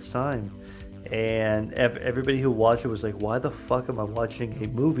ahead of its time. And everybody who watched it was like, why the fuck am I watching a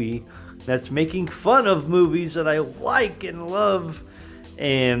movie that's making fun of movies that I like and love?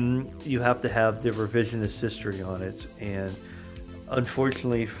 And you have to have the revisionist history on it. And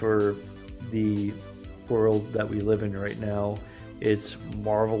unfortunately for the world that we live in right now, it's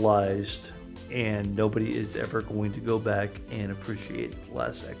Marvelized, and nobody is ever going to go back and appreciate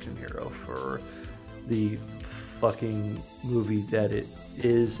Last Action Hero for the fucking movie that it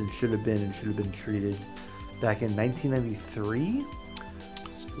is and should have been treated back in 1993.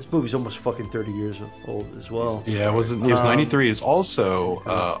 This movie's almost fucking 30 years old as well. Yeah, it was 93. It's also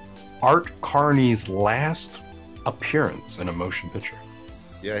Art Carney's last appearance in a motion picture.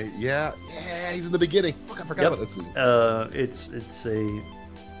 Yeah, he's in the beginning. Fuck, I forgot about this scene. It's a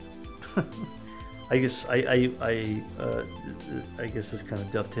I guess this kind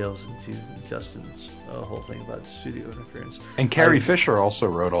of dovetails into Justin's whole thing about studio interference. And Carrie Fisher also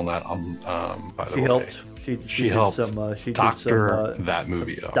wrote on that. By the way, helped. She helped doctor that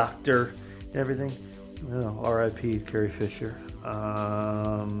movie up. Doctor and everything. Oh, R.I.P. Carrie Fisher.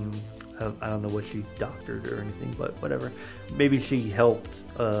 I don't know what she doctored or anything, but whatever. Maybe she helped.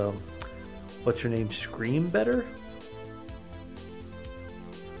 What's her name? Scream better.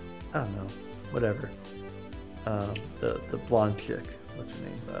 I don't know. Whatever. The blonde chick. What's her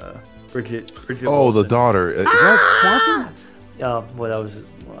name? Bridget. Oh, Wilson. the daughter. Is that Swanson? Well, that was.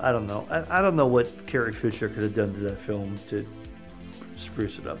 I don't know. I don't know what Carrie Fisher could have done to that film to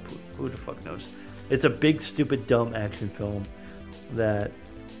spruce it up. Who the fuck knows? It's a big, stupid, dumb action film that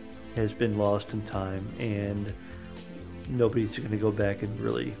has been lost in time, and nobody's going to go back and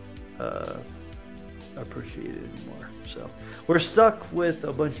really appreciate it anymore. So we're stuck with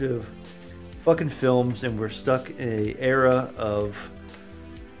a bunch of fucking films, and we're stuck in an era of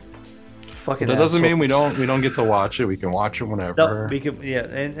fucking. That doesn't mean assholes. we don't get to watch it. We can watch it whenever. No, we can. Yeah,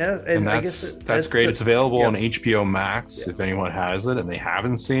 and I guess that's great. It's available yeah. on HBO Max. If anyone has it and they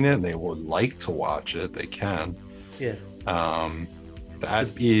haven't seen it and they would like to watch it, they can. Yeah.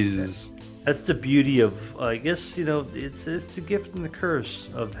 That's the beauty of, I guess, it's the gift and the curse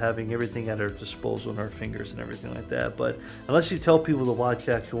of having everything at our disposal in our fingers and everything like that. But unless you tell people to watch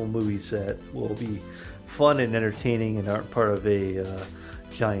actual movies that will be fun and entertaining and aren't part of a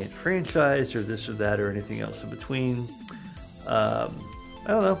giant franchise or this or that or anything else in between, I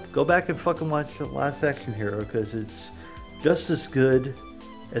don't know. Go back and fucking watch Last Action Hero, because it's just as good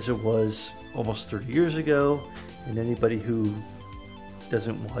as it was almost 30 years ago. And anybody who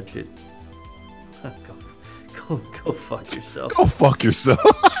doesn't watch it, go fuck yourself. Go fuck yourself.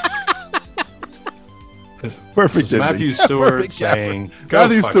 Perfect. Matthew Stewart saying, "Go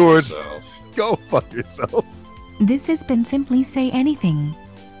Matthew fuck Stewart, yourself. Go fuck yourself." This has been Simply Say Anything.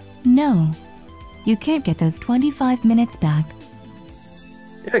 No, you can't get those 25 minutes back.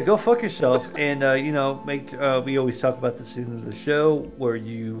 Yeah, go fuck yourself. And we always talk about this in the show, where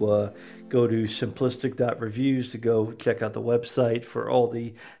you go to simplistic.reviews to go check out the website for all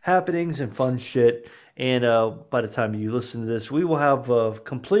the happenings and fun shit. And by the time you listen to this, we will have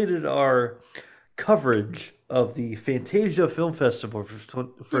completed our coverage of the Fantasia Film Festival for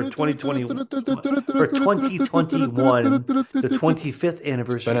 2020, for 2021, the 25th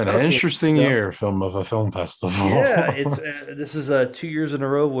anniversary. It's been an interesting year of a film festival. Yeah, this is 2 years in a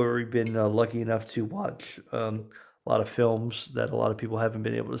row where we've been lucky enough to watch a lot of films that a lot of people haven't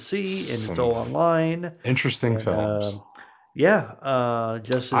been able to see, and it's all online. Interesting films.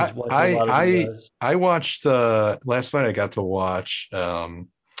 Just as what a lot of you guys. I watched last night. I got to watch a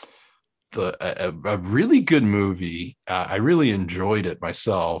really good movie. I really enjoyed it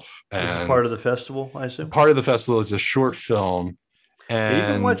myself. And this is part of the festival, I assume. Part of the festival is a short film. And you've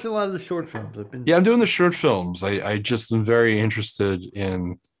been watching a lot of the short films. Yeah, I'm doing the short films. I just am very interested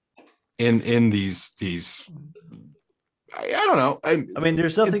in these. I don't know. I mean,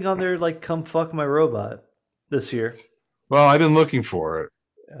 there's nothing on there like "Come Fuck My Robot" this year. Well, I've been looking for it.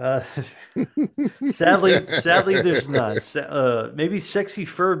 Sadly, there's not. Maybe "Sexy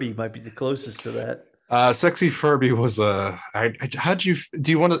Furby" might be the closest to that. Sexy Furby was how did you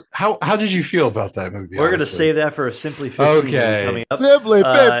feel about that movie? We're gonna save that for a Simply 15 coming up. Simply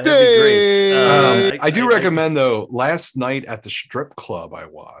 15. I do recommend though. Last night at the strip club, I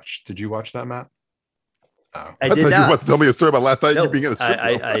watched. Did you watch that, Matt? Oh. I thought you were about to tell me a story about last night you being in a strip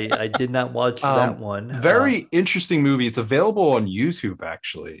club. I did not watch that one. Very interesting movie. It's available on YouTube,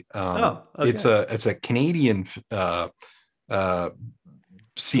 actually. Okay. It's a Canadian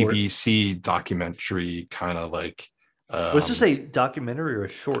CBC documentary, kind of like. Was this a documentary or a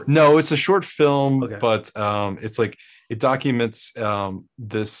short? No, it's a short film, but it's like it documents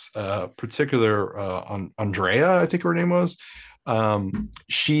this particular Andrea, I think her name was.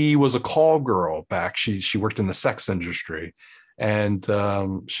 She was a call girl back. She worked in the sex industry, and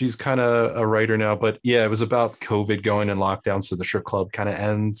she's kind of a writer now. But yeah, it was about COVID going in lockdown, so the strip club kind of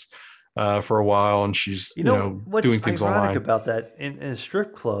ends for a while, and she's what's doing things ironic online. About that, in a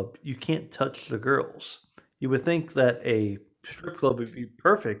strip club, you can't touch the girls. You would think that a strip club would be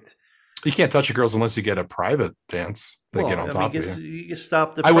perfect. You can't touch the girls unless you get a private dance. They get on top of you. You can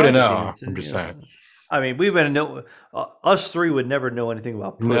stop the. I wouldn't know. Dance I'm just saying. I mean, we would know. Us three would never know anything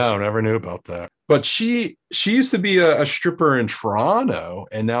about pussy. No, never knew about that. But she used to be a stripper in Toronto,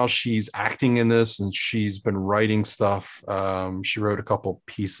 and now she's acting in this, and she's been writing stuff. She wrote a couple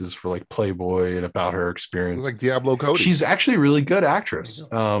pieces for like Playboy and about her experience. Like Diablo Cody. She's actually a really good actress.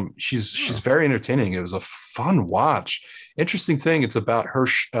 She's very entertaining. It was a fun watch. Interesting thing. It's about her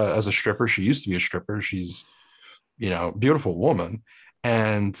as a stripper. She used to be a stripper. She's, beautiful woman,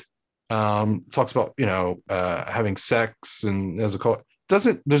 and talks about having sex and as a call.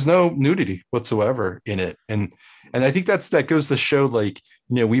 There's no nudity whatsoever in it, and I think that goes to show, like,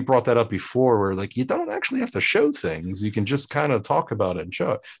 we brought that up before, where like you don't actually have to show things. You can just kind of talk about it and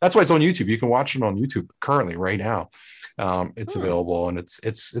show it. That's why it's on YouTube. You can watch it on YouTube currently right now. It's available, and it's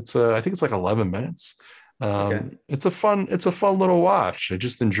I think it's like 11 minutes. It's a fun little watch. I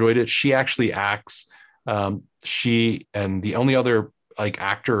just enjoyed it. She actually acts. She and the only other like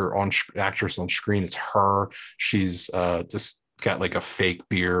actress on screen, it's her. She's just got like a fake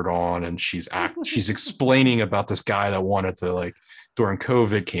beard on, and she's explaining about this guy that wanted to, like, during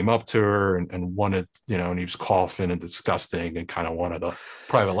COVID, came up to her and wanted, and he was coughing and disgusting and kind of wanted a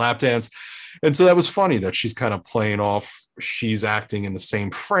private lap dance. And so that was funny that she's kind of playing off. She's acting in the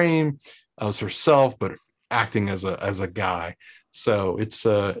same frame as herself, but acting as a guy. So it's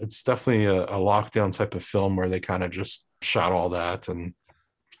definitely a lockdown type of film where they kind of just shot all that, and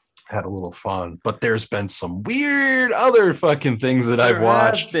had a little fun. But there's been some weird other fucking things that I've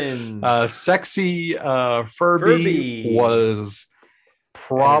watched. Sexy Furby was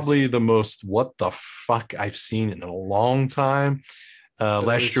probably the most what the fuck I've seen in a long time.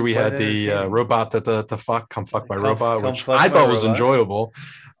 Last year we had the robot that the fuck come fuck my robot, which I thought was enjoyable.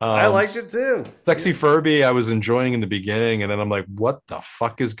 I liked it too. Sexy Furby, I was enjoying in the beginning, and then I'm like, what the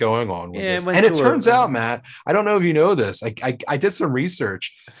fuck is going on with this? And it turns out, Matt, I don't know if you know this. I did some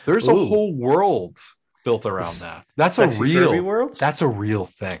research. There's a whole world built around that. That's a real Furby world? That's a real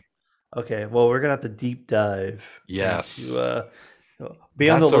thing. Okay, well, we're gonna have to deep dive. Yes. Be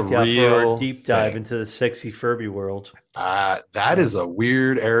on the lookout for our deep dive into the Sexy Furby world. That is a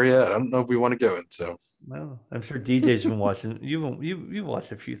weird area. I don't know if we want to go into. No, I'm sure DJ's been watching. You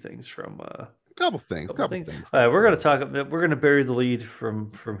watched a few things from a couple things. All right, we're gonna talk. We're gonna bury the lead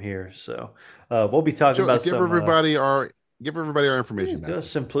from here. So we'll be talking about give everybody our information.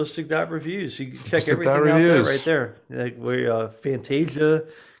 Simplistic.reviews. You can check everything out there right there. Like we Fantasia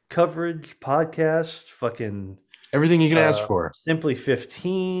coverage, podcast, fucking everything you can ask for. Simply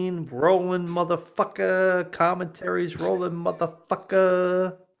 15, rolling motherfucker, commentaries, rolling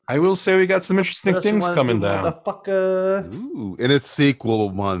motherfucker. I will say we got some interesting things coming down. Ooh, and it's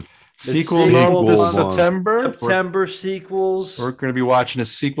sequel month. Sequel month this September. September sequels. We're going to be watching a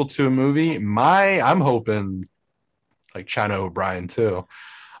sequel to a movie. I'm hoping like China O'Brien too.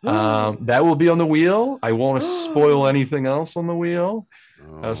 That will be on the wheel. I won't spoil anything else on the wheel.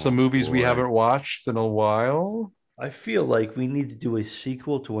 Some movies we haven't watched in a while. I feel like we need to do a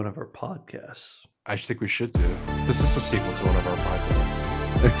sequel to one of our podcasts. I think we should do. This is a sequel to one of our podcasts.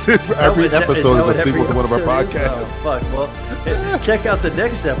 Every episode is a sequel to one of our podcasts. Fuck. Well, check out the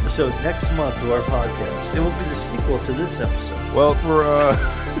next episode next month to our podcast. It will be the sequel to this episode. Well, for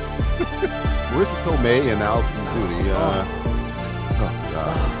Marissa Tomei and Allison Judy,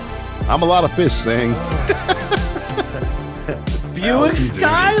 I'm a lot of fish saying Buick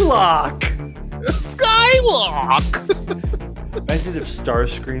Skylark. Skylark. Imagine if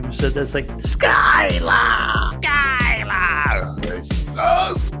Starscream said that's like Skylark. Skylark.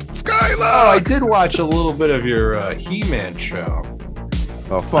 Oh, I did watch a little bit of your He-Man show.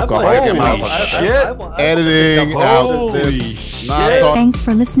 Oh, fuck off. I get my shit. Editing out this. Thanks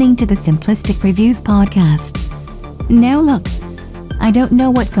for listening to the Simplistic Reviews podcast. Now look, I don't know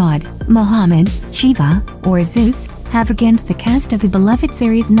what God, Muhammad, Shiva, or Zeus have against the cast of the beloved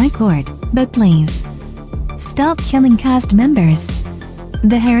series Night Court, but please, stop killing cast members.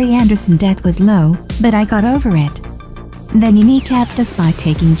 The Harry Anderson death was low, but I got over it. Then you kneecapped us by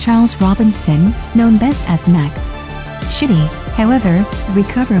taking Charles Robinson, known best as Mac. Shitty, however,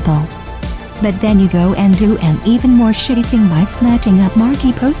 recoverable. But then you go and do an even more shitty thing by snatching up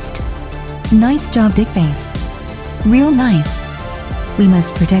Marky Post. Nice job, Dickface. Real nice. We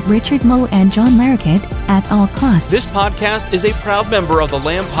must protect Richard Mole and John Larroquette at all costs. This podcast is a proud member of the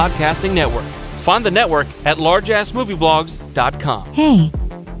Lamb Podcasting Network. Find the network at largeassmovieblogs.com. Hey,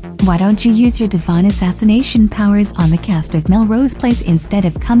 why don't you use your divine assassination powers on the cast of Melrose Place instead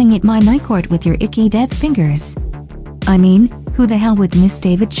of coming at my Night Court with your icky death fingers? I mean, who the hell would miss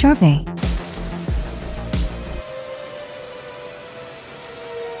David Charvet?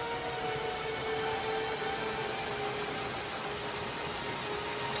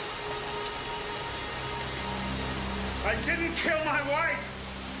 I didn't kill my wife.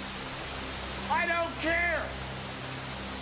 I don't care.